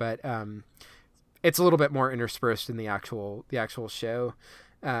here, but it's a little bit more interspersed in the actual show.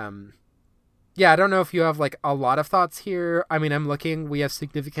 Yeah, I don't know if you have like a lot of thoughts here. I mean, I'm looking, we have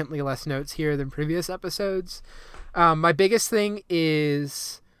significantly less notes here than previous episodes. My biggest thing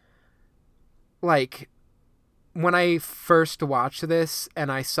is like when I first watched this and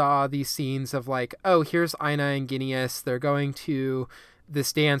I saw these scenes of like, oh, here's Aina and Gineas, they're going to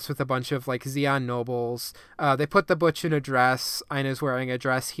this dance with a bunch of like Zeon nobles. They put the butch in a dress. Aina's wearing a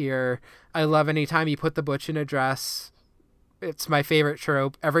dress here. I love anytime you put the butch in a dress. It's my favorite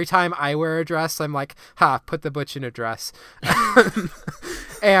trope. Every time I wear a dress, I'm like, ha, put the butch in a dress.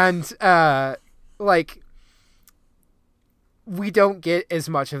 And like, we don't get as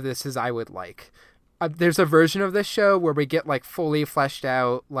much of this as I would like. There's a version of this show where we get like fully fleshed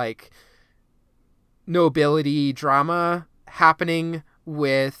out like nobility drama happening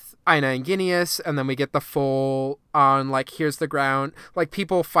with Aina and Gineas, and then we get the full on like, here's the ground, like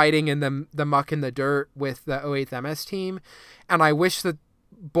people fighting in the muck and the dirt with the 08th MS team. And I wish that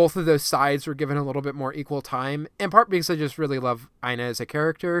both of those sides were given a little bit more equal time, in part because I just really love Aina as a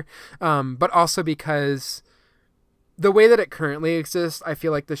character, but also because the way that it currently exists, I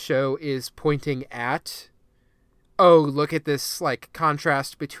feel like the show is pointing at, oh, look at this like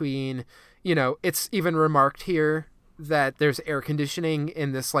contrast between, you know, it's even remarked here that there's air conditioning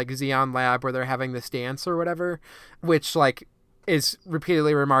in this like Zeon lab where they're having this dance or whatever, which like is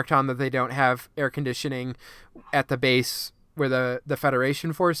repeatedly remarked on that they don't have air conditioning at the base where the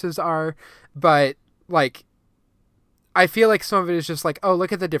Federation forces are. But like, I feel like some of it is just like, oh,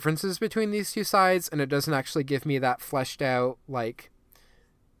 look at the differences between these two sides, and it doesn't actually give me that fleshed out, like,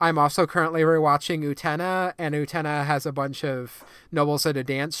 I'm also currently rewatching Utena, and Utena has a bunch of nobles at a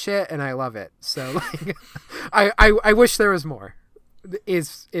dance shit, and I love it. So like, I wish there was more,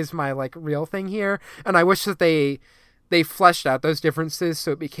 is my like real thing here. And I wish that they fleshed out those differences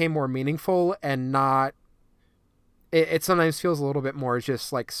so it became more meaningful and not, it sometimes feels a little bit more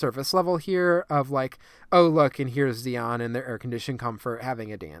just like surface level here of like, oh, look, and here's Zeon and their air-conditioned comfort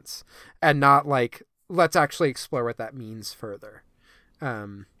having a dance, and not like, let's actually explore what that means further.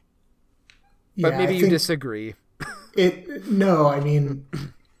 But maybe you disagree. No, I mean,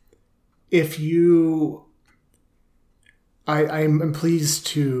 if you, I'm pleased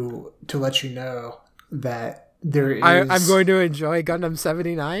to let you know that there is. I'm going to enjoy Gundam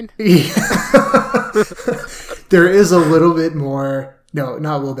 79. There is a little bit more. No,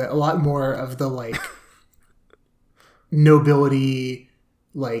 not a little bit. A lot more of the like nobility,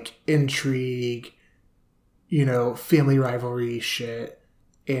 like intrigue, you know, family rivalry shit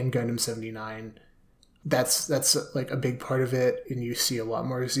in Gundam 79. That's like a big part of it, and you see a lot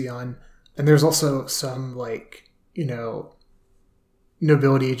more Zeon. And there's also some like, you know,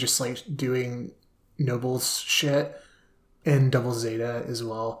 nobility just like doing nobles shit in Double Zeta as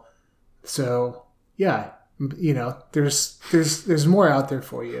well. So yeah, you know, there's more out there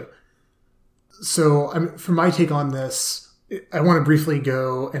for you. So for my take on this, I want to briefly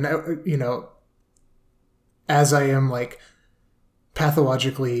go and, as I am like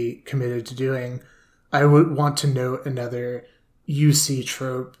pathologically committed to doing, I would want to note another UC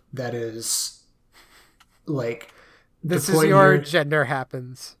trope that is like This is deployed your here. gender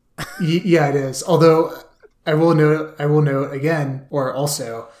happens. Yeah, it is. Although I will note again, or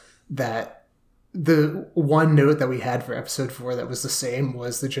also, that the one note that we had for episode 4 that was the same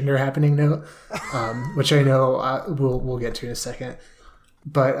was the gender happening note, which I know we'll get to in a second.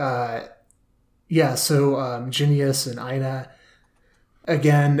 But yeah, so Genius and Aina,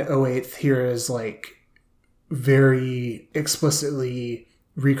 again, 08th here is like very explicitly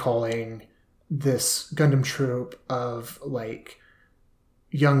recalling this Gundam trope of like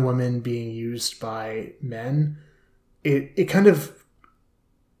young women being used by men. It kind of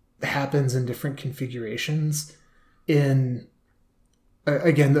happens in different configurations. In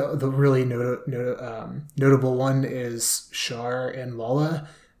again, the really notable one is Char and Lala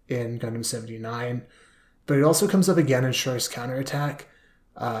in Gundam 79, but it also comes up again in Char's counterattack,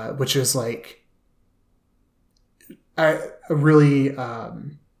 which is like a really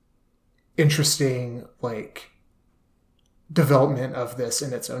interesting like development of this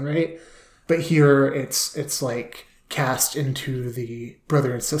in its own right. But here it's like cast into the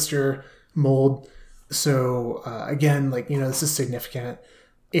brother and sister mold. So again, like, this is significant,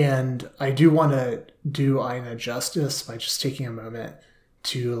 and I do want to do Aina justice by just taking a moment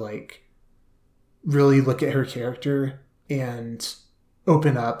to like really look at her character and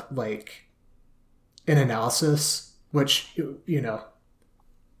open up like an analysis, which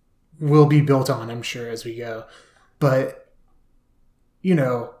will be built on, I'm sure, as we go. But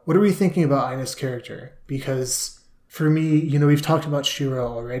what are we thinking about Aina's character? Because for me, we've talked about Shiro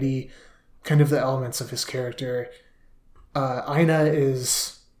already, kind of the elements of his character. Aina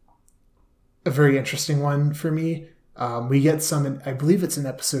is a very interesting one for me. We get some, I believe it's in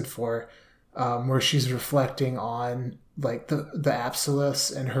episode 4, where she's reflecting on like the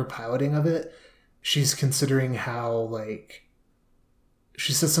Apsilus and her piloting of it. She's considering how like,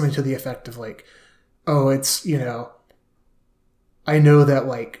 she says something to the effect of like, oh, it's, I know that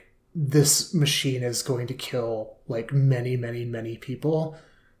like this machine is going to kill like many, many, many people,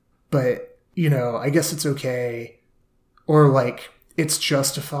 but I guess it's okay, or like it's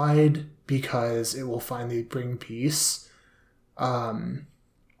justified because it will finally bring peace.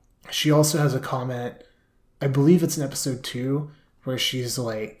 She also has a comment, I believe it's in episode 2, where she's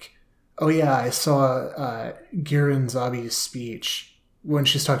like, oh yeah, I saw Giran Zabi's speech. When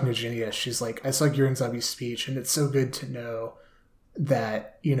she's talking to Genius, she's like, I saw Giran Zabi's speech, and it's so good to know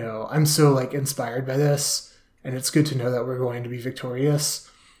that, I'm so like inspired by this, and it's good to know that we're going to be victorious.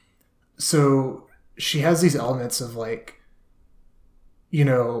 So she has these elements of like,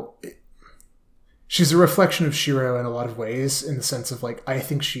 she's a reflection of Shiro in a lot of ways, in the sense of like, I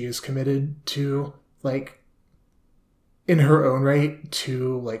think she is committed to like, in her own right,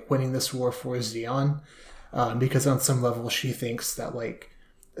 to like winning this war for Zeon, because on some level she thinks that like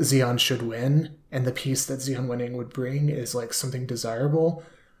Zeon should win, and the peace that Zeon winning would bring is like something desirable,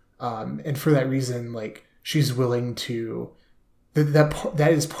 and for that reason, like, she's willing to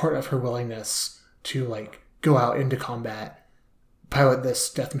that is part of her willingness to like go out into combat, pilot this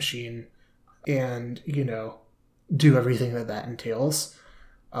death machine, and do everything that entails.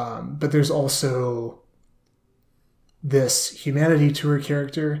 But there's also this humanity to her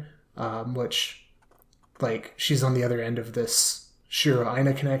character, which like she's on the other end of this Shiro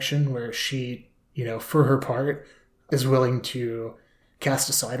Aina connection, where she, for her part, is willing to cast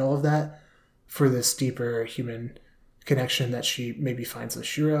aside all of that for this deeper human connection that she maybe finds with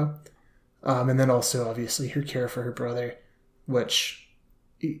Shiro. And then also, obviously, her care for her brother, which,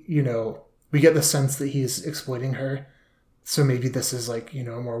 we get the sense that he's exploiting her. So maybe this is like, a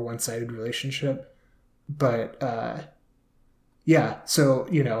more one-sided relationship. But, yeah, so,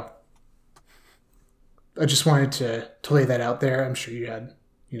 I just wanted to lay that out there. I'm sure you had,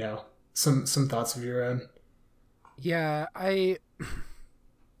 some thoughts of your own. Yeah,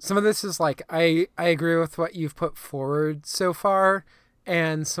 some of this is like, I agree with what you've put forward so far,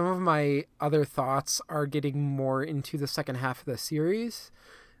 and some of my other thoughts are getting more into the second half of the series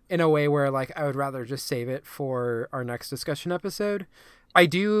in a way where like I would rather just save it for our next discussion episode. I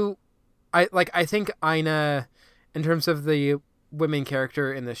think Aina, in terms of the women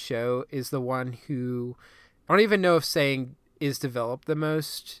character in the show, is the one who, I don't even know if saying is developed the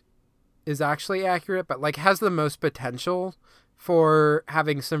most is actually accurate, but like has the most potential for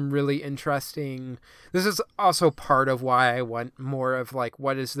having some really interesting. This is also part of why I want more of like,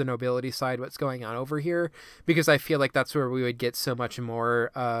 what is the nobility side, what's going on over here, because I feel like that's where we would get so much more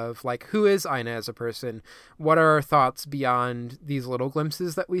of like, who is Aina as a person, what are her thoughts beyond these little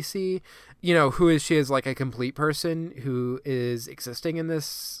glimpses that we see, you know, who is she as like a complete person who is existing in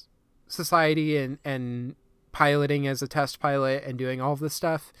this society and piloting as a test pilot and doing all of this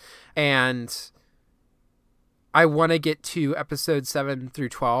stuff. And I want to get to episodes 7 through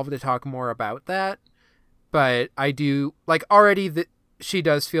 12 to talk more about that. But I do like already that she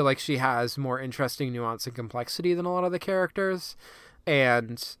does feel like she has more interesting nuance and complexity than a lot of the characters.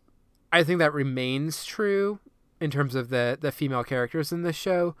 And I think that remains true in terms of the female characters in this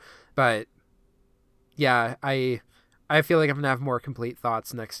show. But yeah, I feel like I'm going to have more complete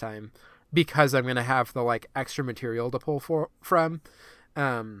thoughts next time because I'm going to have the like extra material to pull from.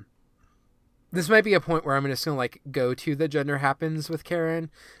 This might be a point where I'm just going to like go to the gender happens with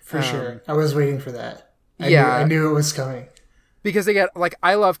Karen. For sure. I was waiting for that. I knew it was coming. Because again, like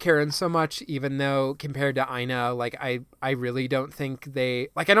I love Karen so much, even though compared to Aina, like I really don't think I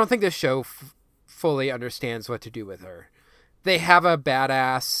don't think this show fully understands what to do with her. They have a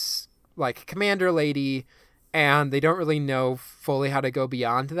badass like commander lady and they don't really know fully how to go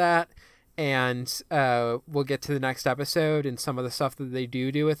beyond that. And we'll get to the next episode and some of the stuff that they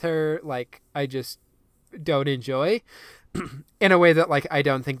do with her, like, I just don't enjoy in a way that, like, I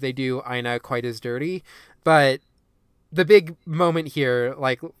don't think they do Aina quite as dirty. But the big moment here,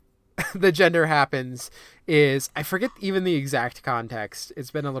 like, the gender happens is, I forget even the exact context.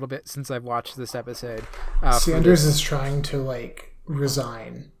 It's been a little bit since I've watched this episode. Sanders is trying to, like,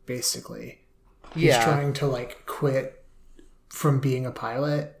 resign, basically. He's trying to, like, quit from being a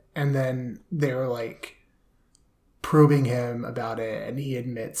pilot. And then they're like probing him about it, and he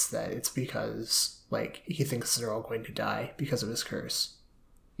admits that it's because like he thinks they're all going to die because of his curse.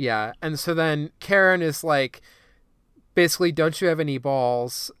 Yeah, and so then Karen is like, basically, don't you have any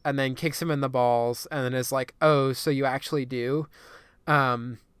balls? And then kicks him in the balls, and then is like, oh, so you actually do.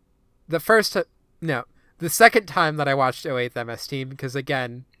 The second time that I watched 08th MS Team, because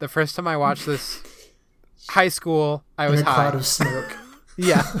again, the first time I watched this high school, I was high. In a cloud of smoke.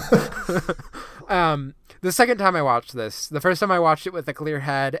 Yeah. The second time I watched this, the first time I watched it with a clear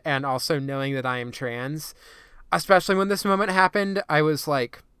head and also knowing that I am trans, especially when this moment happened, I was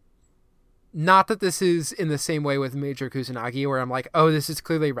like, not that this is in the same way with Major Kusanagi where I'm like, oh, this is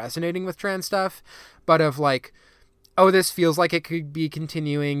clearly resonating with trans stuff, but of like, oh, this feels like it could be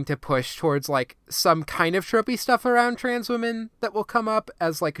continuing to push towards like some kind of tropey stuff around trans women that will come up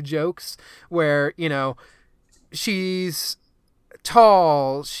as like jokes where, you know, she's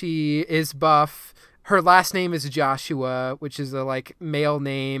tall, she is buff, her last name is Joshua, which is a like male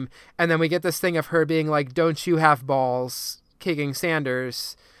name, and then we get this thing of her being like, don't you have balls, kicking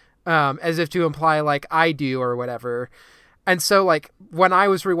Sanders, as if to imply like I do or whatever. And so like when I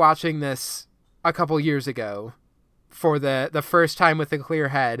was rewatching this a couple years ago for the first time with a clear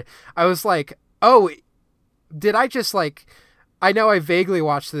head, I was like, oh, did I just like, I know I vaguely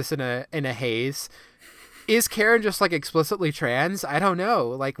watched this in a haze. Is Karen just like explicitly trans? I don't know.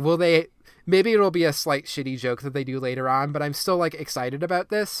 Like, will they, maybe it'll be a slight shitty joke that they do later on, but I'm still like excited about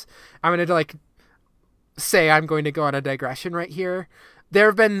this. I'm going to like say I'm going to go on a digression right here. There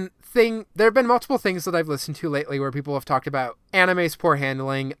have been multiple things that I've listened to lately where people have talked about anime's poor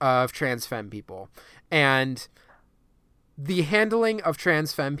handling of trans femme people. And the handling of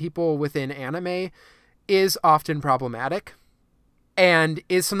trans femme people within anime is often problematic. And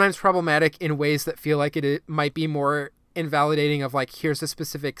is sometimes problematic in ways that feel like it might be more invalidating of like, here's a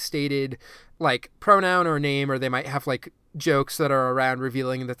specific stated like pronoun or name, or they might have like jokes that are around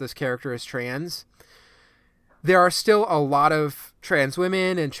revealing that this character is trans. There are still a lot of trans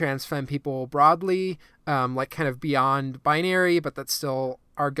women and trans femme people broadly, like kind of beyond binary, but that still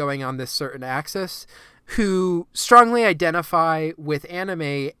are going on this certain axis, who strongly identify with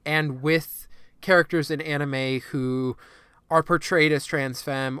anime and with characters in anime who are portrayed as trans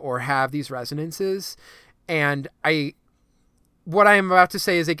femme or have these resonances. And what I am about to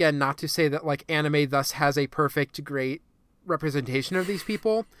say is, again, not to say that like anime thus has a perfect, great representation of these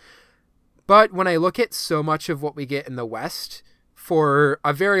people. But when I look at so much of what we get in the West for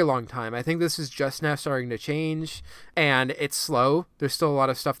a very long time, I think this is just now starting to change, and it's slow. There's still a lot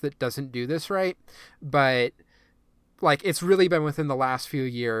of stuff that doesn't do this right, but like, it's really been within the last few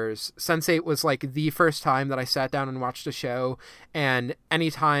years. Sense8 was like the first time that I sat down and watched a show, and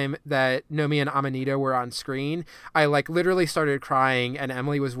anytime that Nomi and Amanita were on screen, I like literally started crying, and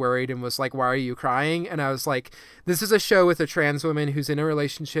Emily was worried and was like, why are you crying? And I was like, this is a show with a trans woman who's in a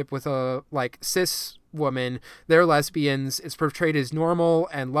relationship with a like cis woman. They're lesbians. It's portrayed as normal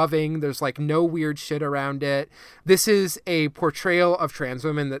and loving. There's like no weird shit around it. This is a portrayal of trans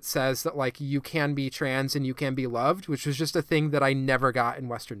women that says that like you can be trans and you can be loved, which was just a thing that I never got in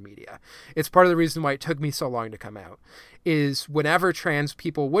Western media. It's part of the reason why it took me so long to come out, is whenever trans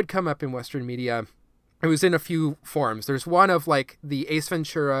people would come up in Western media, it was in a few forms. There's one of like the Ace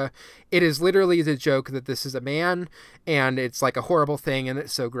Ventura. It is literally the joke that this is a man and it's like a horrible thing and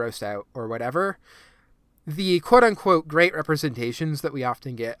it's so grossed out or whatever. The quote unquote great representations that we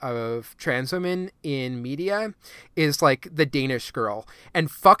often get of trans women in media is like the Danish Girl,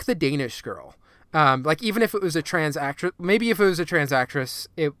 and fuck the Danish Girl. Like even if it was a trans actress, maybe if it was a trans actress,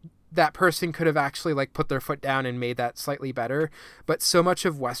 that person could have actually like put their foot down and made that slightly better. But so much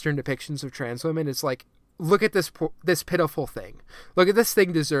of Western depictions of trans women is like, look at this pitiful thing. Look at this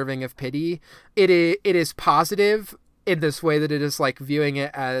thing deserving of pity. It is positive in this way that it is like viewing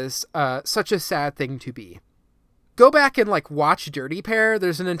it as such a sad thing to be. Go back and like watch Dirty Pair.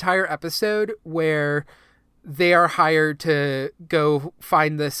 There's an entire episode where they are hired to go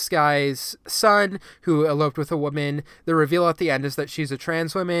find this guy's son who eloped with a woman. The reveal at the end is that she's a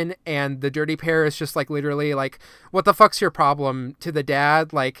trans woman, and the Dirty Pair is just like literally like, what the fuck's your problem to the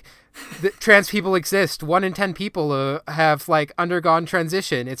dad? Like, trans people exist. 1 in 10 people have like undergone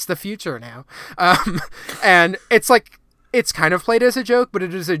transition. It's the future now. And it's like, it's kind of played as a joke, but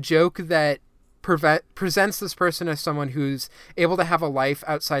it is a joke that presents this person as someone who's able to have a life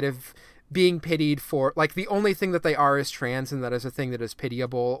outside of being pitied for, like, the only thing that they are is trans, and that is a thing that is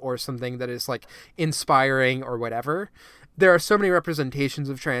pitiable or something that is like inspiring or whatever. There are so many representations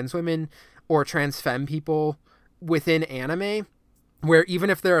of trans women or trans femme people within anime where even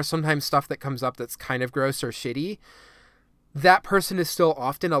if there are sometimes stuff that comes up that's kind of gross or shitty, that person is still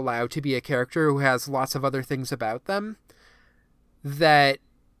often allowed to be a character who has lots of other things about them that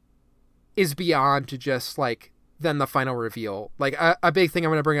is beyond to just like then the final reveal. Like a big thing I'm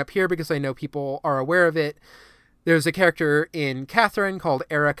going to bring up here because I know people are aware of it. There's a character in Catherine called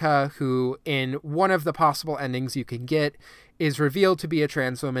Erica who in one of the possible endings you can get is revealed to be a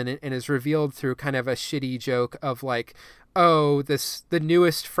trans woman and is revealed through kind of a shitty joke of like, oh, the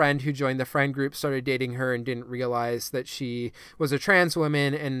newest friend who joined the friend group started dating her and didn't realize that she was a trans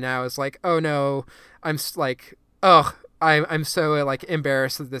woman, and now is like, oh no, I'm like, ugh, I'm so like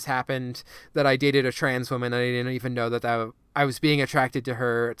embarrassed that this happened, that I dated a trans woman and I didn't even know that I was being attracted to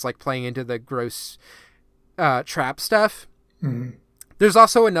her. It's like playing into the gross trap stuff. Mm-hmm. There's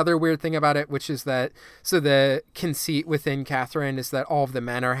also another weird thing about it, which is that, so the conceit within Catherine is that all of the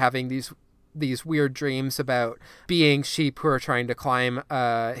men are having these weird dreams about being sheep who are trying to climb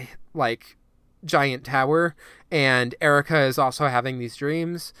like giant tower, and Erica is also having these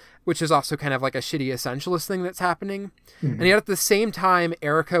dreams, which is also kind of like a shitty essentialist thing that's happening. Mm-hmm. And yet at the same time,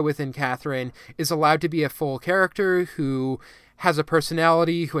 Erica within Catherine is allowed to be a full character who has a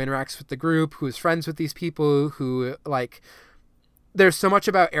personality, who interacts with the group, who is friends with these people, who like, there's so much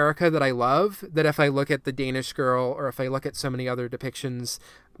about Erica that I love that if I look at the Danish Girl or if I look at so many other depictions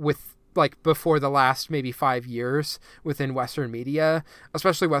with like before the last maybe 5 years within Western media,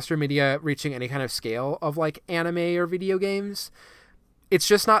 especially Western media reaching any kind of scale of like anime or video games, it's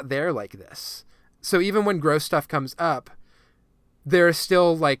just not there like this. So even when gross stuff comes up, there's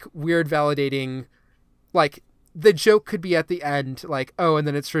still like weird validating, like the joke could be at the end, like, oh, and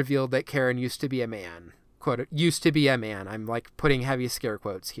then it's revealed that Karen used to be a man. Quote, used to be a man. I'm like putting heavy scare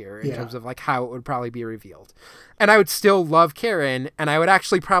quotes here in terms of like how it would probably be revealed. And I would still love Karen, and I would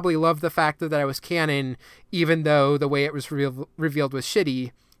actually probably love the fact that I was canon, even though the way it was revealed was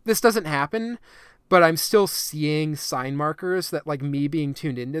shitty. This doesn't happen, but I'm still seeing sign markers that like me being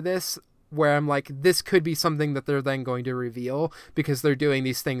tuned into this, where I'm like, this could be something that they're then going to reveal because they're doing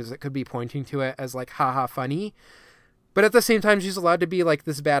these things that could be pointing to it as like, haha, funny. But at the same time, she's allowed to be like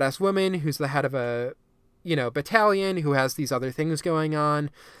this badass woman who's the head of a, you know, battalion who has these other things going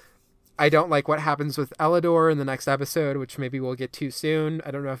on. I don't like what happens with Elidor in the next episode, which maybe we'll get to soon. I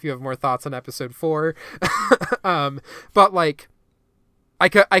don't know if you have more thoughts on episode 4. But like, I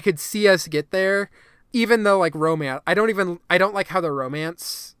could see us get there, even though like romance, I don't like how the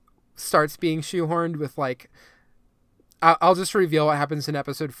romance starts being shoehorned with like, I'll just reveal what happens in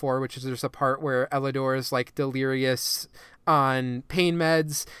episode 4, which is there's a part where Elidor is like delirious on pain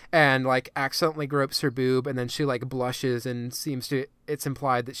meds and like accidentally gropes her boob, and then she like blushes and it's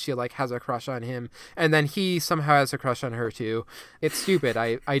implied that she like has a crush on him, and then he somehow has a crush on her too. It's stupid.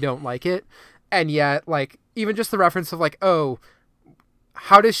 I don't like it. And yet like even just the reference of like, oh,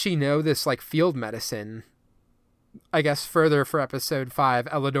 how does she know this like field medicine? I guess further for episode 5,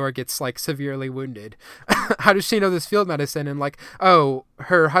 Elidor gets like severely wounded. How does she know this field medicine? And like, oh,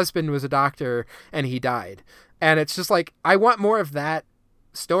 her husband was a doctor and he died. And it's just like, I want more of that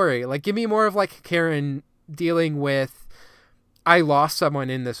story. Like, give me more of like Karen dealing with, I lost someone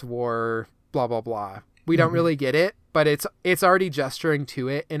in this war, blah, blah, blah. We don't really get it, but it's already gesturing to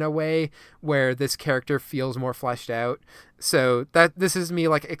it in a way where this character feels more fleshed out. So that this is me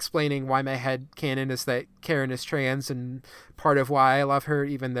like explaining why my head canon is that Karen is trans, and part of why I love her,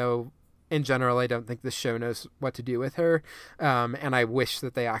 even though in general I don't think the show knows what to do with her. And I wish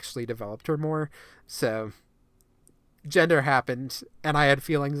that they actually developed her more. So gender happened, and I had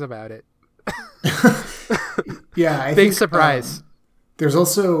feelings about it. Yeah, I big think, surprise. There's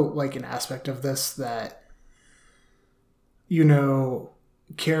also like an aspect of this that, you know,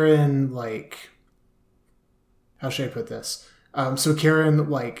 Karen, like, how should I put this? So Karen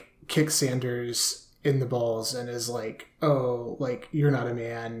like kicks Sanders in the balls and is like, oh, like, you're not a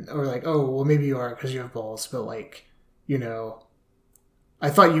man, or like, oh, well, maybe you are because you have balls, but like, you know,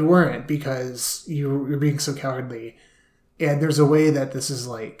 I thought you weren't because you're being so cowardly. And there's a way that this is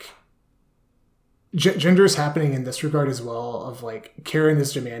like, gender is happening in this regard as well, of like Karen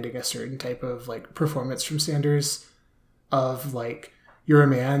is demanding a certain type of like performance from Sanders of like, you're a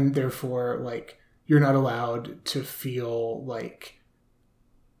man, therefore like you're not allowed to feel like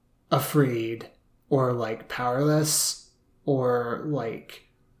afraid or like powerless or like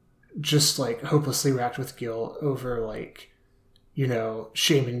just like hopelessly racked with guilt over like, you know,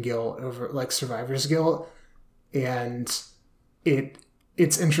 shame and guilt over like survivor's guilt. And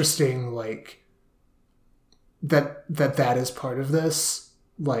it's interesting like that is part of this,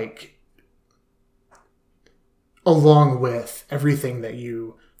 like, along with everything that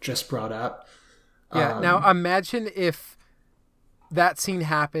you just brought up. Yeah. Now imagine if that scene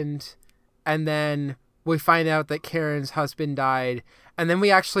happened and then we find out that Karen's husband died, and then we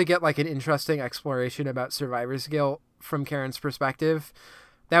actually get like an interesting exploration about survivor's guilt from Karen's perspective.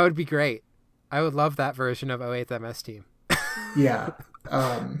 That would be great. I would love that version of 08th MS Team. Yeah.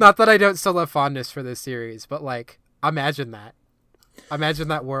 Not that I don't still have fondness for this series, but like, imagine that. Imagine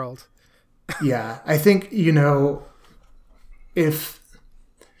that world. Yeah. I think, you know, if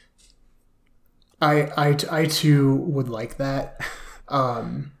I too would like that.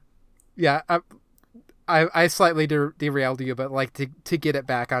 Yeah. I slightly derailed you, but like to get it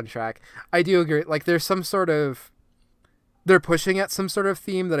back on track, I do agree. Like there's some sort of, they're pushing at some sort of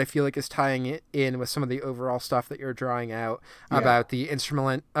theme that I feel like is tying it in with some of the overall stuff that you're drawing out about the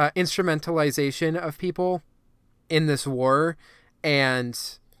instrumentalization of people in this war. And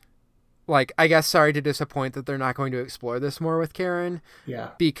like, I guess, sorry to disappoint that they're not going to explore this more with Karen.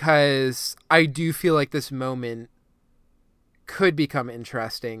 Yeah. Because I do feel like this moment could become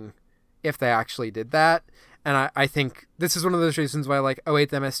interesting if they actually did that. And I think this is one of those reasons why like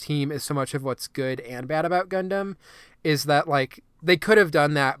 08th MS Team is so much of what's good and bad about Gundam, is that like they could have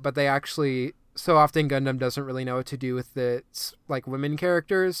done that, but they actually, so often Gundam doesn't really know what to do with the like women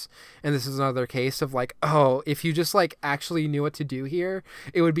characters. And this is another case of like, oh, if you just like actually knew what to do here,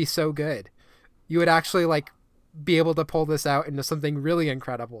 it would be so good. You would actually like be able to pull this out into something really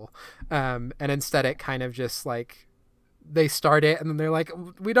incredible. And instead it kind of just like, they start it and then they're like,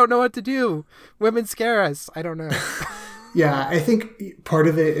 we don't know what to do. Women scare us. I don't know. Yeah, I think part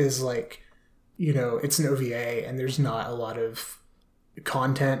of it is like, you know, it's an OVA and there's not a lot of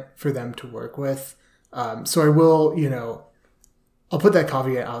content for them to work with. So I will, you know, I'll put that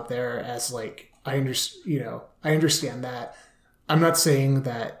caveat out there as like, I understand that. I'm not saying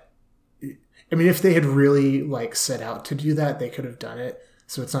that, I mean, if they had really like set out to do that, they could have done it.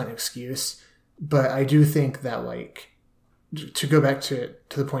 So it's not an excuse. But I do think that like, to go back to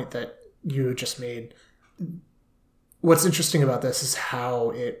the point that you just made, what's interesting about this is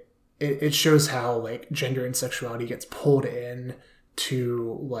how it shows how like gender and sexuality gets pulled in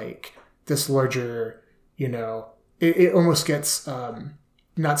to like this larger, you know, it almost gets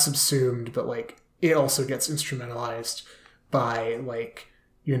not subsumed, but like it also gets instrumentalized by like,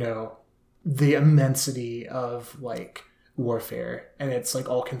 you know, the immensity of like warfare, and it's like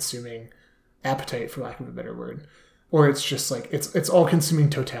all consuming appetite, for lack of a better word. Or it's just like, it's all-consuming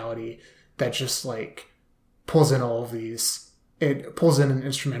totality that just like pulls in all of these. It pulls in and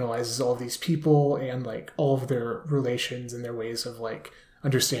instrumentalizes all of these people and like all of their relations and their ways of like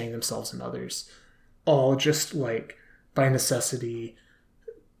understanding themselves and others, all just like by necessity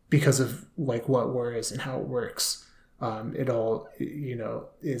because of like what war is and how it works. It all, you know,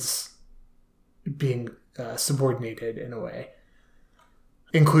 is being subordinated in a way,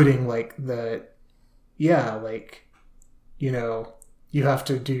 including like like, you know, you have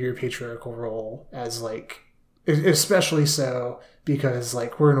to do your patriarchal role as like especially so because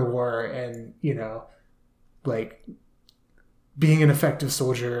like we're in a war, and like being an effective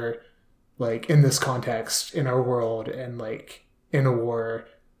soldier, like in this context in our world and like in a war,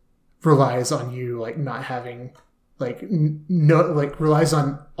 relies on you like not having like no like relies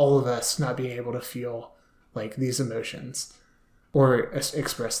on all of us not being able to feel like these emotions or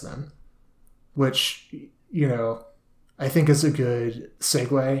express them, which I think is a good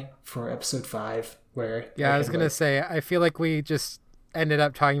segue for episode 5, where I was gonna say, I feel like we just ended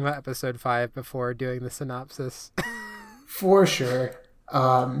up talking about episode 5 before doing the synopsis. For sure.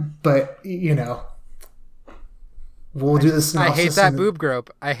 But we'll do the synopsis. I hate that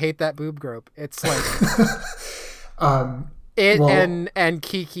boob grope. It's like and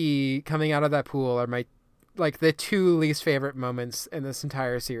Kiki coming out of that pool are my like the 2 least favorite moments in this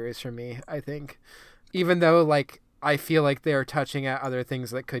entire series for me, I think. Even though like I feel like they're touching at other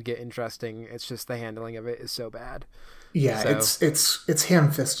things that could get interesting, it's just the handling of it is so bad. Yeah, so. It's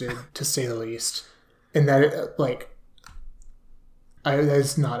ham-fisted to say the least. And that that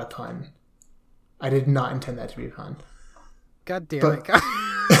is not a pun. I did not intend that to be a pun. God damn it.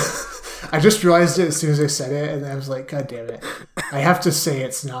 I just realized it as soon as I said it, and I was like, God damn it. I have to say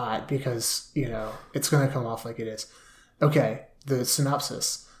it's not because, it's going to come off like it is. Okay, the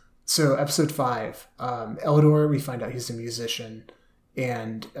synopsis. So episode 5, Eldor, we find out he's a musician,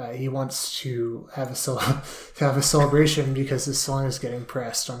 and he wants to have a celebration because his song is getting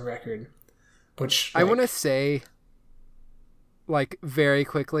pressed on record. Which I want to say, like, very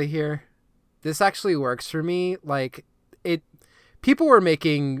quickly here, this actually works for me. Like, people were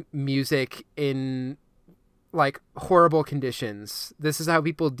making music in like horrible conditions. This is how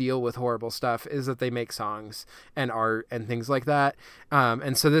people deal with horrible stuff, is that they make songs and art and things like that.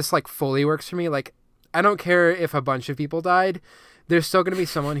 And so this like fully works for me. Like, I don't care if a bunch of people died. There's still going to be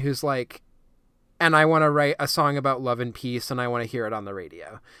someone who's like, and I want to write a song about love and peace and I want to hear it on the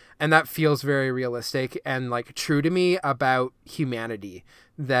radio. And that feels very realistic and like true to me about humanity,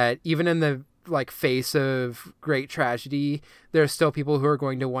 that even in the like face of great tragedy, there are still people who are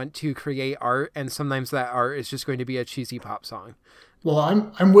going to want to create art, and sometimes that art is just going to be a cheesy pop song. Well,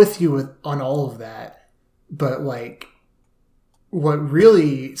 I'm with you on all of that, but like what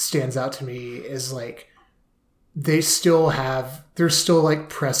really stands out to me is like they're still like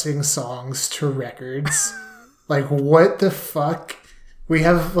pressing songs to records. Like, what the fuck? We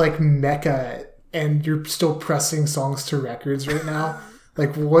have like Mecca and you're still pressing songs to records right now.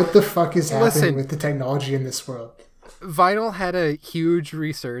 Like, what the fuck is happening with the technology in this world? Vinyl had a huge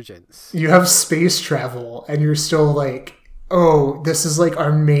resurgence. You have space travel, and you're still like, oh, this is like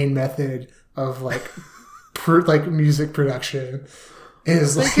our main method of like, music production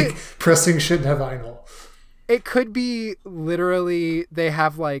is like pressing shit to vinyl. It could be literally they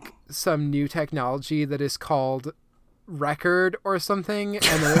have like some new technology that is called record or something,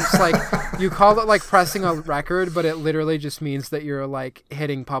 and then it's like you call it like pressing a record, but it literally just means that you're like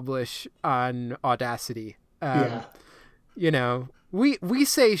hitting publish on Audacity. We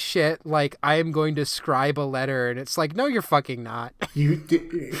say shit like I am going to scribe a letter, and it's like, no, you're fucking not.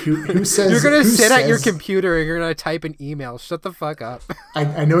 Who says you're gonna sit at your computer and you're gonna type an email? Shut the fuck up.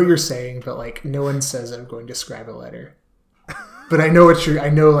 I know what you're saying, but like no one says I'm going to scribe a letter. But I know I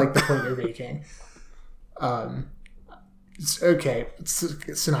know like the point you're making. Okay,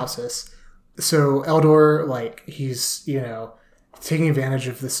 synopsis. So Eldor, like, he's, taking advantage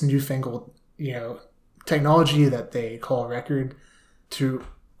of this newfangled, technology that they call a record to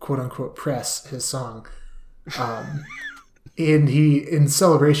quote unquote press his song. And in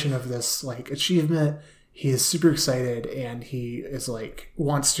celebration of this like achievement, he is super excited, and he is like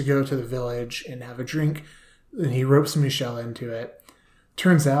wants to go to the village and have a drink, and he ropes Michelle into it.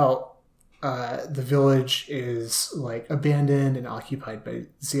 Turns out the village is like abandoned and occupied by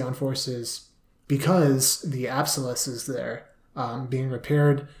Zeon forces because the Apsalus is there being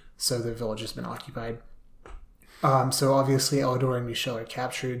repaired, so the village has been occupied. So obviously Eldor and Michelle are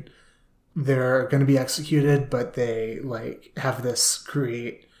captured. They're going to be executed, but they like have this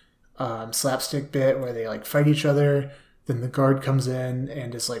great slapstick bit where they like fight each other. Then the guard comes in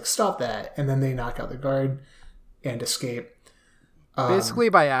and is like, stop that. And then they knock out the guard and escape. Basically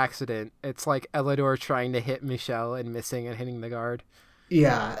by accident. It's like Eldor trying to hit Michelle and missing and hitting the guard.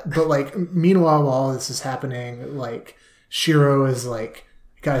 Yeah, but like meanwhile, while this is happening, like Shiro is like,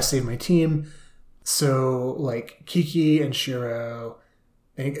 I gotta save my team. So like Kiki and Shiro,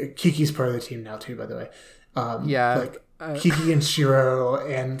 and Kiki's part of the team now too, by the way. Kiki and Shiro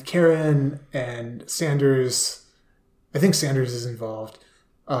and Karen and Sanders, I think Sanders is involved.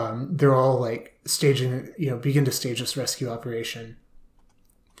 They're all like begin to stage this rescue operation.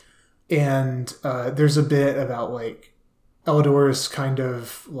 And there's a bit about like Eldor is kind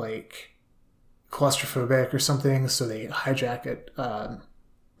of like claustrophobic or something, so they hijack it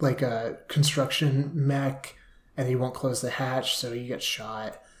like a construction mech, and he won't close the hatch, so he gets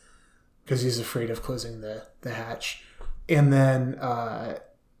shot because he's afraid of closing the hatch. And then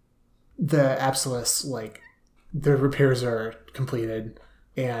the Apsilus, like, the repairs are completed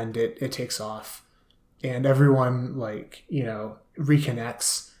and it takes off, and everyone, like, you know,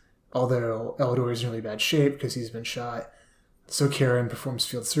 reconnects, although Eldor is in really bad shape because he's been shot. So Karen performs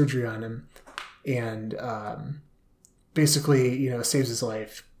field surgery on him and basically, you know, saves his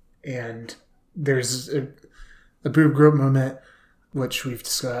life. And there's a boob grope moment, which we've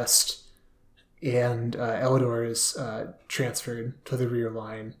discussed, and Eldor is transferred to the rear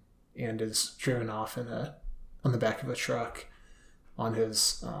line and is driven off on the back of a truck on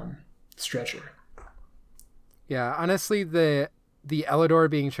his stretcher. Yeah, honestly, the Eldor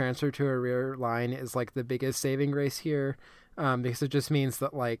being transferred to a rear line is like the biggest saving grace here, because it just means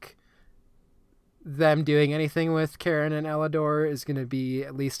that like them doing anything with Karen and Eldor is going to be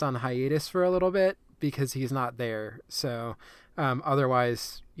at least on hiatus for a little bit because he's not there. So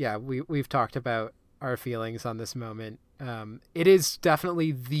otherwise, yeah, we've talked about our feelings on this moment. It is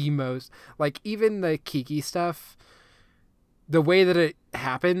definitely the most, like, even the Kiki stuff, the way that it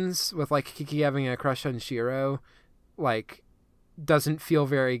happens with like Kiki having a crush on Shiro, like, doesn't feel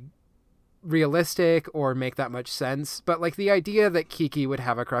very realistic or make that much sense. But like the idea that Kiki would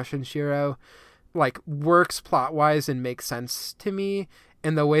have a crush on Shiro, like, works plot wise and makes sense to me.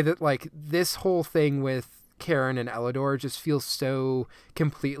 And the way that like this whole thing with Karen and Eldor just feels so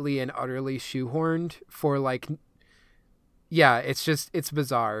completely and utterly shoehorned for like, yeah, it's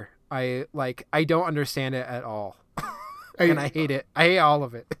bizarre. I don't understand it at all. And I hate it. I hate all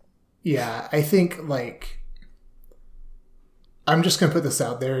of it. Yeah, I think, like, I'm just going to put this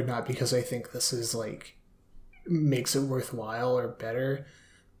out there, not because I think this is, like, makes it worthwhile or better.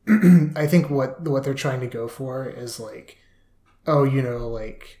 I think what they're trying to go for is, like, oh, you know,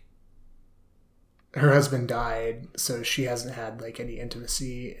 like, her husband died, so she hasn't had, like, any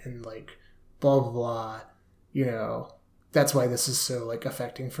intimacy, and, like, blah, blah, blah, you know, that's why this is so, like,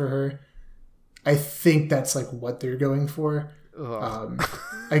 affecting for her. I think that's, like, what they're going for.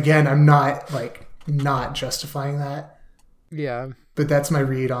 Again, I'm not justifying that. Yeah. But that's my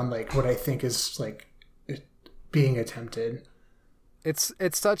read on, like, what I think is, like, being attempted. It's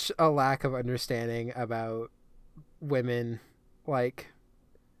such a lack of understanding about women. Like,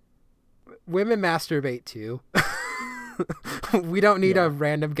 women masturbate too. We don't need a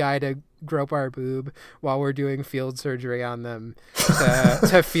random guy to grope our boob while we're doing field surgery on them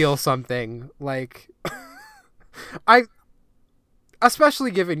to feel something. Like,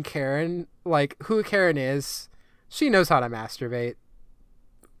 especially given Karen, like, who Karen is, she knows how to masturbate.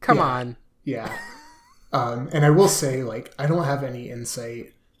 Come on. Yeah. And I will say, like, I don't have any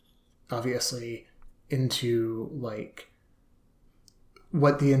insight, obviously, into, like,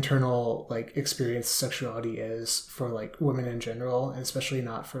 what the internal, like, experience sexuality is for, like, women in general, and especially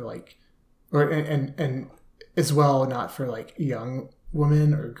not for, like, and as well not for, like, young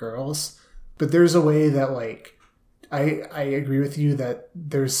women or girls. But there's a way that, like, I agree with you that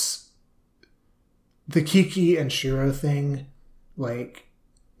there's the Kiki and Shiro thing, like,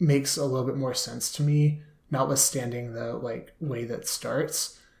 makes a little bit more sense to me, notwithstanding the, like, way that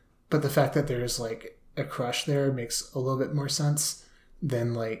starts. But the fact that there's, like, a crush there makes a little bit more sense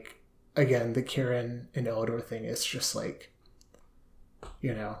than, like, again, the Karen and Eldor thing is just, like,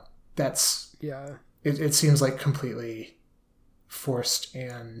 you know, that's, yeah, it seems like completely forced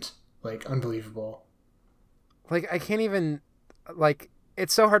and, like, unbelievable. Like, I can't even, like,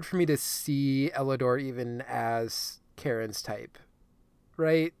 it's so hard for me to see Eldor even as Karen's type,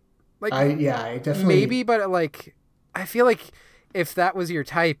 right? Like, I definitely, maybe, but, like, I feel like if that was your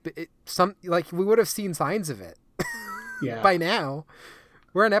type, we would have seen signs of it. Yeah. By now.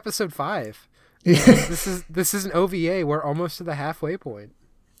 We're on episode 5. This is an OVA. We're almost to the halfway point.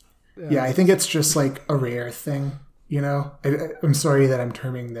 Yeah, I think it's just, like, a rare thing, you know? I'm sorry that I'm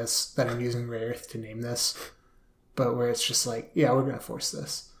terming this, that I'm using rare to name this, but where it's just like, yeah, we're going to force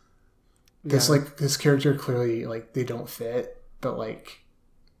this. This, like, this character clearly, like, they don't fit, but, like,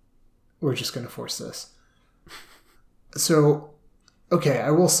 we're just going to force this. So, okay, I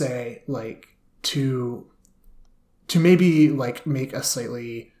will say, like, to maybe, like, make a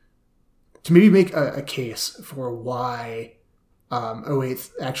case for why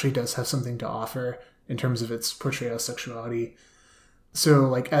 08 actually does have something to offer in terms of its portrayal of sexuality. So,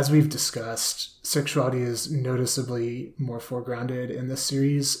 like, as we've discussed, sexuality is noticeably more foregrounded in this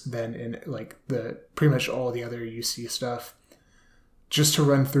series than in, like, the pretty much all the other UC stuff. just to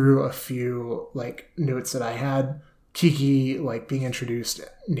run through a few like notes that I had, Kiki like being introduced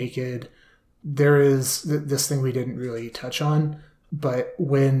naked. There is this thing we didn't really touch on, but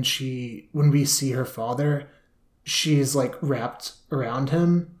when we see her father, she's like wrapped around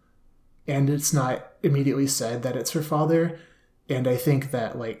him, and it's not immediately said that it's her father. And I think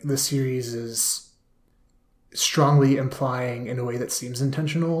that like the series is strongly implying in a way that seems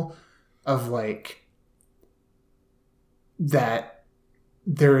intentional of like that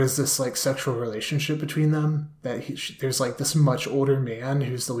there is this like sexual relationship between them, that there's like this much older man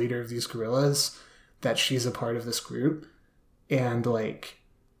who's the leader of these gorillas, that she's a part of this group, and like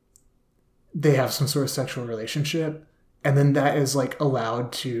they have some sort of sexual relationship, and then that is like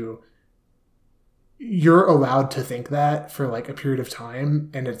you're allowed to think that for like a period of time,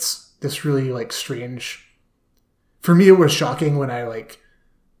 and it's this really like strange. For me, it was shocking when I like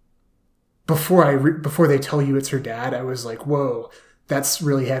before they tell you it's her dad, I was like, whoa, that's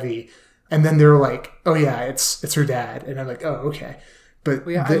really heavy. And then they're like, oh yeah, it's her dad, and I'm like, oh okay. But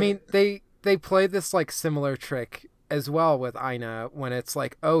yeah, I mean they play this like similar trick as well with Aina, when it's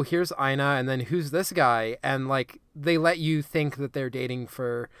like, oh, here's Aina, and then who's this guy, and like they let you think that they're dating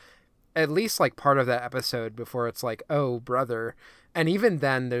for at least like part of that episode before it's like, oh, brother. And even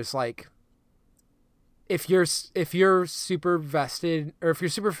then there's like, if you're super vested, or if you're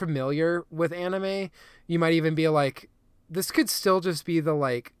super familiar with anime, you might even be like, this could still just be the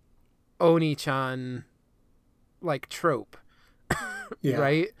like Oni-chan like trope. Yeah.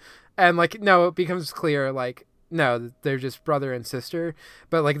 Right? And like, no, it becomes clear like, no, they're just brother and sister.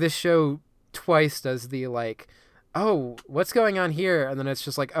 But like this show twice does the like, oh, what's going on here? And then it's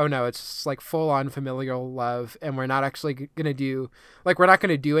just like, oh no, it's just like full on familial love, and we're not actually gonna do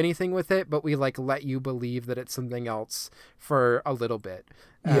anything with it, but we like let you believe that it's something else for a little bit.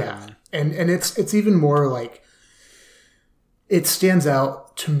 Yeah. And it's even more like, it stands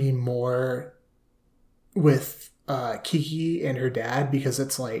out to me more with Kiki and her dad, because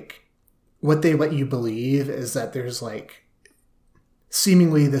it's like what they let you believe is that there's like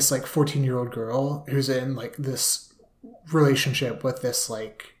seemingly this like 14-year-old girl who's in like this relationship with this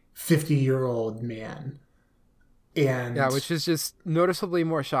like 50-year-old man. And yeah, which is just noticeably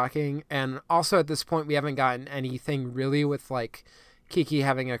more shocking. And also at this point we haven't gotten anything really with like Kiki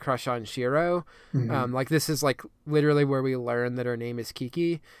having a crush on Shiro. Mm-hmm. Like this is like literally where we learn that her name is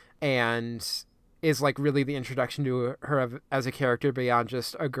Kiki, and is like really the introduction to her as a character beyond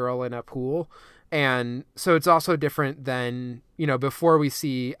just a girl in a pool. And so it's also different than, you know, before we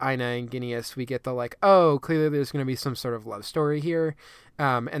see Aina and Gineas, we get the like, oh, clearly there's going to be some sort of love story here.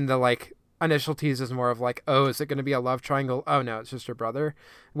 And the like initial tease is more of like, oh, is it going to be a love triangle? Oh no, it's just her brother.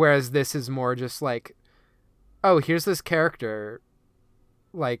 Whereas this is more just like, oh, here's this character.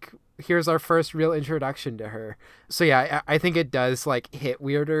 Like, here's our first real introduction to her. So yeah, I think it does like hit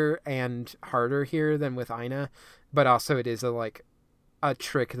weirder and harder here than with Aina, but also it is a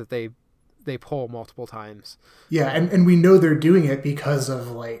trick that they pull multiple times. Yeah, and we know they're doing it because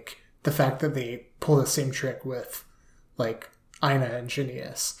of like the fact that they pull the same trick with like Aina and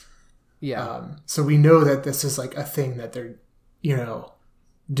Gineas. Yeah. So we know that this is like a thing that they're, you know,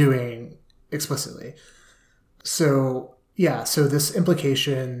 doing explicitly. So yeah, so this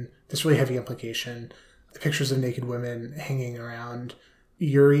really heavy implication, the pictures of naked women hanging around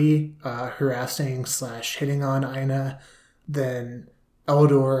Yuri, harassing / hitting on Aina, then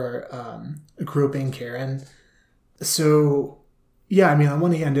Eldor groping Karen. So yeah, I mean, on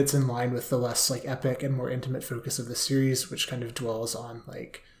one hand it's in line with the less like epic and more intimate focus of the series, which kind of dwells on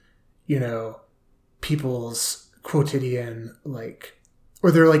like, you know, people's quotidian like,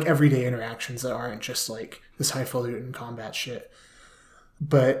 or their like everyday interactions that aren't just like this highfalutin combat shit.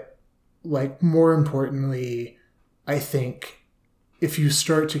 But like more importantly, I think if you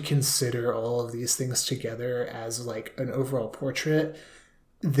start to consider all of these things together as like an overall portrait,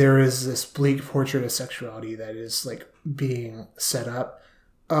 there is this bleak portrait of sexuality that is like being set up,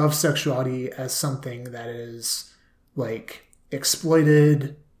 of sexuality as something that is like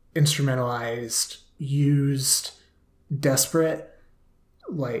exploited, instrumentalized, used, desperate,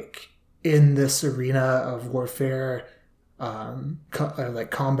 like in this arena of warfare,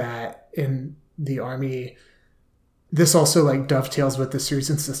 like combat in the army. This also like dovetails with the series'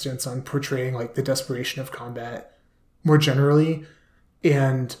 insistence on portraying like the desperation of combat more generally.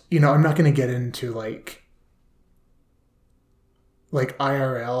 And, you know, I'm not going to get into like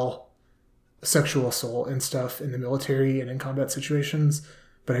IRL sexual assault and stuff in the military and in combat situations,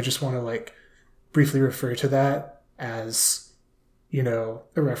 but I just want to like briefly refer to that as, you know,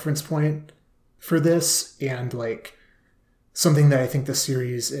 a reference point for this, and like something that I think the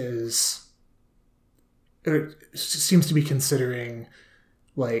series is it seems to be considering,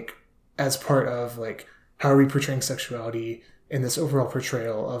 like, as part of, like, how are we portraying sexuality in this overall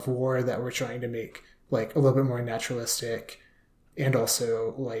portrayal of war that we're trying to make, like, a little bit more naturalistic, and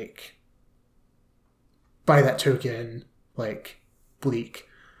also, like, by that token, like, bleak.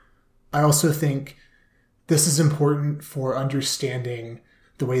 I also think this is important for understanding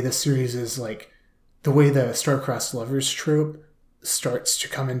the way the series is, like, the way the star-crossed lovers trope starts to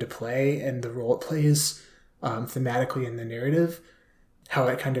come into play and the role it plays thematically in the narrative, how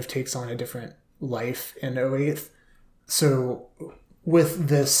it kind of takes on a different life in '08. So with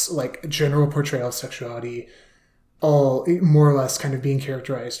this, like, general portrayal of sexuality, all more or less kind of being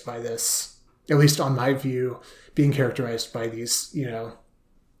characterized by this, at least on my view, being characterized by these, you know,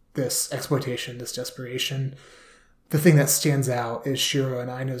 this exploitation, this desperation. The thing that stands out is Shiro and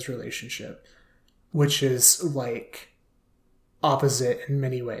Aina's relationship, which is, like, opposite in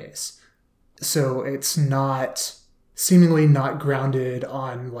many ways. So it's not, seemingly not grounded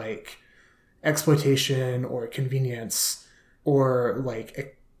on, like, exploitation or convenience or,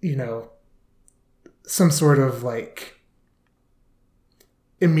 like, you know, some sort of, like,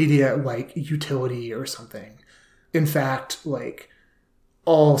 immediate, like, utility or something. In fact, like,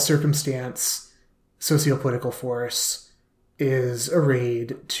 all circumstance, sociopolitical force is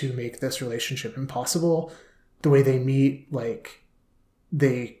arrayed to make this relationship impossible. The way they meet, like,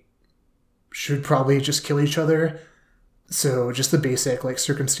 they should probably just kill each other. So just the basic, like,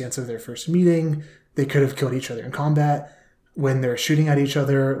 circumstance of their first meeting, they could have killed each other in combat. When they're shooting at each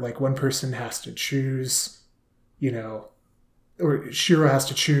other, like, one person has to choose, you know, or Shiro has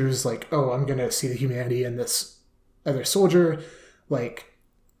to choose, like, oh, I'm going to see the humanity in this other soldier. Like,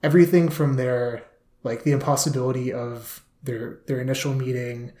 everything from their, like, the impossibility of their initial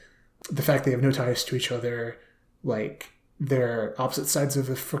meeting, the fact they have no ties to each other, like, they're opposite sides of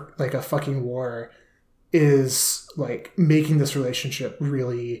a fucking war, is, like, making this relationship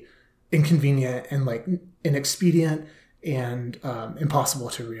really inconvenient and, like, inexpedient and impossible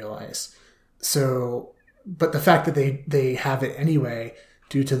to realize. So, but the fact that they have it anyway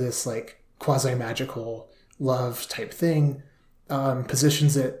due to this, like, quasi-magical love type thing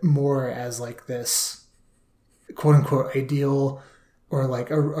positions it more as, like, this quote-unquote ideal or, like,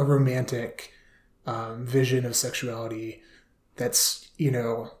 a romantic vision of sexuality that's, you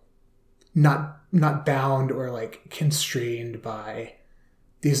know, not bound or, like, constrained by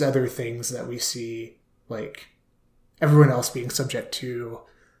these other things that we see, like, everyone else being subject to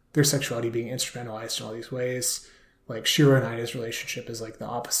their sexuality being instrumentalized in all these ways. Like, Shiro and Aina's relationship is, like, the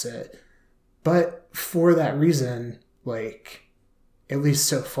opposite. But for that reason, like, at least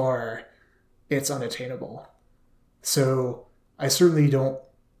so far, it's unattainable. So I certainly don't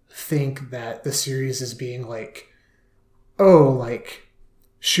think that the series is being like, oh, like,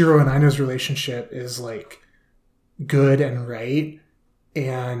 Shiro and Aina's relationship is, like, good and right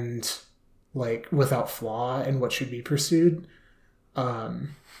and, like, without flaw and what should be pursued.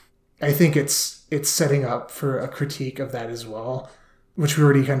 I think it's setting up for a critique of that as well, which we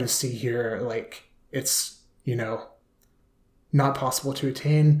already kind of see here. Like, it's, you know, not possible to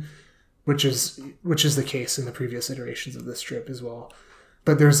attain, which is the case in the previous iterations of this strip as well.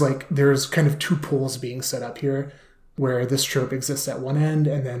 But there's kind of two poles being set up here, where this trope exists at one end,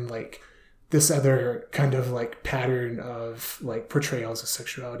 and then, like, this other kind of, like, pattern of, like, portrayals of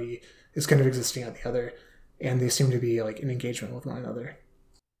sexuality is kind of existing at the other, and they seem to be, like, in engagement with one another.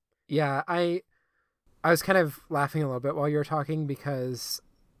 Yeah, I was kind of laughing a little bit while you were talking because,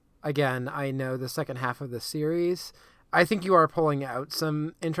 again, I know the second half of the series. I think you are pulling out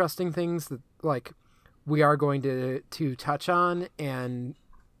some interesting things that, like, we are going to touch on, and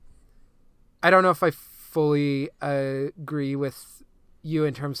I don't know if I fully agree with you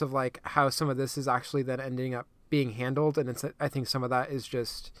in terms of, like, how some of this is actually then ending up being handled, and I think some of that is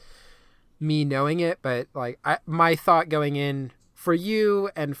just me knowing it, but, like, my thought going in for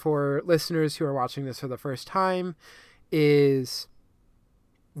you and for listeners who are watching this for the first time is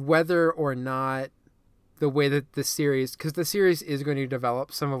whether or not the way that the series, because the series is going to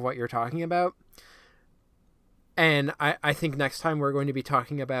develop some of what you're talking about, and I think next time we're going to be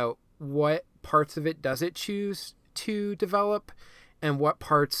talking about what parts of it does it choose to develop and what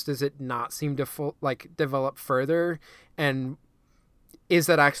parts does it not seem to develop further, and is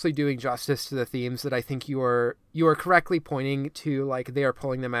that actually doing justice to the themes that I think you are correctly pointing to, like, they are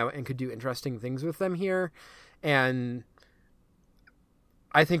pulling them out and could do interesting things with them here. And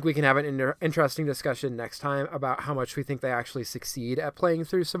I think we can have an interesting discussion next time about how much we think they actually succeed at playing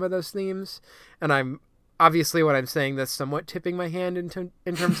through some of those themes. And obviously what I'm saying that's somewhat tipping my hand in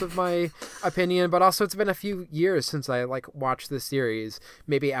terms of my opinion, but also it's been a few years since I like watched this series.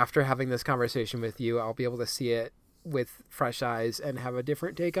 Maybe after having this conversation with you, I'll be able to see it with fresh eyes and have a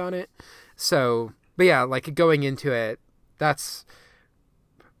different take on it. So, but yeah, like going into it, that's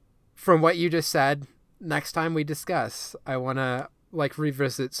from what you just said. Next time we discuss, I want to like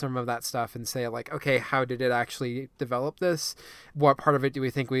revisit some of that stuff and say like, okay, how did it actually develop this? What part of it do we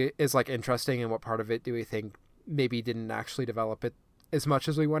think is like interesting, and what part of it do we think maybe didn't actually develop it as much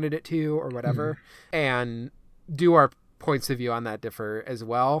as we wanted it to, or whatever? And do our points of view on that differ as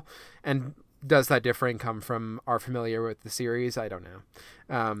well? And does that differing come from our familiar with the series? I don't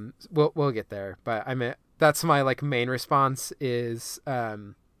know. We'll get there, but that's my like main response is,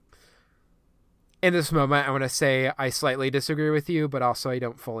 in this moment, I want to say I slightly disagree with you, but also I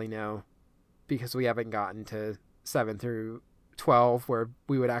don't fully know, because we haven't gotten to 7 through 12 where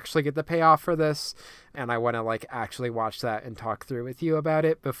we would actually get the payoff for this. And I want to like actually watch that and talk through with you about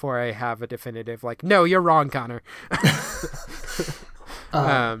it before I have a definitive, like, no, you're wrong, Connor.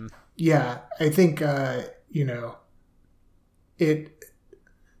 Yeah, I think, I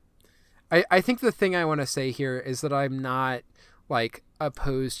think the thing I want to say here is that I'm not like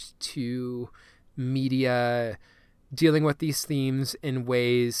opposed to media dealing with these themes in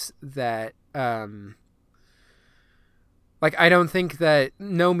ways that like I don't think that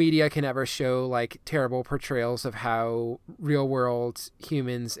no media can ever show like terrible portrayals of how real world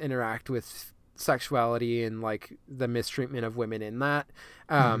humans interact with sexuality and like the mistreatment of women in that.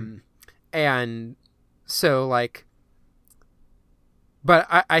 And so like, but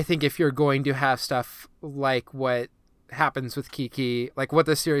I think if you're going to have stuff like what happens with Kiki, like what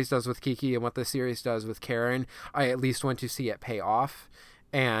the series does with Kiki and what the series does with Karen, I at least want to see it pay off,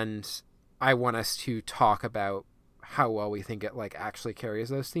 and I want us to talk about how well we think it like actually carries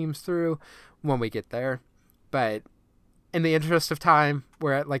those themes through when we get there. But in the interest of time,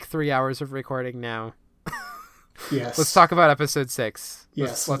 we're at like 3 hours of recording now. Yes. Let's talk about episode 6.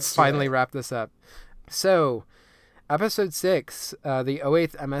 Yes. Let's finally wrap this up. So episode 6, the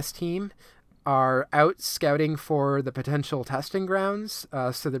 08th MS team are out scouting for the potential testing grounds.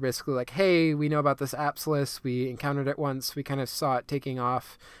 So they're basically like, hey, we know about this Apsalus. We encountered it once. We kind of saw it taking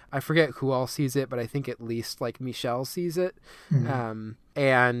off. I forget who all sees it, but I think at least like Michelle sees it.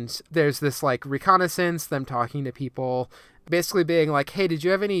 And there's this like reconnaissance, them talking to people, basically being like, hey, did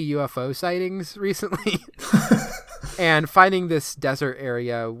you have any UFO sightings recently? And finding this desert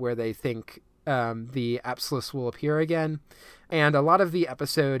area where they think the Apsalus will appear again. And a lot of the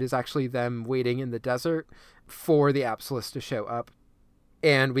episode is actually them waiting in the desert for the Apsalus to show up.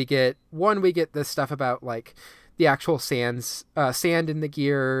 And we get this stuff about like the actual sand in the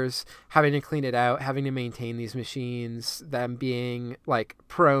gears, having to clean it out, having to maintain these machines, them being like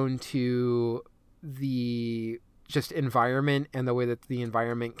prone to the just environment and the way that the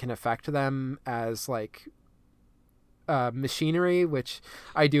environment can affect them as like machinery, which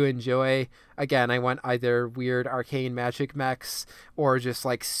I do enjoy. Again, I want either weird arcane magic mechs or just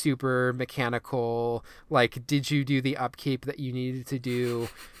like super mechanical, like, did you do the upkeep that you needed to do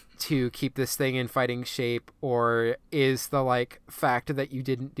to keep this thing in fighting shape, or is the like fact that you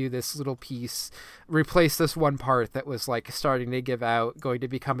didn't do this little piece, replace this one part that was like starting to give out, going to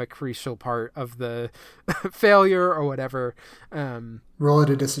become a crucial part of the failure or whatever. Roll at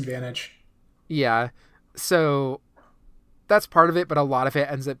a disadvantage. Yeah. So that's part of it, but a lot of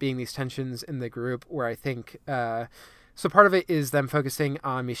it ends up being these tensions in the group where I think, so part of it is them focusing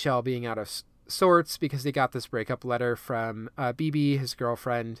on Michelle being out of sorts because he got this breakup letter from BB, his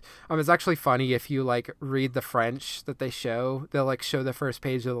girlfriend. It's actually funny if you like read the French that they show, they'll like show the first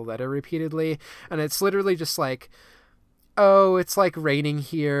page of the letter repeatedly, and it's literally just like, oh, it's like raining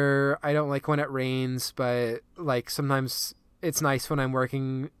here. I don't like when it rains, but like sometimes it's nice when I'm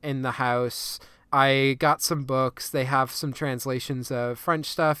working in the house. I got some books. They have some translations of French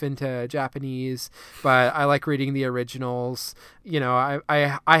stuff into Japanese, but I like reading the originals. You know,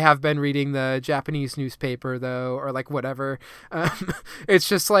 I have been reading the Japanese newspaper though, or like whatever. It's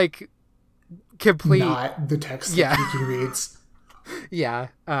just like complete. Not the text Yeah. that Kiki reads. Yeah.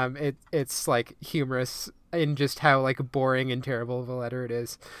 It's like humorous in just how like boring and terrible of a letter it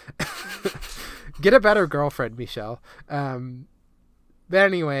is. Get a better girlfriend, Michelle. But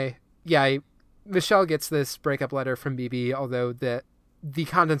anyway, yeah. Michelle gets this breakup letter from BB, although the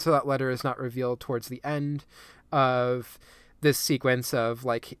contents of that letter is not revealed towards the end of this sequence of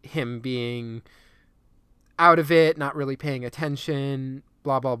like him being out of it, not really paying attention,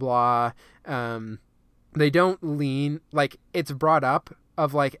 blah, blah, blah. They don't lean, like it's brought up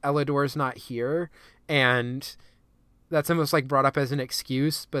of like Elidor's not here, and that's almost like brought up as an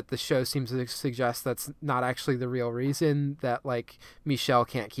excuse, but the show seems to suggest that's not actually the real reason, that like Michel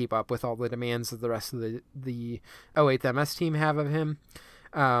can't keep up with all the demands that the rest of the 08th MS team have of him.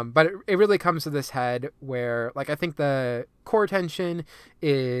 But it really comes to this head where, like, I think the core tension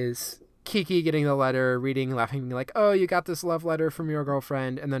is Kiki getting the letter, reading, laughing, like, oh, you got this love letter from your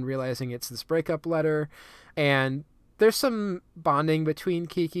girlfriend, and then realizing it's this breakup letter. And there's some bonding between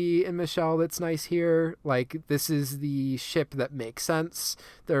Kiki and Michel that's nice here. Like, this is the ship that makes sense.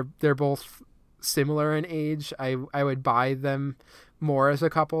 They're both similar in age. I would buy them more as a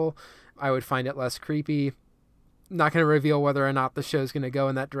couple. I would find it less creepy. Not going to reveal whether or not the show's going to go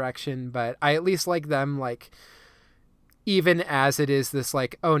in that direction, but I at least like them, like, even as it is this,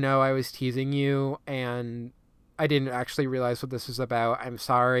 like, oh no, I was teasing you and I didn't actually realize what this was about. I'm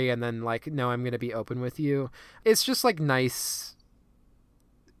sorry. And then, like, no, I'm going to be open with you. It's just, like, nice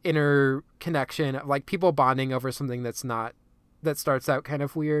inner connection of, like, people bonding over something that starts out kind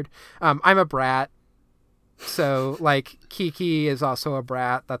of weird. I'm a brat. So, like, Kiki is also a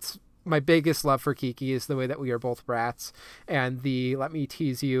brat. That's my biggest love for Kiki, is the way that we are both brats, and the let me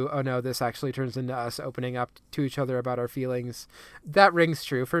tease you, oh no, this actually turns into us opening up to each other about our feelings. That rings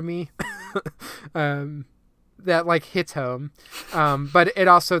true for me. That, like, hits home. But it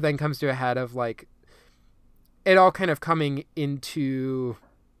also then comes to a head of, like, it all kind of coming into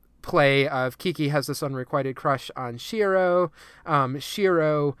play of Kiki has this unrequited crush on Shiro.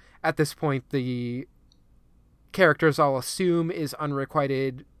 Shiro, at this point, the characters all assume is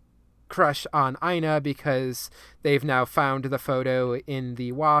unrequited crush on Aina, because they've now found the photo in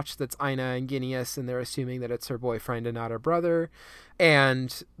the watch that's Aina and Guineas, and they're assuming that it's her boyfriend and not her brother.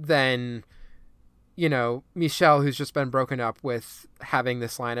 And then, you know, Michel, who's just been broken up with, having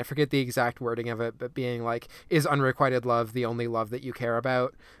this line, I forget the exact wording of it, but being like, is unrequited love the only love that you care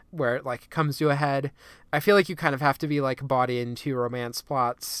about? Where it, like, comes to a head. I feel like you kind of have to be, like, bought into romance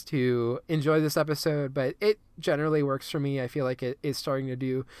plots to enjoy this episode, but it generally works for me. I feel like it is starting to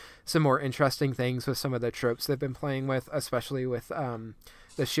do some more interesting things with some of the tropes they've been playing with, especially with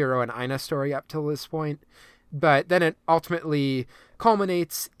the Shiro and Aina story up till this point. But then it ultimately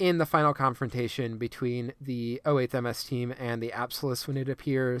culminates in the final confrontation between the 08th MS team and the Apsalis when it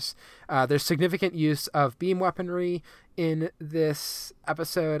appears. There's significant use of beam weaponry in this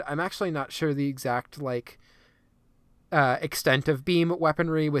episode. I'm actually not sure the exact, like, extent of beam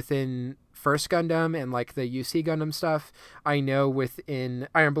weaponry within First Gundam and, like, the UC Gundam stuff. I know within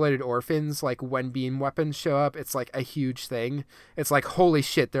Iron Blooded Orphans, like, when beam weapons show up, it's, like, a huge thing. It's like, holy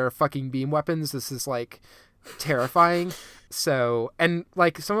shit, there are fucking beam weapons. This is, like, terrifying. So, and,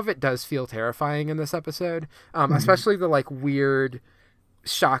 like, some of it does feel terrifying in this episode, especially the, like, weird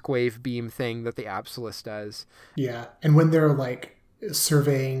shockwave beam thing that the Apsalis does. Yeah, and when they're, like,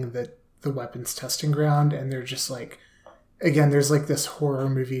 surveying the weapons testing ground, and they're just, like, again, there's, like, this horror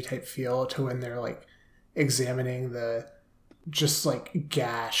movie type feel to when they're, like, examining the just, like,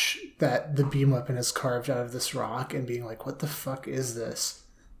 gash that the beam weapon has carved out of this rock and being like, what the fuck is this?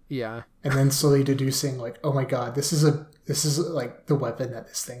 Yeah. And then slowly deducing, like, oh my god, this is like the weapon that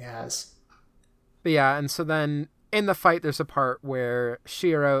this thing has. But yeah, and so then in the fight, there's a part where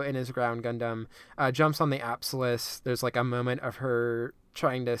Shiro in his ground Gundam jumps on the Apsalis. There's, like, a moment of her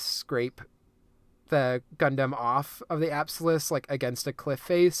trying to scrape the Gundam off of the Apsalis, like, against a cliff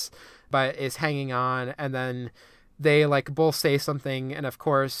face, but is hanging on, and then they, like, both say something, and of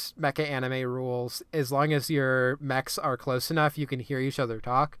course, mecha anime rules. As long as your mechs are close enough, you can hear each other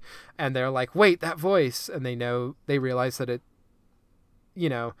talk, and they're like, wait, that voice, and they realize that it, you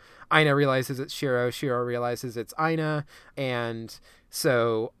know, Aina realizes it's Shiro, Shiro realizes it's Aina, and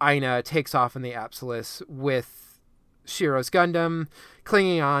so Aina takes off in the Apsalis with Shiro's Gundam,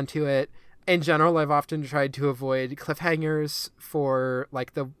 clinging on to it. In general, I've often tried to avoid cliffhangers for,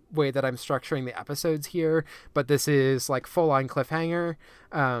 like, the way that I'm structuring the episodes here, but this is, like, full-on cliffhanger.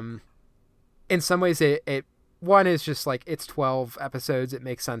 In some ways, it one is just, like, it's 12 episodes. It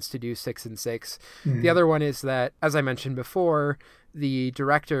makes sense to do 6 and 6. The other one is that, as I mentioned before, the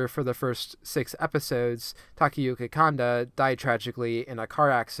director for the first 6 episodes, Takayuki Kanda, died tragically in a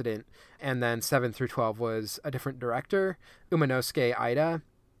car accident, and then 7 through 12 was a different director, Umanosuke Aida.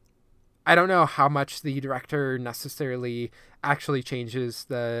 I don't know how much the director necessarily actually changes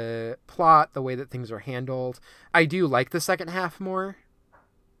the plot, the way that things are handled. I do like the second half more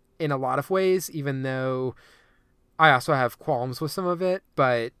in a lot of ways, even though I also have qualms with some of it.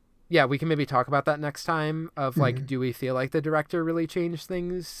 But yeah, we can maybe talk about that next time of, like, do we feel like the director really changed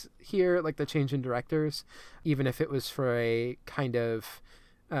things here? Like, the change in directors, even if it was for a kind of,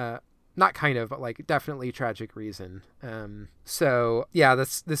 not kind of, but, like, definitely tragic reason. So yeah,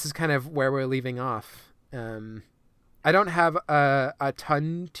 this is kind of where we're leaving off. I don't have a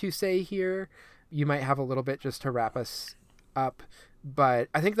ton to say here. You might have a little bit just to wrap us up. But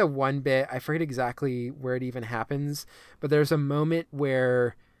I think the one bit, I forget exactly where it even happens, but there's a moment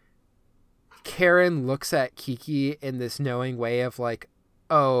where Karen looks at Kiki in this knowing way of like,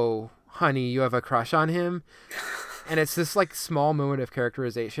 oh, honey, you have a crush on him. And it's this like small moment of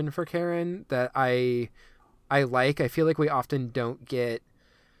characterization for Karen that I like. I feel like we often don't get,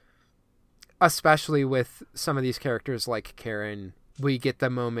 especially with some of these characters like Karen, we get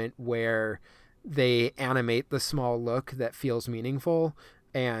the moment where they animate the small look that feels meaningful.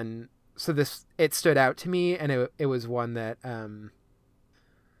 And so it stood out to me, and it was one that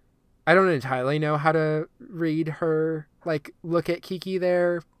I don't entirely know how to read her like look at Kiki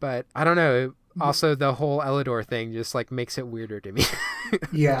there, but I don't know. Also, the whole Elidor thing just like makes it weirder to me.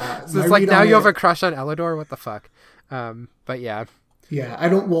 Yeah. So it's like now you have a crush on Elidor. What the fuck? But yeah. Yeah, I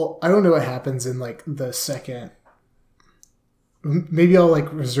don't know what happens in like the second. Maybe I'll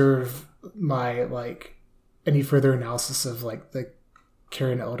like reserve my like any further analysis of like the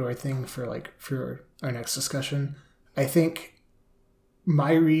Karen Elidor thing for our next discussion. I think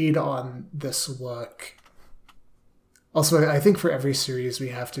my read on this look. Also, I think for every series we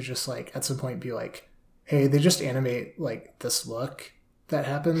have to just like at some point be like, hey, they just animate like this look that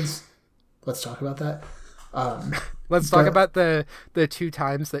happens. Let's talk about that. Let's talk about the 2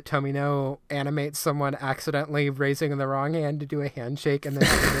 times that Tomino animates someone accidentally raising the wrong hand to do a handshake and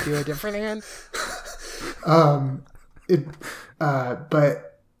then to do a different hand.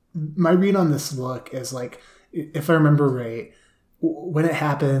 But my read on this look is like, if I remember right, when it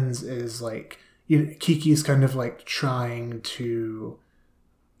happens is like, Kiki's kind of like trying to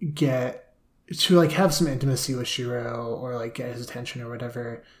have some intimacy with Shiro or like get his attention or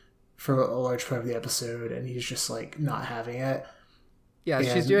whatever for a large part of the episode, and he's just like not having it. Yeah,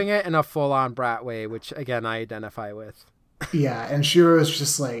 she's doing it in a full-on brat way, which again I identify with. Yeah, and Shiro is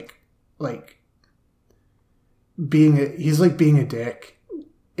just like being a dick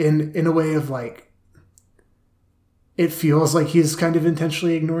in a way of like, it feels like he's kind of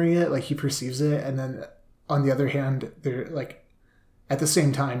intentionally ignoring it, like he perceives it, and then on the other hand, they're like at the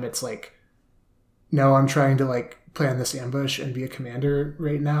same time it's like, no, I'm trying to like plan this ambush and be a commander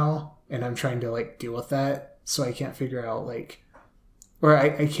right now, and I'm trying to like deal with that, so I can't figure out like, or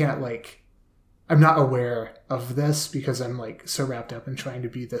I can't like, I'm not aware of this because I'm like so wrapped up in trying to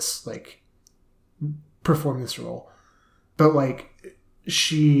be this like perform this role. But like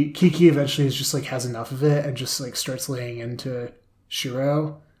Kiki eventually is just like has enough of it and just like starts laying into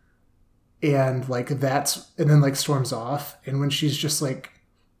Shiro, and like and then like storms off, and when she's just like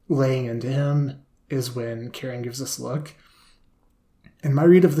laying into him is when Karen gives this look. And my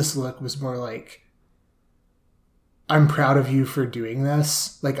read of this look was more like, I'm proud of you for doing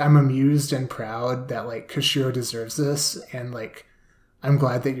this. Like, I'm amused and proud that like Shiro deserves this, and like I'm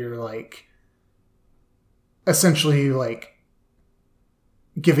glad that you're like essentially like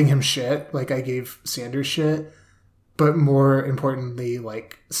giving him shit like I gave Sanders shit, but more importantly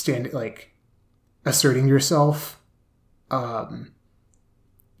like asserting yourself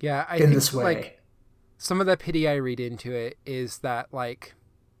yeah, I in think this way. Like, some of the pity I read into it is that like,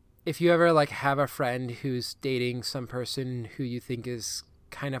 if you ever like have a friend who's dating some person who you think is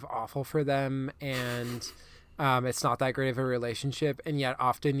kind of awful for them, and it's not that great of a relationship, and yet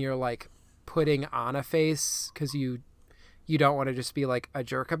often you're like putting on a face because you don't want to just be like a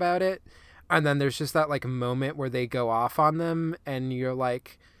jerk about it, and then there's just that like moment where they go off on them and you're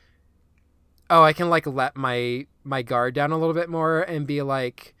like, oh, I can like let my guard down a little bit more and be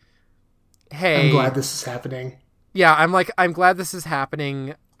like, hey, I'm glad this is happening. Yeah, I'm glad this is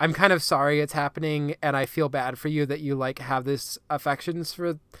happening. I'm kind of sorry it's happening, and I feel bad for you that you like have this affections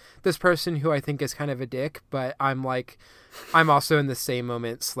for this person who I think is kind of a dick, but I'm also in the same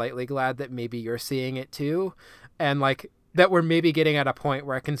moment slightly glad that maybe you're seeing it too, and like that we're maybe getting at a point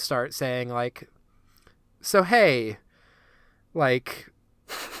where I can start saying like, so hey, like,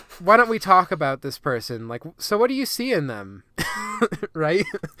 why don't we talk about this person? Like, so what do you see in them? Right?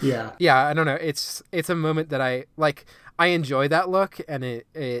 Yeah. Yeah, I don't know. It's a moment that I like. I enjoy that look, and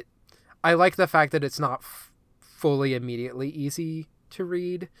I like the fact that it's not fully immediately easy to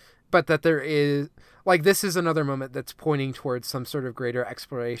read, but that there is like, this is another moment that's pointing towards some sort of greater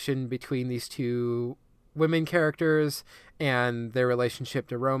exploration between these two women characters and their relationship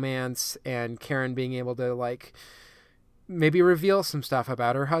to romance, and Karen being able to like maybe reveal some stuff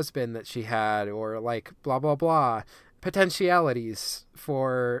about her husband that she had, or like blah blah blah, potentialities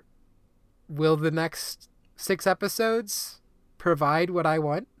for, will the next 6 episodes provide what I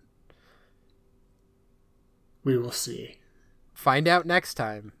want? We will see. Find out next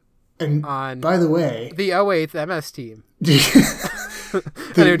time And on by the way, the 08th MS team. the,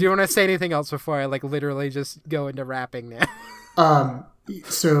 Do you want to say anything else before I like literally just go into rapping now?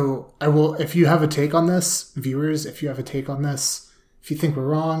 So I will, if you have a take on this, viewers, if you have a take on this, if you think we're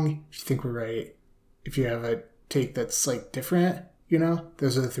wrong, if you think we're right, if you have a take that's like different, you know,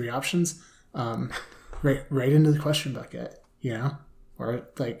 those are the three options. Right into the question bucket, you know, or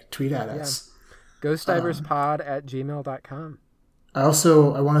like tweet at us. GhostDiversPod@gmail.com. I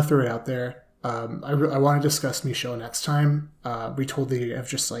want to throw it out there. I want to discuss Michelle next time. We totally have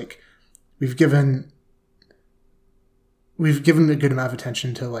just like, we've given a good amount of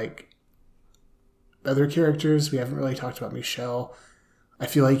attention to like other characters. We haven't really talked about Michelle. I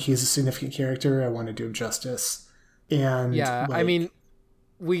feel like he's a significant character. I want to do him justice. And yeah, I mean,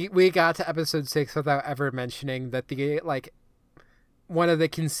 we got to episode 6 without ever mentioning that the like one of the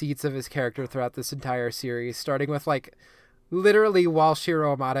conceits of his character throughout this entire series, starting with like literally while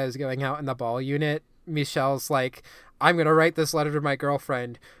Shiro Amada is going out in the ball unit, Michelle's like, I'm gonna write this letter to my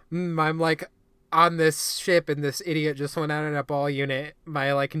girlfriend. I'm like on this ship and this idiot just went out in a ball unit.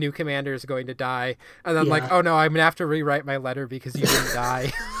 My like new commander is going to die. And then like, oh no, I'm gonna have to rewrite my letter because you didn't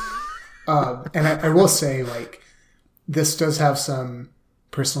die. And I will say, like, this does have some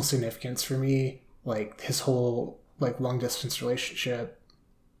personal significance for me. Like his whole like long distance relationship,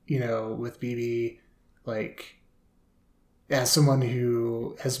 you know, with BB, like as someone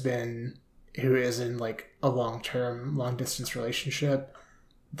who is in like a long distance relationship,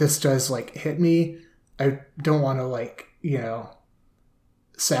 this does like hit me. I don't want to like, you know,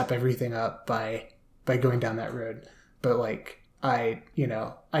 sap everything up by going down that road, but like I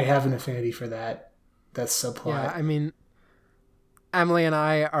have an affinity for that subplot. Yeah, I mean, Emily and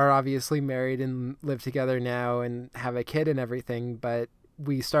I are obviously married and live together now and have a kid and everything, but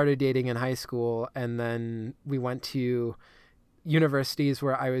we started dating in high school and then we went to universities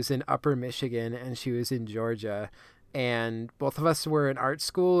where I was in Upper Michigan and she was in Georgia. And both of us were in art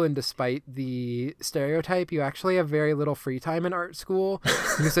school, and despite the stereotype, you actually have very little free time in art school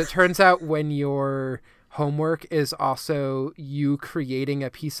because it turns out when your homework is also you creating a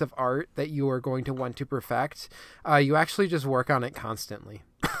piece of art that you are going to want to perfect, you actually just work on it constantly.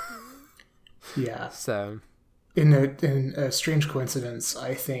 Yeah. So in a strange coincidence,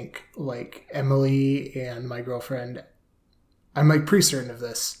 I think like Emily and my girlfriend, I'm like pretty certain of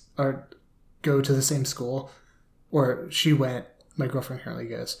this, go to the same school. Or she went, my girlfriend currently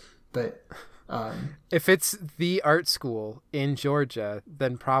goes, but... if it's the art school in Georgia,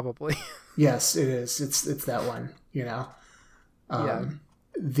 then probably. Yes, it is. It's that one, you know? Yeah.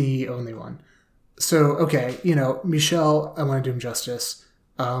 The only one. So, okay, you know, Michelle, I want to do him justice.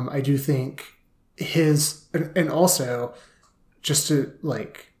 I do think and also, just to,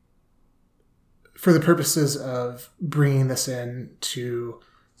 like, for the purposes of bringing this in to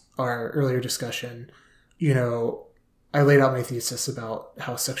our earlier discussion, you know, I laid out my thesis about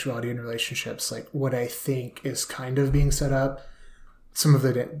how sexuality in relationships, like what I think is kind of being set up, some of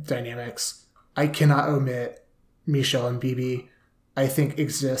the dynamics. I cannot omit Michelle and BB, I think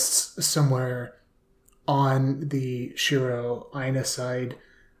exists somewhere on the Shiro Aina side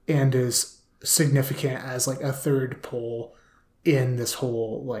and is significant as like a third pole in this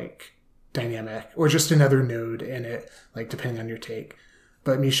whole like dynamic, or just another node in it, like depending on your take.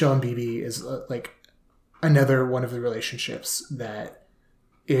 But Michelle and BB is like another one of the relationships that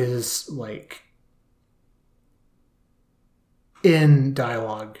is like in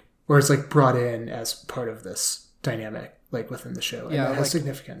dialogue, or it's like brought in as part of this dynamic, like within the show, and that has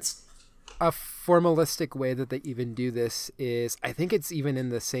significance. A formalistic way that they even do this is, I think it's even in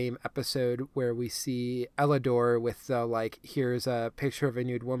the same episode where we see Elidor with the like, here's a picture of a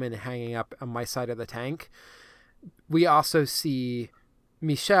nude woman hanging up on my side of the tank. We also see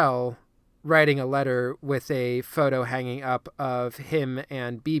Michelle writing a letter with a photo hanging up of him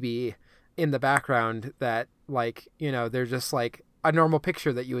and BB in the background that, like, you know, they're just like a normal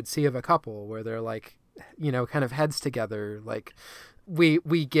picture that you would see of a couple where they're like, you know, kind of heads together. Like we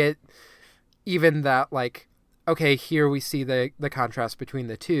get even that, like, okay, here we see the contrast between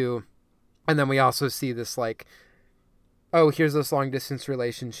the two. And then we also see this like, oh, here's this long distance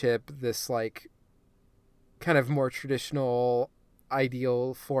relationship, this like kind of more traditional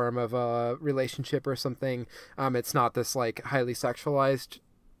ideal form of a relationship or something. It's not this like highly sexualized,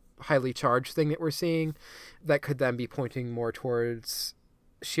 highly charged thing that we're seeing that could then be pointing more towards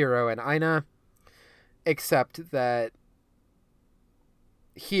Shiro and Aina, except that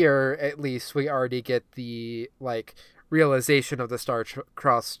here at least we already get the like realization of the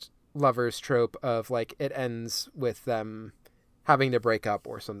star-crossed lovers trope of like it ends with them having to break up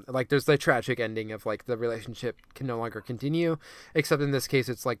or something. Like there's the tragic ending of like the relationship can no longer continue, except in this case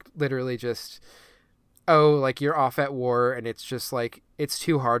it's like literally just, oh, like you're off at war and it's just like it's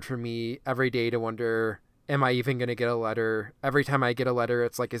too hard for me every day to wonder, am I even going to get a letter? Every time I get a letter,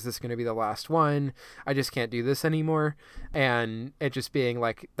 it's like, is this going to be the last one? I just can't do this anymore. And it just being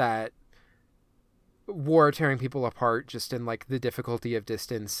like that war tearing people apart just in like the difficulty of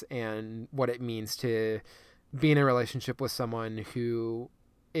distance and what it means to be in a relationship with someone who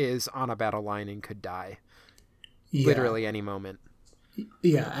is on a battle line and could die literally any moment.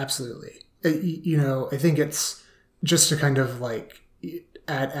 Yeah, absolutely. You know, I think it's just to kind of like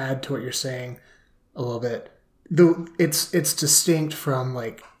add to what you're saying a little bit, though it's distinct from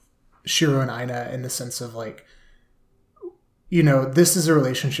like Shiro and Aina in the sense of like, you know, this is a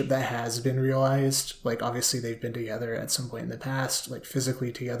relationship that has been realized. Like obviously they've been together at some point in the past, like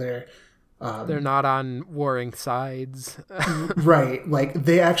physically together. They're not on warring sides. Right. Like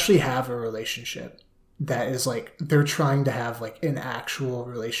they actually have a relationship that is like, they're trying to have like an actual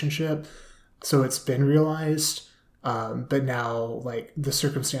relationship. So it's been realized. But now like the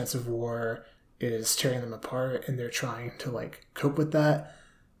circumstance of war is tearing them apart and they're trying to like cope with that.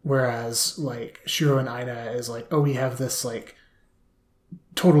 Whereas like Shiro and Aina is like, oh, we have this like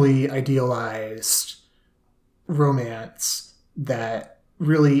totally idealized romance that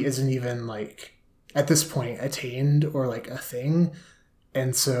really isn't even like at this point attained or like a thing.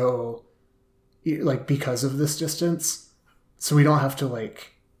 And so like because of this distance, so we don't have to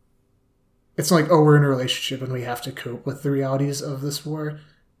like, it's not like, oh, we're in a relationship and we have to cope with the realities of this war.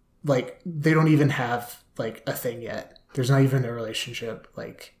 Like they don't even have like a thing yet. There's not even a relationship,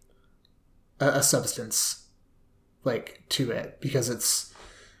 like a substance like to it, because it's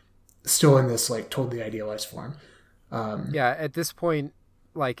still in this like totally idealized form. Yeah, at this point,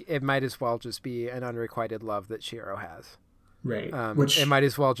 like it might as well just be an unrequited love that Shiro has. Right. Which it might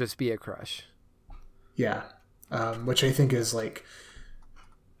as well just be a crush. Yeah. Which I think is like,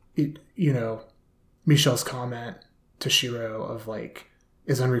 you know, Michelle's comment to Shiro of like,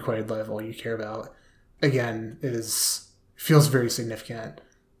 is unrequited love all you care about? Again, feels very significant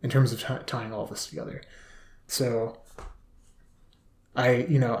in terms of tying all this together. So I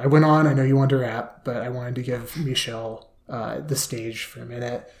went on, I know you wanted to wrap, but I wanted to give Michelle the stage for a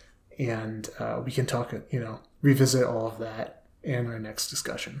minute, and we can talk, revisit all of that in our next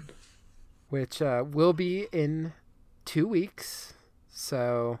discussion. Which will be in 2 weeks.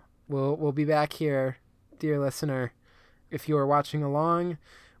 So we'll be back here, dear listener. If you are watching along,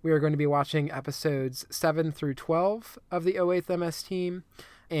 we are going to be watching episodes 7 through 12 of the 08th MS team.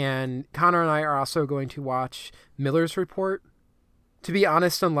 And Connor and I are also going to watch Miller's Report. To be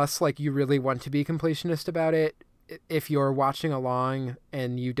honest, unless like you really want to be completionist about it, if you're watching along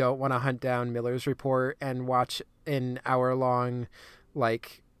and you don't want to hunt down Miller's Report and watch an hour-long,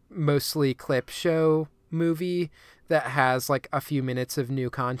 like mostly clip show movie that has like a few minutes of new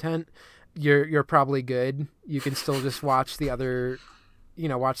content, you're probably good. You can still just watch the other,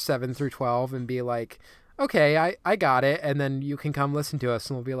 watch 7 through 12 and be like, okay, I got it. And then you can come listen to us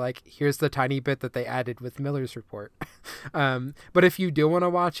and we'll be like, here's the tiny bit that they added with Miller's Report. But if you do want to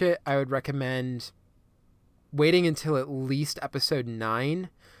watch it, I would recommend waiting until at least episode 9.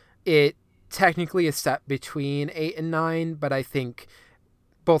 It technically is set between 8 and 9, but I think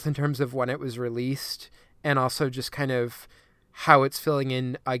both in terms of when it was released and also just kind of how it's filling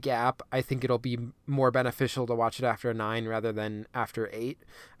in a gap, I think it'll be more beneficial to watch it after 9 rather than after 8,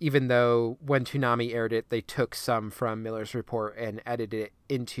 even though when Toonami aired it, they took some from Miller's Report and edited it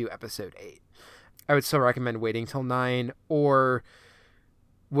into episode 8. I would still recommend waiting till 9 or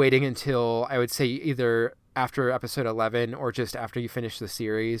waiting until, I would say, either after episode 11 or just after you finish the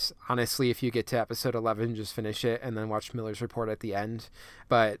series. Honestly, if you get to episode 11, just finish it and then watch Miller's Report at the end.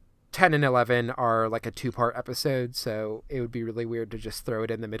 But 10 and 11 are like a 2-part episode, so it would be really weird to just throw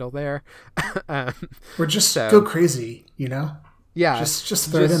it in the middle there. Or just go crazy, Yeah. Just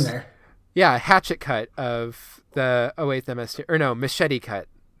throw it in there. Yeah, hatchet cut of the 08th MS team, or no, machete cut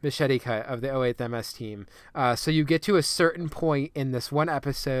of the 08th MS team. So you get to a certain point in this one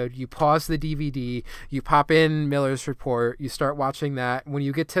episode, you pause the DVD, you pop in Miller's Report, you start watching that. When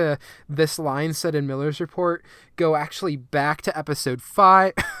you get to this line said in Miller's Report, go actually back to episode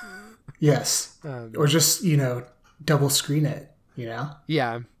 5. Yes. Or just, double screen it,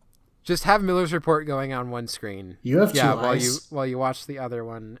 Yeah. Just have Miller's Report going on one screen. You have two eyes. while you watch the other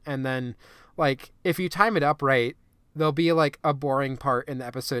one. And then, like, if you time it up right, there'll be, like, a boring part in the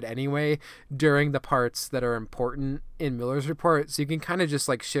episode anyway during the parts that are important in Miller's Report. So you can kind of just,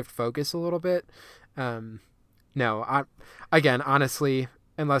 like, shift focus a little bit. Again, honestly,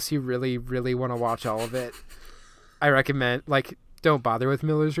 unless you really, really want to watch all of it, I recommend, like, don't bother with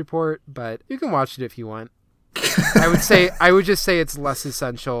Miller's Report, but you can watch it if you want. I would just say it's less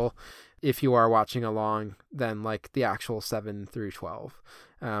essential if you are watching along than like the actual 7 through 12.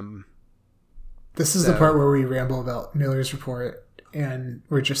 This is the part where we ramble about Miller's Report, and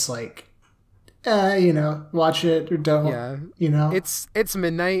we're just like, watch it or don't. Yeah. It's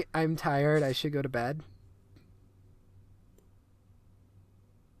midnight. I'm tired. I should go to bed.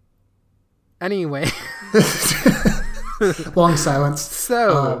 Anyway. Long silence.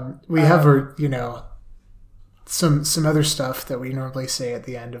 So we have some other stuff that we normally say at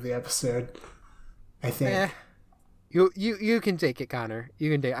the end of the episode. I think. You can take it, Connor.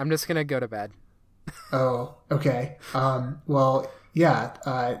 You can take it. I'm just gonna go to bed. Oh, okay. Well,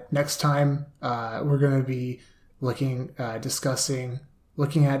 yeah. Next time, we're gonna be looking at discussing. I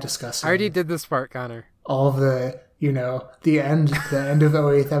already did this part, Connor. All of the end of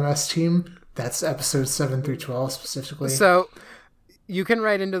 08th MS Team. That's episodes 7 through 12 specifically. So you can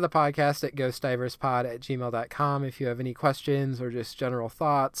write into the podcast at ghostdiverspod@gmail.com if you have any questions or just general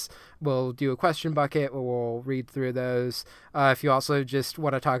thoughts. We'll do a question bucket where we'll read through those. If you also just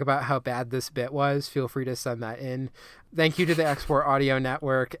want to talk about how bad this bit was, feel free to send that in. Thank you to the Export Audio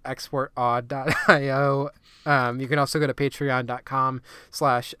Network, exportaud.io. You can also go to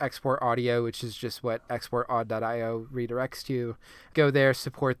patreon.com/exportaudio, which is just what exportaud.io redirects to. Go there,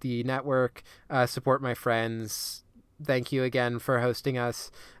 support the network, support my friends. Thank you again for hosting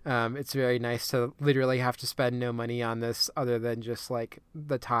us. It's very nice to literally have to spend no money on this other than just like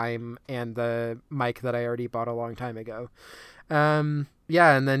the time and the mic that I already bought a long time ago.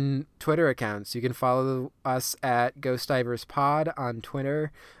 Yeah, and then Twitter accounts. You can follow us at Ghost Divers Pod on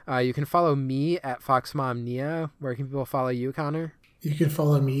Twitter. You can follow me at FoxMomNia. Where can people follow you, Connor? You can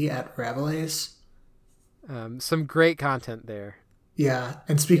follow me at Rabelaise. Some great content there. Yeah,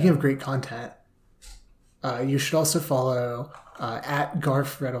 and speaking of great content, you should also follow at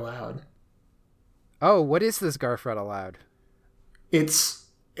Garf Read Aloud. Oh, what is this Garf Read Aloud? It's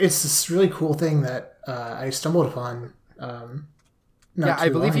this really cool thing that I stumbled upon. I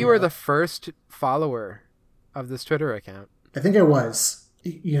believe you were the first follower of this Twitter account. I think I was.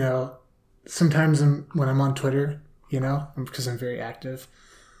 Sometimes when I'm on Twitter, because I'm very active,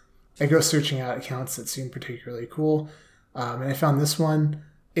 I go searching out accounts that seem particularly cool, and I found this one.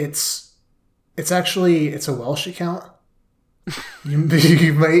 It's a Welsh account. You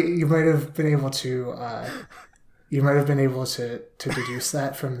might have been able to deduce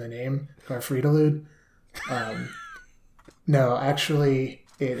that from the name Garfriedalud. No, actually,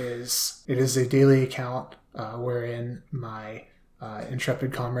 it is a daily account wherein my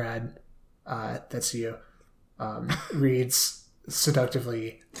intrepid comrade, that's you, reads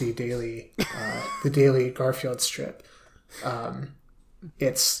seductively the daily Garfield strip.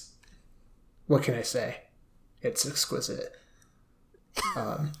 It's, what can I say? It's exquisite.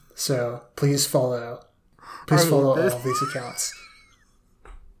 So please follow all of these accounts.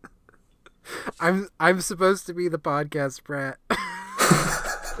 I'm supposed to be the podcast brat.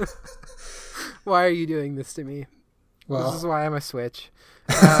 Why are you doing this to me? Well, this is why I'm a Switch.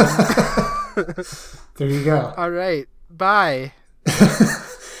 There you go. All right. Bye.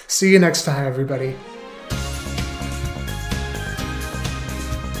 See you next time, everybody.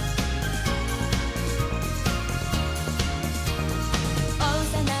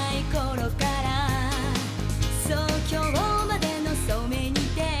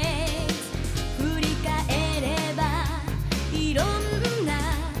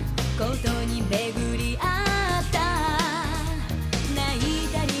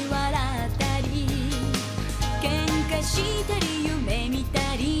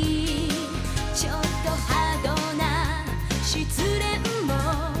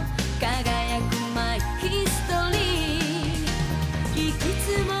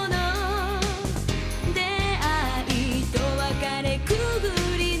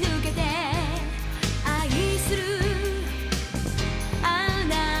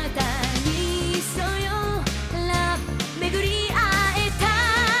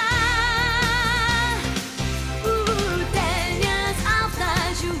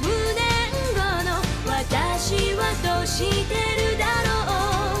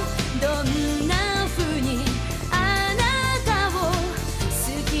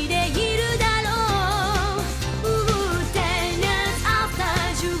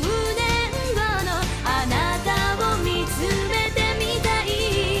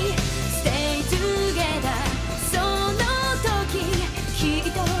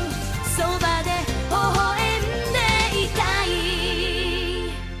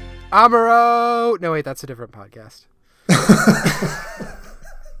 Amaro! No, wait, that's a different podcast.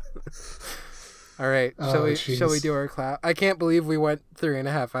 All right, Oh, shall we jeez. do our clap? I can't believe we went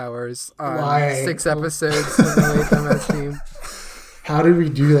 3.5 hours on Why? 6 episodes of the MS team. How did we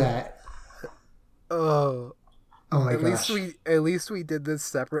do that? Oh, Oh my at gosh. least we did this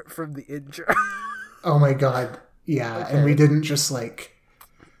separate from the intro. Oh my god. Yeah, and we Okay. didn't just like.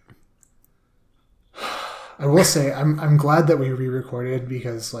 I will say I'm glad that we re-recorded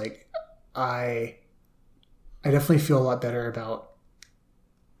because like I definitely feel a lot better about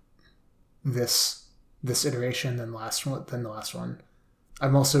this iteration than the last one.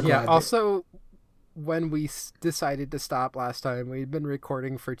 I'm also glad Yeah. Also, when we decided to stop last time, we'd been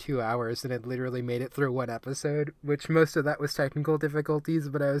recording for 2 hours and had literally made it through one episode, which most of that was technical difficulties,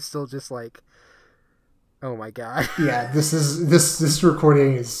 but I was still just like, oh my god. yeah, this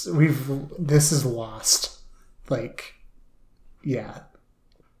recording is this is lost. Like yeah.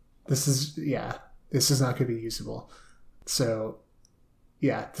 This is not going to be usable. So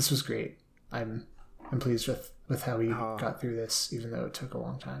yeah, this was great. I'm pleased with how we got through this even though it took a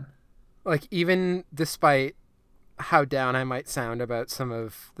long time. Like, even despite how down I might sound about some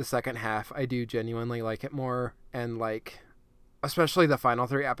of the second half, I do genuinely like it more, and like, especially the final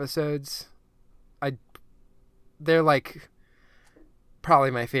 3 episodes, they're like probably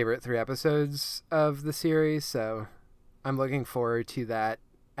my favorite 3 episodes of the series, so I'm looking forward to that,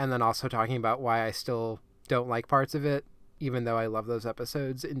 and then also talking about why I still don't like parts of it, even though I love those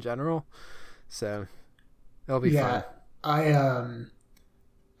episodes in general. So it'll be fun.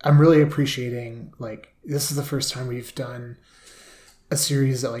 I'm really appreciating, like, this is the first time we've done a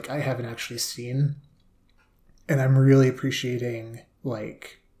series that like I haven't actually seen, and I'm really appreciating,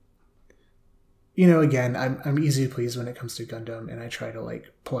 like, you know, again, I'm easy to please when it comes to Gundam, and I try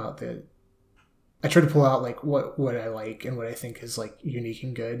to pull out like what I like and what I think is like unique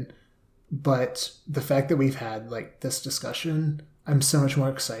and good. But the fact that we've had like this discussion, I'm so much more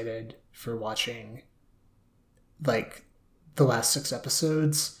excited for watching like the last 6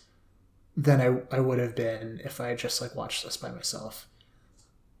 episodes than I would have been if I had just like watched this by myself.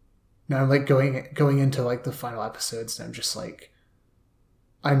 Now I'm like going into like the final episodes, and I'm just like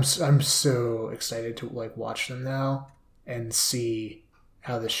I'm so excited to like watch them now and see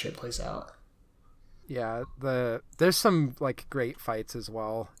how this shit plays out. Yeah, there's some like great fights as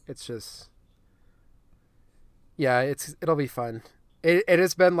well. It's just, yeah, it'll be fun. It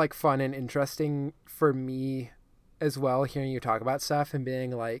has been like fun and interesting for me as well, hearing you talk about stuff and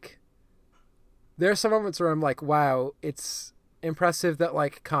being like, there are some moments where I'm like, wow, it's impressive that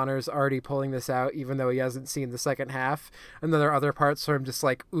like Connor's already pulling this out even though he hasn't seen the second half, and then there are other parts where I'm just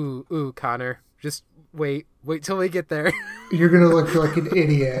like, ooh Connor, just wait till we get there. You're gonna look like an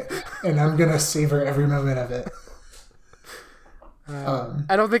idiot, and I'm gonna savor every moment of it.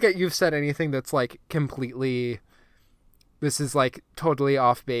 I don't think you've said anything that's like completely, this is like totally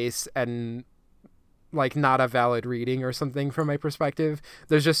off base and like not a valid reading or something from my perspective.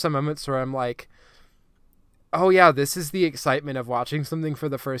 There's just some moments where I'm like, oh yeah, this is the excitement of watching something for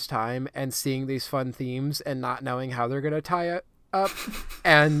the first time and seeing these fun themes and not knowing how they're going to tie it up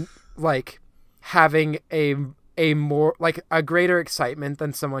and like having a more like a greater excitement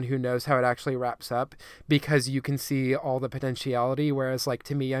than someone who knows how it actually wraps up, because you can see all the potentiality, whereas like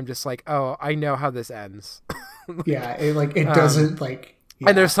to me I'm just like, oh, I know how this ends. Yeah, it doesn't like yeah.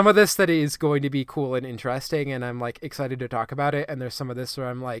 And there's some of this that is going to be cool and interesting, and I'm like excited to talk about it, and there's some of this where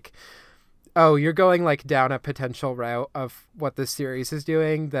I'm like, oh, you're going like down a potential route of what this series is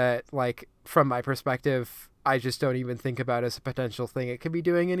doing that like from my perspective I just don't even think about as a potential thing it could be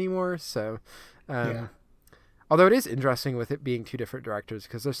doing anymore. So Yeah. although it is interesting with it being 2 different directors,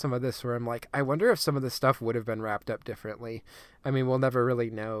 because there's some of this where I'm like, I wonder if some of this stuff would have been wrapped up differently. I mean, we'll never really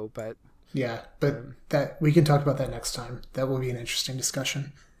know, but Yeah, but that we can talk about that next time. That will be an interesting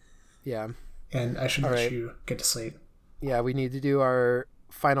discussion. yeah. And I should All let right. you get to sleep. Yeah, we need to do our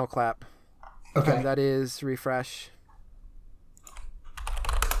final clap. Okay. And that is refresh.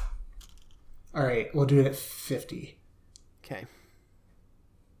 All right, we'll do it at 50. Okay.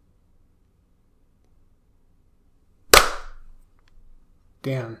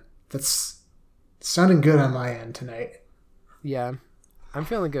 Damn, that's sounding good on my end tonight. Yeah. I'm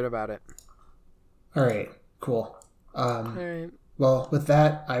feeling good about it. All right, cool. All right. Well, with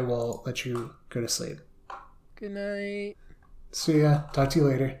that, I will let you go to sleep. Good night. See ya. Talk to you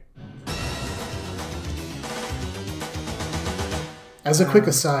later. As a quick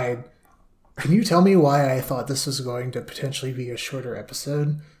aside, can you tell me why I thought this was going to potentially be a shorter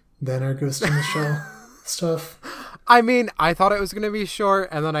episode than our Ghost in the Shell stuff? I mean, I thought it was going to be short,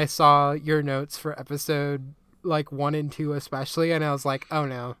 and then I saw your notes for episode like 1 and 2 especially, and I was like, oh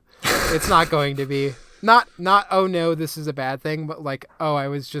no, it's not going to be. not oh no, this is a bad thing, but like, oh, I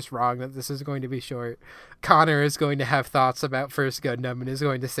was just wrong that this is going to be short. Connor is going to have thoughts about First Gundam and is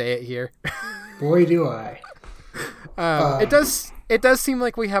going to say it here. Boy, do I. It does seem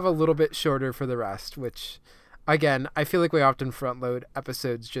like we have a little bit shorter for the rest, which, again, I feel like we often front load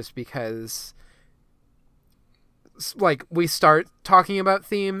episodes just because, like, we start talking about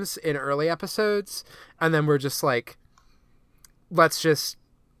themes in early episodes, and then we're just like, let's just,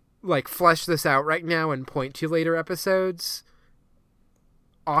 like, flesh this out right now and point to later episodes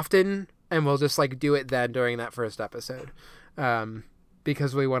often, and we'll just, like, do it then during that first episode.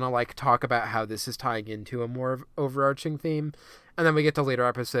 Because we want to, like, talk about how this is tying into a more overarching theme. And then we get to later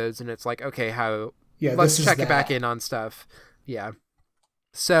episodes, and it's like, okay, let's check it back in on stuff. Yeah.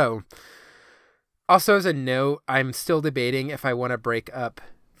 So, also as a note, I'm still debating if I want to break up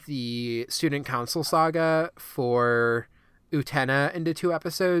the Student Council saga for Utena into 2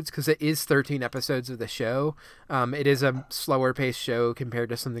 episodes, because it is 13 episodes of the show. It is a slower paced show compared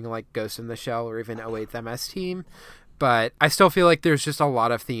to something like Ghost in the Shell or even 08th MS Team. But I still feel like there's just a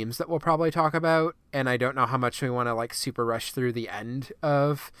lot of themes that we'll probably talk about, and I don't know how much we want to, like, super rush through the end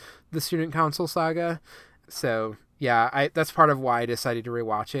of the Student Council saga. So, yeah, that's part of why I decided to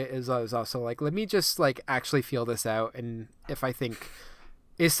rewatch it, is I was also like, let me just, like, actually feel this out, and if I think,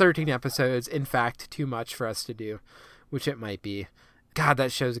 is 13 episodes, in fact, too much for us to do, which it might be. God,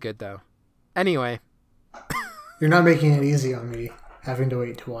 that show's good, though. Anyway. You're not making it easy on me, having to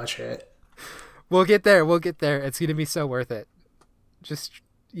wait to watch it. We'll get there. It's going to be so worth it. Just,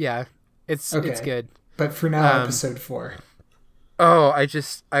 yeah, it's good. But for now, episode 4. Oh,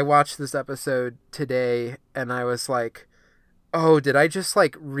 I watched this episode today, and I was like, oh, did I just,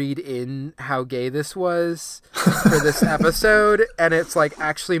 like, read in how gay this was for this episode? And it's, like,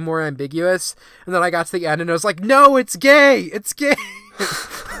 actually more ambiguous. And then I got to the end, and I was like, no, it's gay! It's gay!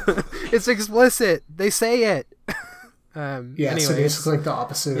 It's explicit. They say it. Anyways, so basically like the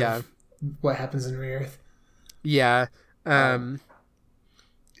opposite of what happens in Re-Earth. Yeah.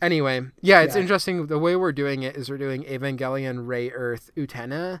 Anyway, it's interesting. The way we're doing it is we're doing Evangelion, Re-Earth,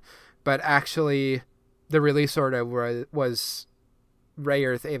 Utena, but actually the release order was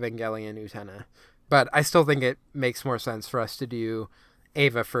Re-Earth, Evangelion, Utena. But I still think it makes more sense for us to do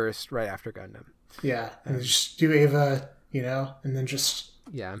Eva first, right after Gundam. Yeah, and just do Eva, and then just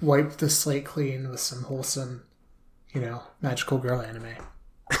wipe the slate clean with some wholesome, magical girl anime.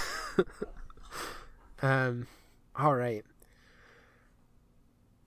 All right.